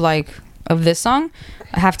of this song.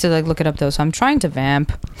 I have to like look it up though, so I'm trying to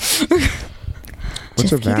vamp.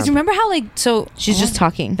 What's a vamp? Because you remember how she's just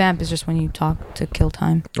talking. Vamp is just when you talk to kill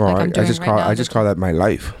time. Oh, like I just call that my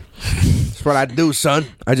life. That's what I do, son.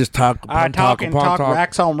 I just talk. I talk,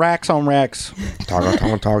 racks on racks on racks. Talk.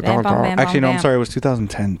 Actually, no, I'm sorry. It was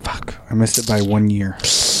 2010. Fuck, I missed it by 1 year.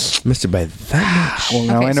 Missed it by that much. Well,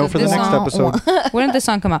 now I know for the next episode. When did this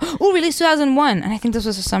song come out? Oh, released 2001, and I think this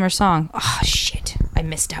was a summer song. Oh shit, I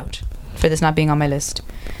missed out for this not being on my list.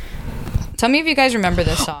 Tell me if you guys remember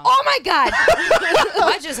this song. Oh my god!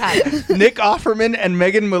 What just happened? Nick Offerman and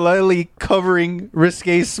Megan Mullally covering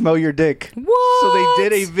Risqué's "Smell Your Dick." What? So they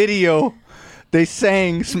did a video. They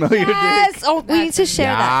sang "Smell Your Dick." Yes. Oh, we need to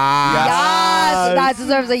share that. Yes. That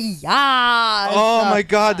deserves a yes. Oh my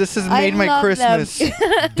god, this has made my Christmas.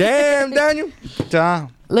 Damn, Daniel. Damn.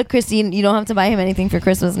 Look, Christine, you don't have to buy him anything for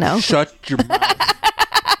Christmas now. Shut your mouth.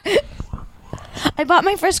 I bought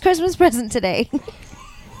my first Christmas present today.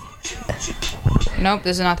 Nope,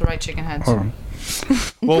 this is not the right chicken heads. Hold on.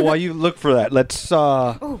 Well, while you look for that, let's.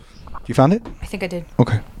 You found it? I think I did.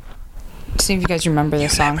 Okay. Let's see if you guys remember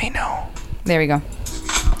this song. Let me know. There we go.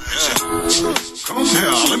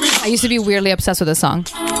 I used to be weirdly obsessed with this song.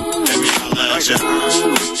 Come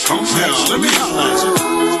here, let me holla at you.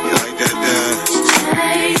 You like that,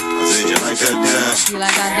 I said you like that, You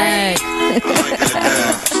like that dick? I like that,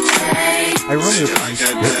 I remember this.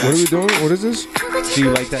 What are we doing? What is this? Do you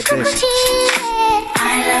like that dick?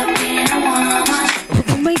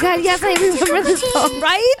 Oh my god, yes, I remember this song,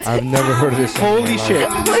 right? I've never heard of this song. Holy shit. Oh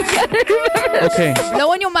my god, I remember this. Okay.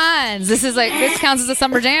 Blow in your minds. This counts as a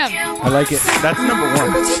summer jam. I like it. That's number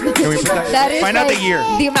one. Can we put that? That is Find out like the year.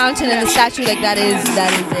 the mountain and the statue, like that is it.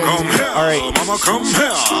 Come here, All right. mama, come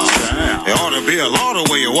here. There ought to be a lot of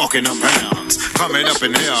way you're walking up pounds. Coming up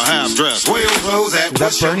in there, half dressed. Where your clothes at?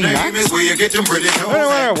 that What's your Bernie name? Mac? Is where you get them pretty toes Wait,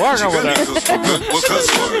 at. walk over there. With cuss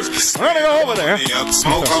words. I'm gonna go over there.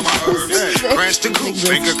 Smoke on my herbs. Crash the coop.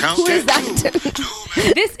 Bank account. Who is that?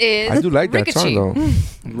 This is I do like that song Ricochet. though.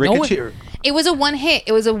 Ricochet. It was a one hit.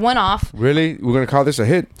 It was a one-off. Really? We're gonna call this a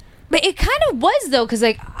hit? But it kind of was though, because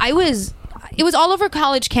it was all over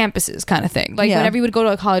college campuses kind of thing. Like Yeah. whenever you would go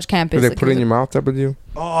to a college campus. Did they like, put it in your mouth type of deal?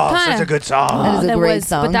 Oh, Kinda. such a good song. That is a That great was,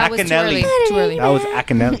 song. but that was too Acanelli. early. Too early. That was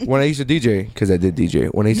Acanelli. When I used to DJ, because I did DJ.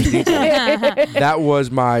 When I used to DJ, that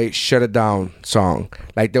was my shut it down song.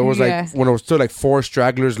 Like there was Yeah. like when there was still like 4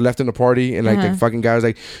 stragglers left in the party, and like the fucking guy was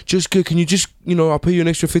like, "Just good, can you just I'll pay you an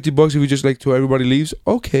extra $50 if you just like till everybody leaves."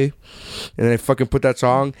 Okay, and then I fucking put that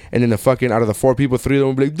song, and then the fucking out of the 4 people, 3 of them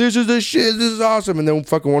would be like, "This is the shit, this is awesome," and then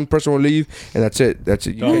fucking one person will leave, and that's it. That's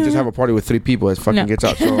it. You can't just have a party with 3 people. It fucking No. gets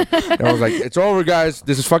out. So I was like, "It's over, guys.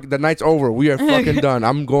 This is fucking the night's over. We are fucking done.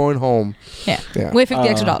 I'm going home." Yeah. Yeah. With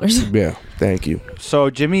 $50 extra. Yeah. Thank you. So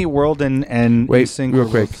Jimmy World and Wait, NSYNC real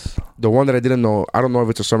quick. was- The one that I didn't know, I don't know if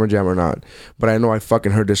it's a summer jam or not, but I know I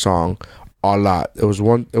fucking heard this song a lot. It was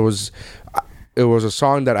a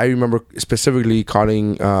song that I remember specifically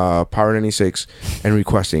calling Power 96 and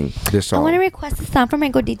requesting this I song. want to request a song for my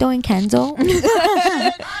Gordito and Kenzo.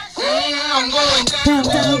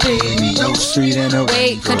 No street and a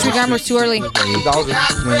Wait, Country Grammar's too early. No.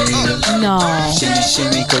 Shimmy,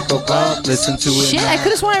 shimmy, cocoa puff. Listen to it. Shit, now. I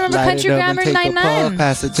could've sworn I remember Light Country it up and Grammar take a 99. puff.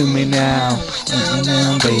 Pass it to me now.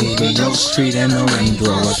 Now, baby. No street and no rain.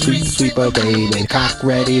 Throw a street sweeper, baby. Cock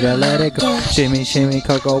ready to let it go. Shimmy, shimmy,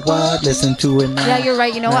 cocoa puff. Listen to it now. Yeah, you're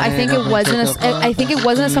right. You know what? I think it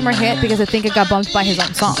wasn't a summer hit because I think it got bumped by his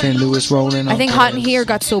own song. St. Louis rolling. I think Hot in Here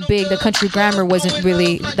got so big that Country Grammar wasn't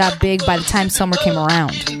really that big by the time summer came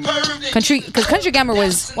around. Because Country Grammar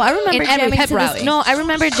was Well, I remember in every jamming pep to rally. this. No, I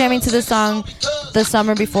remember jamming to the song the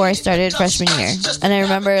summer before I started freshman year, and I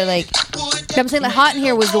remember like I'm saying like Hot in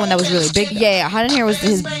Here was the one that was really big. yeah, Hot in Here was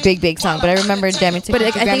his big song, but I remember jamming to. But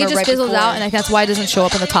like, I think it just right fizzles before. out, and like, that's why it doesn't show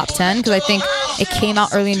up in the top 10 because I think it came out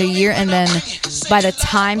early in the year, and then by the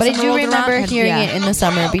time, But I summer do rolled remember around, hearing yeah. it in the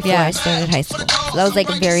summer before Yeah. I started high school. So that was like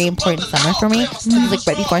a very important summer for me. It was like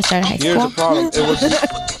right before I started high Here's school. the problem.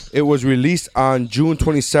 It was released on June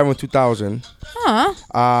 27, 2000. Huh?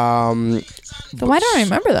 So why don't I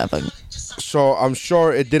remember that? But So I'm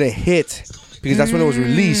sure it didn't hit because that's when it was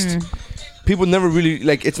released. People never really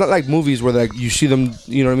like. It's not like movies where like you see them.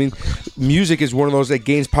 You know what I mean? Music is one of those that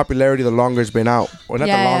gains popularity the longer it's been out, or not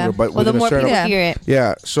the longer, but well, the within more a certain. people hear it.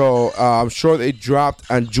 Yeah. So I'm sure they dropped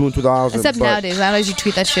on June 2000. except but nowadays you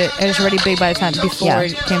tweet that shit, it was already big by the time before Yeah.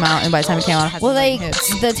 it came out, and by the time it came out, it had Well, some like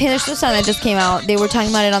hits. the Taylor Swift song that just came out, they were talking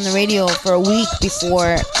about it on the radio for a week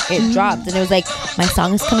before it dropped, and it was like, my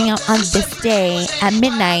song is coming out on this day at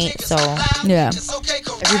midnight. So Yeah.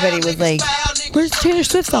 everybody was like, Where's Taylor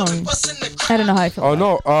Swift song? I don't know how I feel. Oh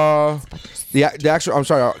no. The actual. I'm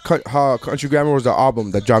sorry. Country Grammar was the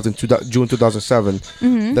album that dropped in June 2007.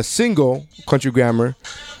 Mm-hmm. The single Country Grammar,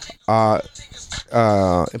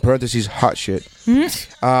 in parentheses Hot Shit,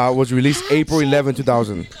 Mm-hmm. was released April 11,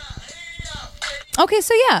 2000. Okay,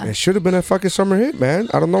 so yeah. It should have been a fucking summer hit, man.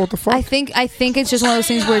 I don't know what the fuck. I think it's just one of those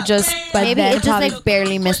things where just by maybe then it just probably- like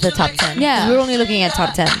barely missed the top 10. Yeah. We were only looking at top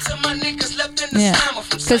 10s. yeah,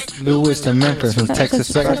 because Louis to Memphis from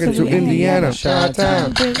Texas back Fucking to Indiana,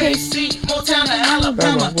 Chi-Town.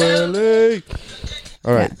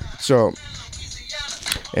 All right, so.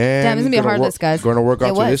 And Damn, it's gonna be a hard list, guys. Going to work It out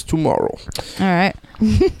to was. this tomorrow. all right.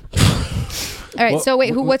 All right, so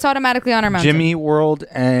wait, what's automatically on our mountain? Jimmy World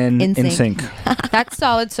and NSYNC. NSYNC. That's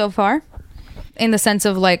solid so far, in the sense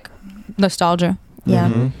of like nostalgia. Yeah.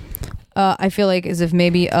 Mm-hmm. I feel like as if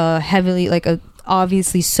maybe a heavily like a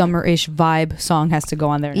obviously summer-ish vibe song has to go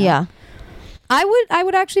on there. now. Yeah. I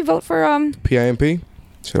would actually vote for PIMP?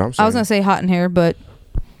 That's what I'm saying. I was gonna say Hot in Here, but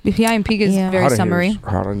PIMP is Yeah. very Hot in summery.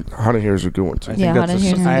 Hot in Here is a good one too. I Yeah, think Hot that's in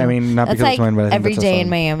Here's I mean, not That's because like it's mine, but I think every that's a day in song.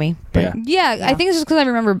 Miami. Yeah. Yeah, I think it's just because I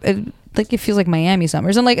remember like it feels like Miami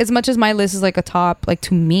summers, and like as much as my list is like a top, like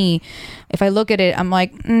to me, if I look at it, I'm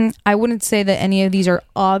like, I wouldn't say that any of these are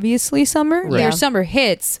obviously summer. Right. They're summer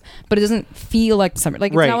hits, but it doesn't feel like summer.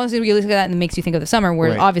 Like Right. it's not one of those things where you look at that and it makes you think of the summer. Where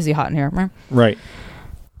Right. obviously Hot in Here. Right.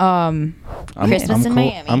 Christmas I'm in cool.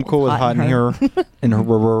 Miami. I'm cool with It's Hot in Here. In her.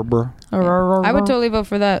 I would totally vote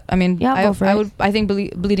for that. I mean, Yeah, go for I it. would. I think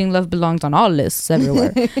Bleeding Love belongs on all lists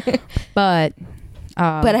everywhere. But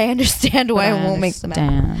But I understand why I won't make them out.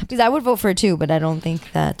 understand. Because I would vote for it too, but I don't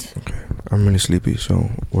think that. I'm really sleepy, so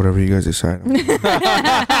whatever you guys decide. I'm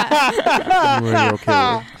really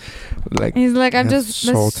okay with it. Like, He's like, I'm just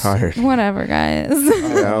so tired. Whatever, guys.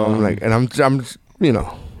 Yeah, I'm like, and I'm, you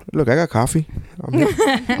know, look, I got coffee.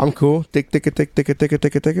 I'm cool. Take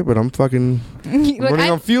it. But I'm fucking Like, running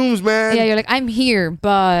on fumes, man. yeah, you're like, I'm here,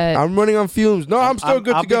 but I'm running on fumes. No, I'm still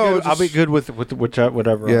good to go. I'll be good with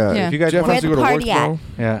whatever. Yeah. Yeah. If you guys Jeff want has to Where go the to work party at? tomorrow.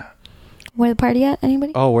 Yeah. Where the party at?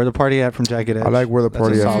 Anybody? Oh, where the party at from Jagged Edge. I like where the That's a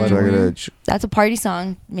party at from solid Jagged one. Edge. That's a party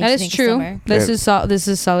song. Makes that you is think of true. summer. This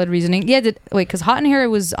is solid reasoning. Yeah, wait, because Hot in Here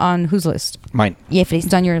was on whose list? Mine. Yeah, please.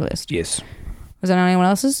 It's on your list. Yes. Was that on anyone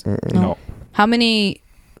else's? No. How many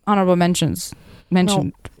honorable mentions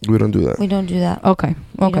mentioned? We don't do that. We don't do that. Okay.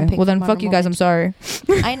 don't Okay. pick Well then, from fuck you guys. I'm sorry.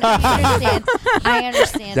 I know. I understand. I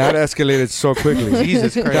understand. That escalated so quickly.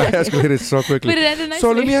 Jesus Christ. That escalated so quickly. But it ended So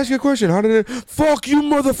let nicely. me ask you a question. How did it? Fuck you,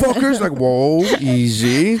 motherfuckers! Like, whoa,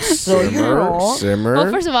 easy, simmer.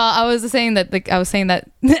 Well, first of all, I was saying that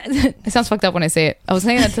it sounds fucked up when I say it. I was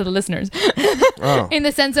saying that to the listeners, Oh. in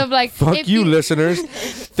the sense of like, Fuck if you, listeners.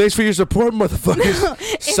 Thanks for your support,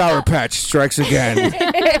 motherfuckers. Sour Patch strikes again.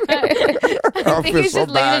 I think it's just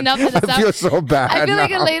late enough for the I feel so bad. I feel like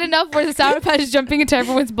now. it's late enough where the Sour Patch is jumping into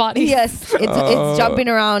everyone's body. Yes, it's jumping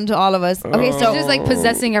around to all of us. Okay, so It's just like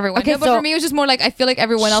possessing everyone. Okay, No, but so- for me, it was just more like I feel like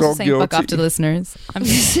everyone else So is saying fuck off guilty. to the listeners. I'm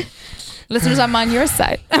just, listeners, I'm on your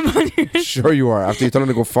side. I'm on your side. Sure you are. After you tell them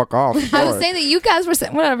to go fuck off. I was saying that you guys were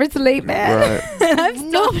saying whatever. It's late, man. Right.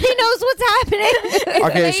 nobody knows what's happening.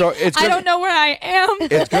 Okay, so it's I gonna, don't know where I am.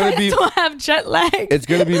 It's gonna be. I still have jet lag. It's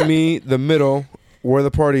gonna be me, the middle. Where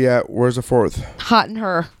the party at? Where's the fourth? Hot in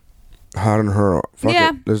her. Hot and her. Fuck Yeah.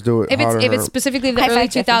 it. Let's do it. If Hot it's and if her. it's specifically the High early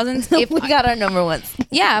five, Jeffy. 2000s, if We got our number ones.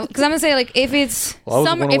 yeah, because I'm gonna say like if it's Well, I was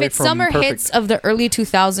summer, one if away it's from summer perfect. hits of the early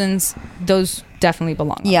 2000s, those definitely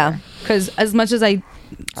belong. Yeah. Because as much as I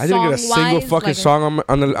didn't get a single song-wise, fucking like, song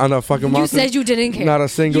on a fucking You mountain. said you didn't care. Not a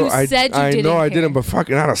single. You said you I didn't know I care. didn't, but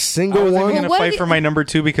fucking not a I single wasn't one. going to what fight do for you- my number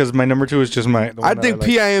two because my number two is just my. The I one that think like.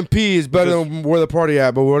 PIMP is better than where the party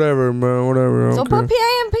at, but whatever, man. Whatever. I So don't put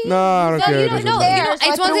care. PIMP. No, I don't No, care. you It don't doesn't know. matter. You know, So I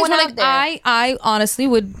it's one of threw those one where out like I honestly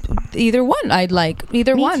would either one. I'd like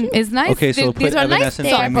either Me one too. is nice. Okay, so These put are nice Evanescence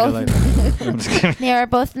songs. on songs. me to light. I'm just kidding. They are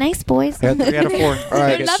both nice boys. I got 3 out of 4. All right,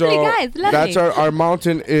 They're lovely so guys, lovely. that's our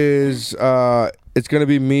mountain is it's gonna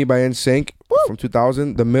be Me by NSYNC from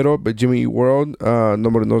 2000. The Middle by Jimmy Eat World.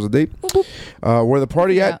 Nobody knows the date. Where the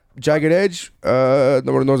party Yeah. at? Jagged Edge.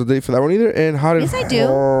 Nobody knows the date for that one either. And Hot and Yes, I do.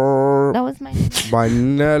 Her That was my by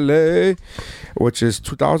Nelly, which is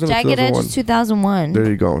 2000. or Jagged Edge 2001. is 2001. There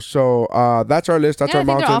you go. So that's our list. That's Yeah, I our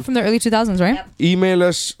think they're all mountain. from the early 2000s, right? Email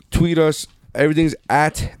us, tweet us. Everything's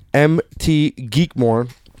at MT Geekmore.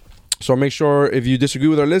 So make sure if you disagree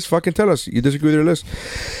with our list, fucking tell us you disagree with your list.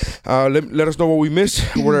 Let us know what we missed,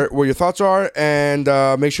 what your thoughts are, and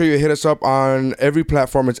make sure you hit us up on every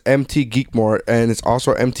platform. It's MT Geekmore, and it's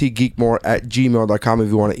also mtgeekmore@gmail.com if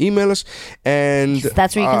you want to email us. And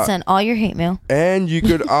That's where you can send all your hate mail. and you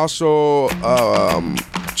could also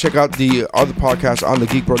check out the other podcasts on the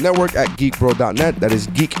Geek Bro Network at geekbro.net. That is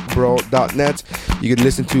geekbro.net. You can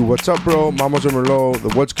listen to What's Up, Bro, Mamas and Merlot, the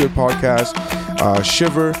What's Good podcast,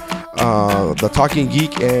 Shiver, the Talking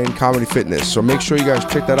Geek, and Comedy Fitness. So make sure you guys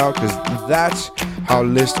check that out because that's how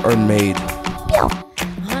lists are made.